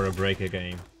for a break a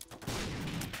game.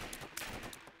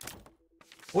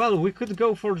 Well, we could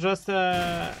go for just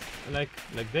like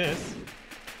this.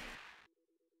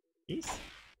 Keys?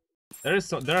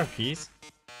 There are keys.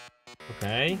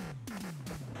 Okay.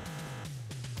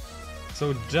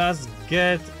 So just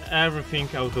get everything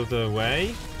out of the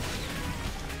way.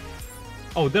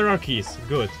 Oh, there are keys.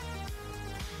 Good.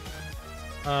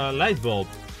 Light bulb.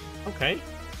 Okay.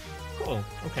 Cool.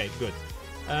 Okay, good.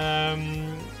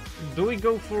 Do we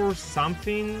go for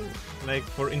something like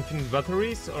for infinite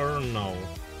batteries or no?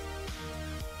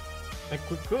 Like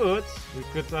we could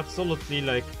absolutely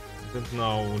like, don't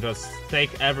know, just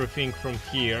take everything from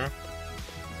here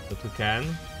that we can.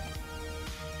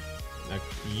 Like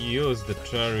use the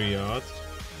chariot.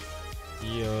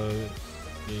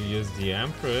 Use the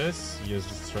Empress. Use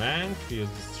the strength. Use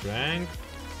the strength.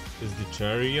 Use the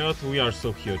chariot. We are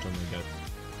so huge, oh my god.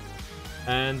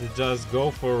 And just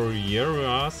go for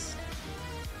Yeras.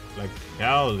 Like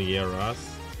hell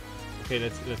Yeras. Okay,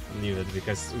 let's leave it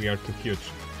because we are too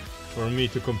huge for me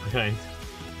to comprehend.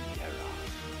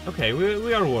 Okay,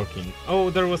 we are working. Oh,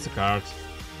 there was a cart.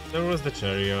 There was the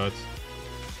chariot.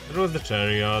 There was the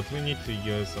chariot. We need to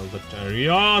use all the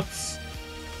chariots.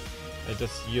 I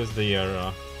just used the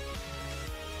Yera.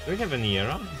 Do we have any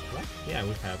Yera? What? Yeah,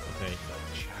 we have. Okay.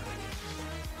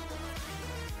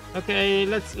 Okay,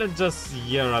 let's just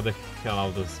Yera the hell out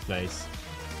of this place.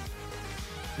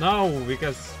 No,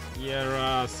 because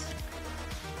Yera's.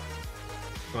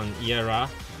 Come on, Yera.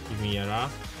 Give me Yera.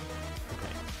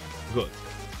 Okay, good.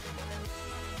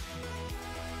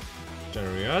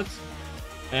 Chariot.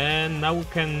 And now we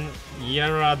can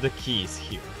Yera the keys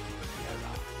here.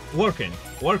 Working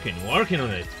on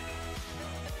it.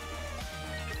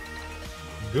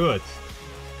 Good.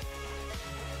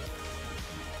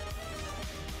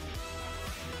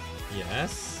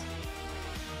 Yes.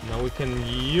 Now we can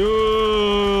use...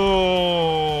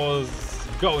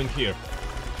 Go in here.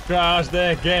 Crash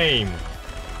the game.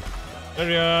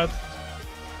 Chariot.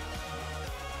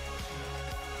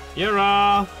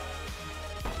 Yera.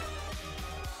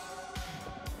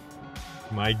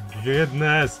 My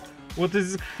goodness! What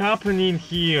is happening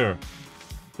here?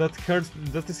 That hurts.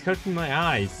 That is hurting my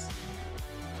eyes.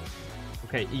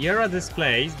 Okay, Yara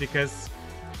displays because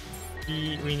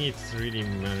we need really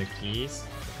many keys.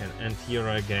 Okay, and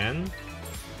Yara again.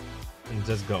 And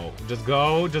just go. Just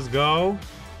go. Just go.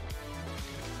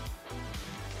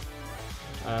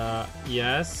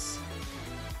 Yes.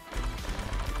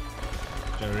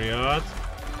 Chariot.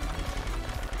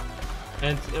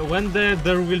 And when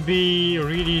there will be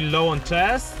really low on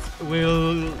chests,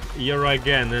 we'll Yara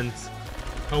again, and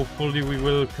hopefully we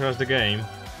will crash the game.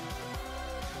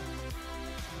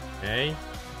 Okay.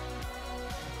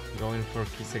 Going for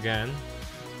keys again.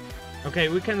 Okay,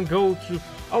 we can go to.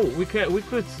 Oh, we could.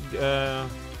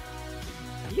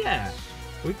 Yeah,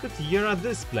 we could Yara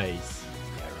this place.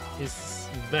 Is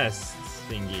best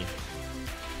thingy.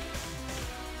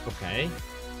 Okay.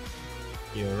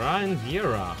 Yara and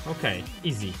Yara. Okay,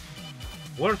 easy.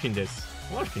 Working this.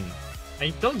 Working.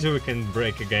 I told you we can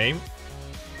break a game.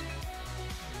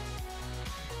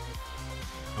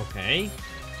 Okay.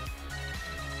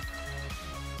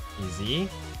 Easy.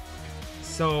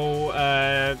 So,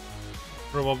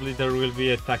 probably there will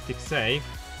be a tactic save.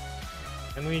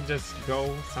 Can we just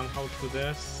go somehow to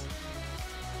this?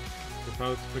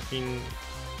 Without freaking...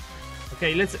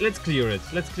 Okay, let's clear it.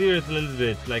 Let's clear it a little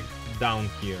bit, like down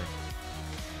here.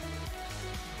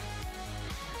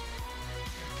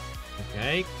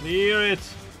 Okay, clear it.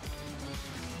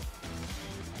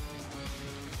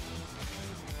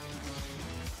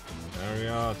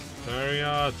 Chariot,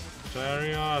 chariot,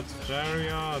 chariot,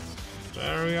 chariot,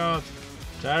 chariot,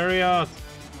 chariot.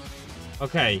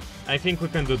 Okay, I think we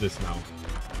can do this now.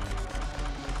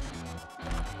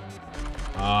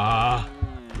 Ah,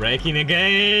 breaking a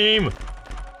game.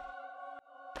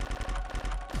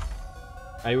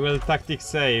 I will tactical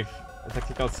save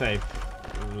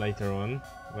later on,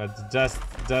 but just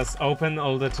open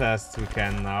all the chests we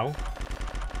can now.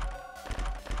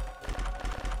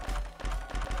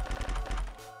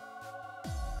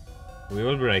 We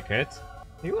will break it.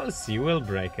 You will see, we'll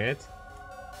break it.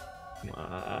 Come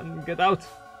on, get out.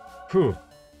 Phew.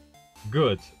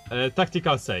 Good.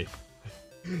 Tactical save.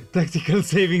 Tactical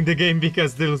saving the game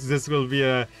because this will be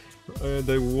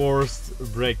the worst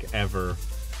break ever.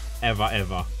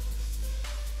 Ever.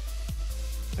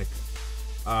 Like,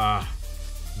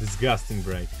 disgusting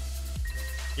break.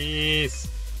 Jeez.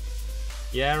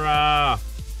 Yara.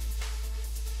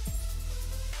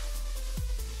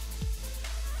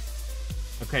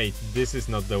 Okay, this is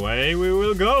not the way we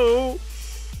will go.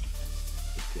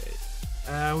 Okay.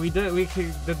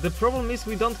 The problem is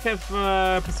we don't have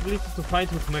possibility to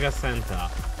fight with Mega Santa.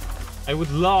 I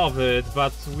would love it,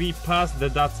 but we passed the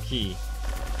Dutch key.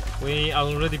 We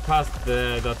already passed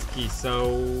the Dutch key,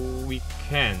 so we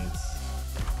can't.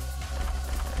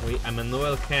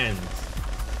 Emmanuel can't.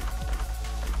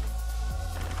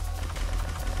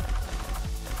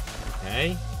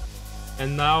 Okay.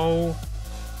 And now,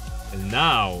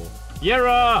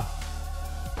 Yara!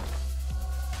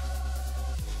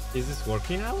 Is this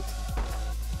working out?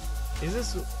 Is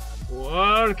this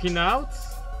working out?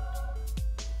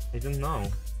 I don't know.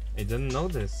 I didn't know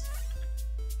this.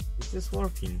 Is this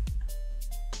working?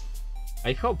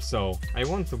 I hope so. I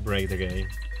want to break the game.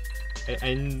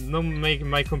 I know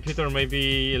my computer may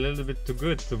be a little bit too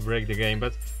good to break the game,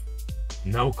 but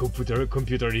no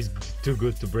computer is too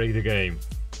good to break the game.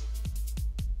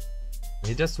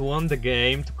 I just want the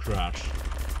game to crash.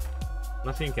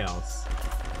 Nothing else.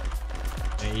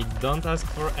 I don't ask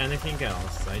for anything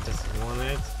else. I just want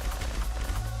it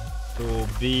to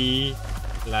be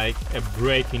like a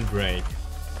breaking break.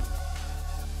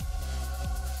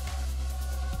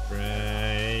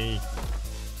 Break.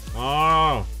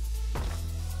 Oh!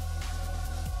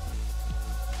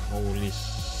 Holy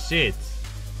shit!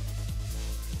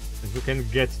 If we can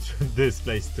get to this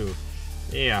place too.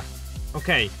 Yeah.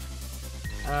 Okay.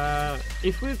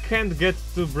 If we can't get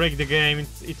to break the game,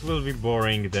 it will be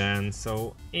boring then,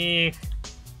 so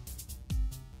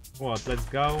what, let's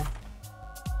go?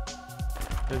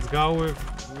 Let's go with...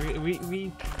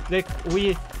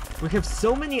 We have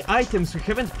so many items we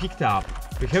haven't picked up.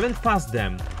 We haven't passed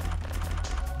them.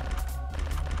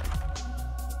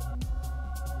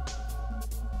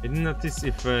 I didn't notice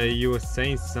if you were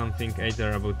saying something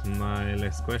either about my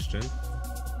last question.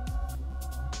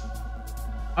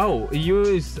 Oh,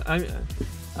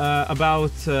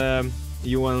 about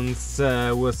you once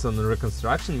was on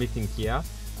reconstruction meeting here.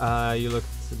 You looked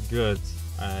good.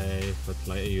 I thought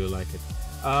you like it.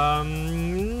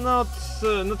 Not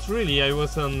really. I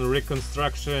was on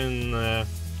reconstruction.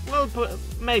 Well,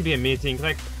 maybe a meeting.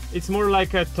 Like it's more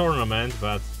like a tournament,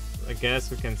 but I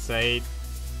guess we can say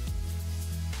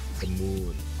the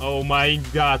moon. Oh my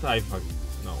god, I fuck.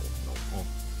 No, no. Oh,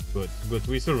 good, good.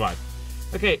 We survived.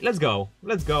 Okay, let's go.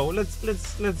 Let's go.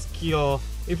 Let's kill.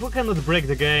 If we cannot break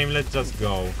the game, let's just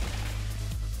go.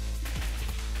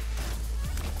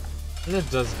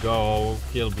 Let's just go.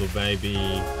 Kill blue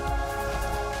baby.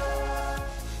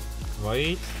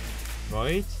 Void.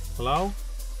 Void. Hello.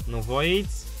 No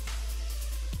voids.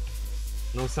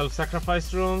 No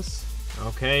self-sacrifice rooms.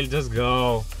 Okay, just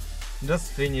go.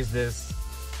 Just finish this.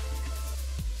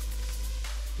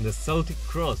 The Celtic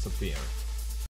Cross appeared.